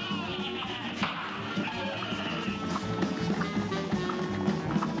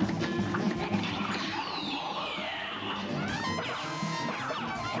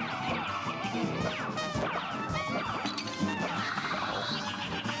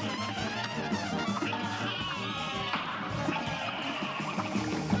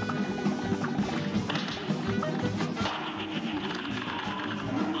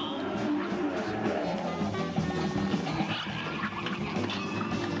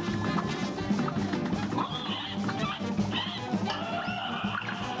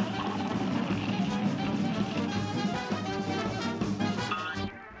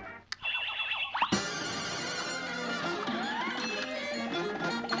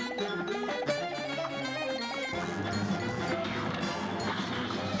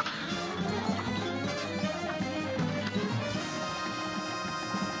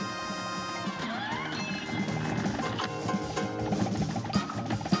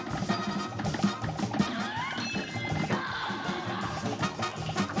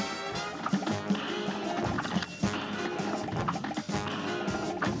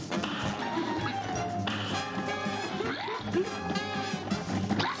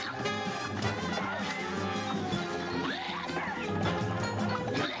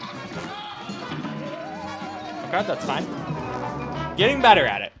 Okay, that's fine. Getting better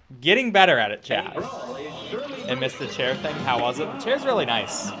at it. Getting better at it, chat. And missed the chair thing. How was it? The chair's really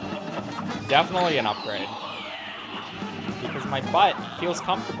nice. Definitely an upgrade. Because my butt feels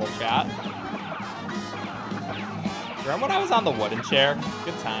comfortable, chat. Remember when I was on the wooden chair?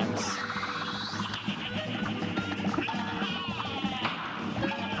 Good times.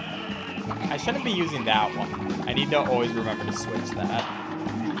 I shouldn't be using that one. I need to always remember to switch that.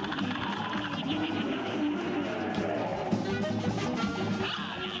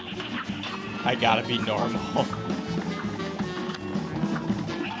 I gotta be normal.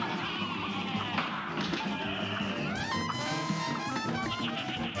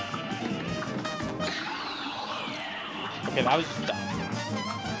 Okay, that was just dumb.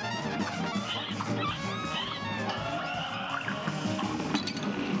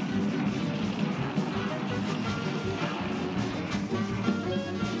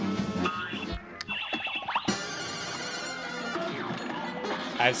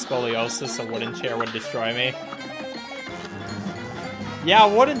 I have scoliosis, a wooden chair would destroy me. Yeah,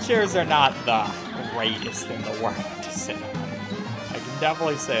 wooden chairs are not the greatest in the world to sit on. I can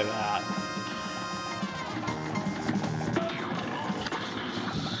definitely say that.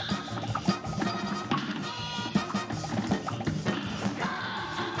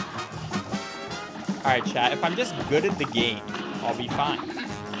 Alright, chat, if I'm just good at the game, I'll be fine.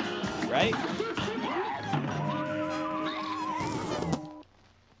 Right?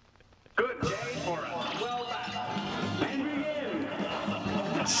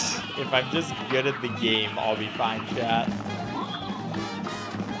 If I'm just good at the game, I'll be fine, chat.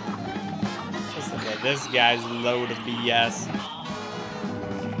 Listen to this guy's load of BS.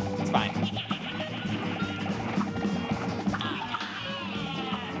 It's fine.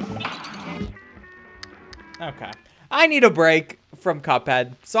 Okay. I need a break from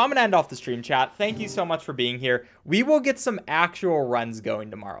Cuphead, so I'm going to end off the stream, chat. Thank you so much for being here. We will get some actual runs going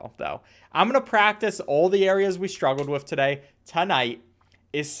tomorrow, though. I'm going to practice all the areas we struggled with today, tonight,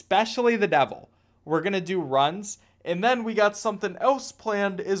 especially the devil. We're going to do runs, and then we got something else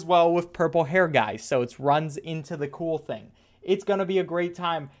planned as well with purple hair guy, so it's runs into the cool thing. It's going to be a great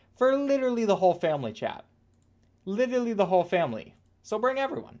time for literally the whole family, chat. Literally the whole family. So bring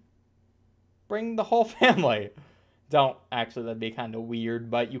everyone. Bring the whole family. Don't. Actually, that'd be kind of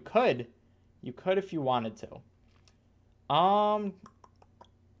weird, but you could. You could if you wanted to.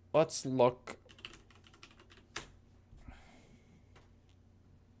 Let's look.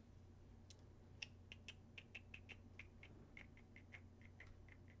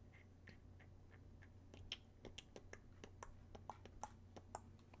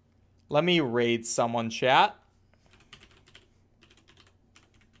 Let me raid someone, chat.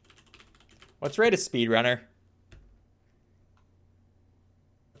 Let's rate a speedrunner.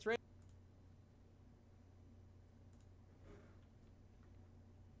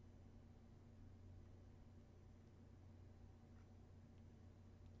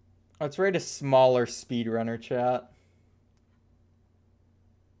 Let's rate a smaller speedrunner, chat.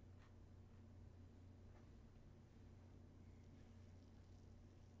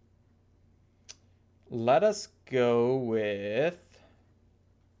 Let us go with...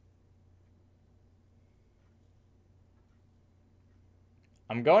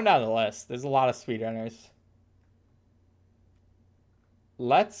 I'm going down the list. There's a lot of speedrunners.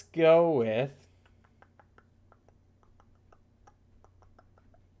 Let's go with...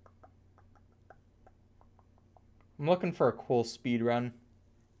 I'm looking for a cool speedrun.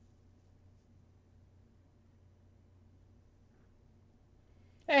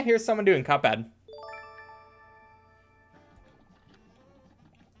 Here's someone doing cuphead.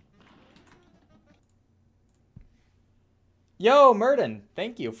 Yo, Murden,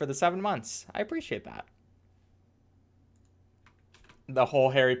 thank you for the 7 months. I appreciate that. The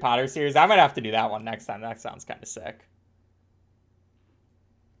whole Harry Potter series. I might have to do that one next time. That sounds kind of sick.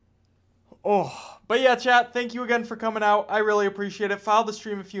 Oh, but yeah, chat, thank you again for coming out. I really appreciate it. Follow the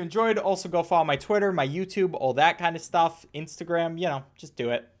stream if you enjoyed. Also, go follow my Twitter, my YouTube, all that kind of stuff. Instagram, you know, just do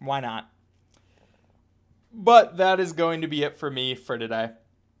it. Why not? But that is going to be it for me for today.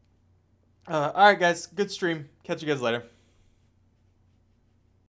 All right, guys, good stream. Catch you guys later.